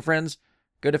Guy Super Friends.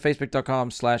 Go to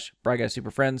facebook.com/Bry Guy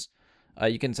Super Friends.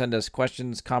 You can send us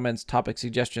questions, comments, topic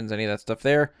suggestions, any of that stuff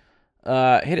there.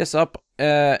 Hit us up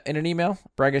in an email,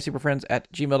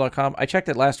 bryguysuperfriends@gmail.com. I checked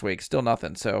it last week, still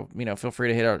nothing. So, feel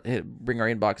free to bring our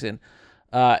inbox in.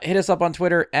 Hit us up on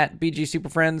Twitter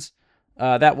 @BGSuperFriends.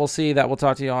 That we'll see, that we'll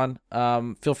talk to you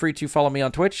on. Feel free to follow me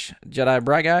on Twitch, Jedi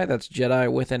Bry Guy. That's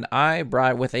Jedi with an I,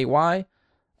 Bry with a Y.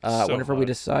 Whenever we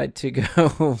decide to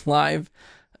go live,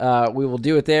 we will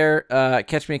do it there.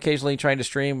 Catch me occasionally trying to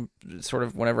stream sort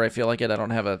of whenever I feel like it. I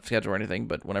don't have a schedule or anything,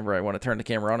 but whenever I want to turn the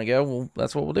camera on and go,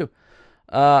 that's what we'll do.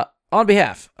 On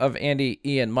behalf of Andy,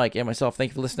 Ian, Mike, and myself,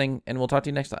 thank you for listening, and we'll talk to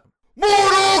you next time.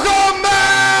 Mortal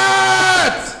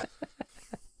Kombat!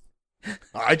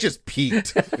 I just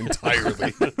peaked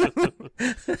entirely.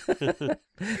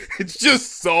 It's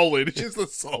just solid. It's just a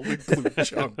solid blue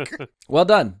chunk. Well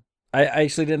done. I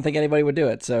actually didn't think anybody would do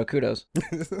it, so kudos.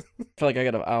 I feel like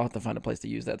I'll have to find a place to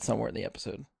use that somewhere in the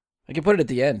episode. I can put it at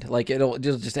the end. Like it'll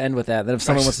just end with that. Then if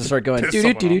someone wants to start going,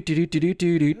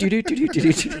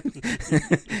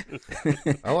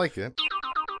 I like it.